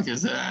the fuck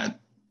is that?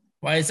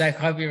 Why is that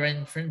copyright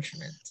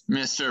infringement?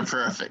 Mr.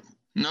 Perfect.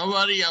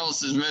 Nobody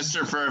else is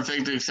Mr.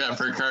 Perfect except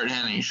for Curt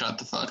Hennig. Shut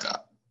the fuck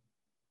up.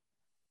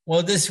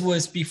 Well, this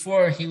was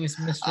before he was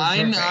Mr.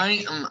 Perfect.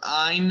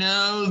 I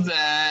know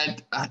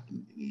that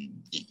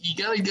you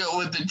got to go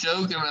with the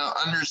joke and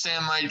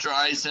understand my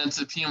dry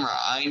sense of humor.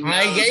 I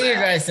get your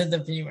dry sense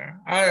of humor.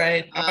 All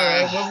right.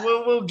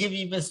 We'll give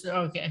you Mr.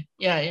 Okay.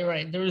 Yeah, you're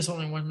right. There is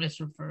only one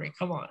Mr. Perfect.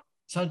 Come on.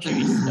 It's not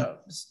Jimmy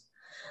Stubbs.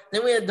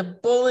 Then we had the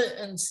Bullet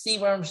and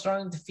Steve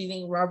Armstrong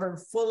defeating Robert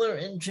Fuller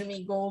and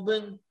Jimmy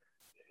Golden.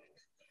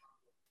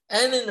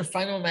 And in the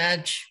final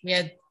match, we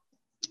had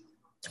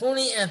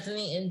Tony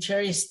Anthony and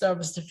Jerry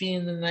Stubbs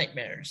defeating the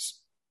Nightmares.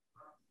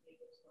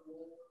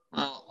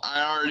 Well,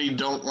 I already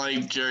don't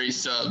like Jerry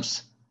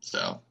Stubbs,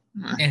 so.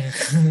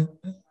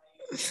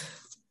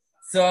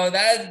 So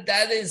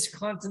that is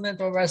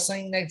Continental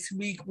Wrestling. Next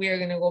week, we are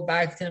going to go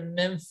back to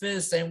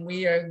Memphis, and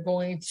we are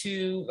going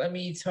to, let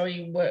me tell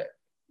you what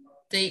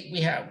date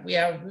we have. We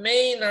have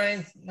May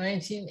 9th,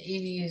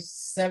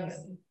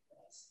 1987.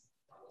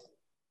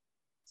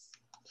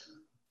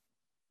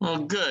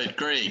 Well, good,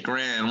 great,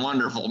 grand,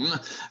 wonderful.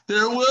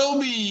 There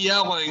will be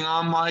yelling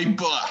on my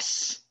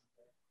bus,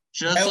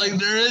 just like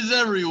there is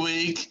every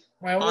week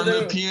on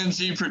the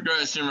PNC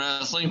Progression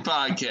Wrestling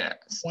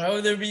Podcast. Why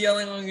would there be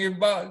yelling on your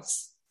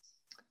bus?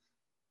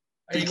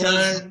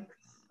 Because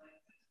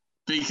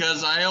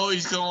I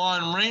always go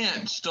on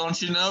rants.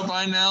 Don't you know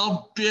by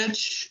now,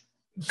 bitch?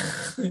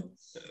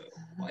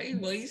 Why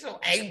are you so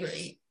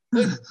angry?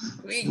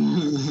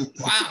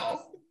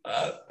 Wow.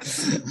 All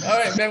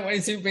right, Ben, why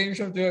don't you bring the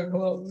show to a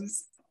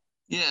close?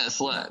 Yes,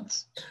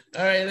 let's.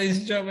 All right, ladies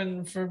and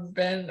gentlemen, for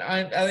Ben,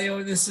 I'm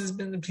Elio. This has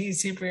been the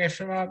PC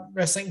Progression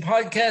Wrestling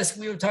Podcast.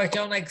 We will talk to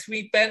y'all next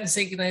week. Ben,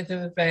 say goodnight to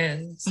the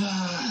fans.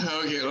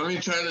 Okay, let me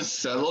try to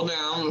settle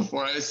down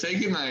before I say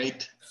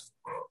goodnight.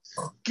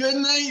 Good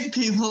night,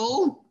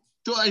 people.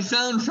 Do I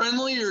sound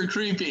friendly or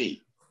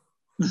creepy?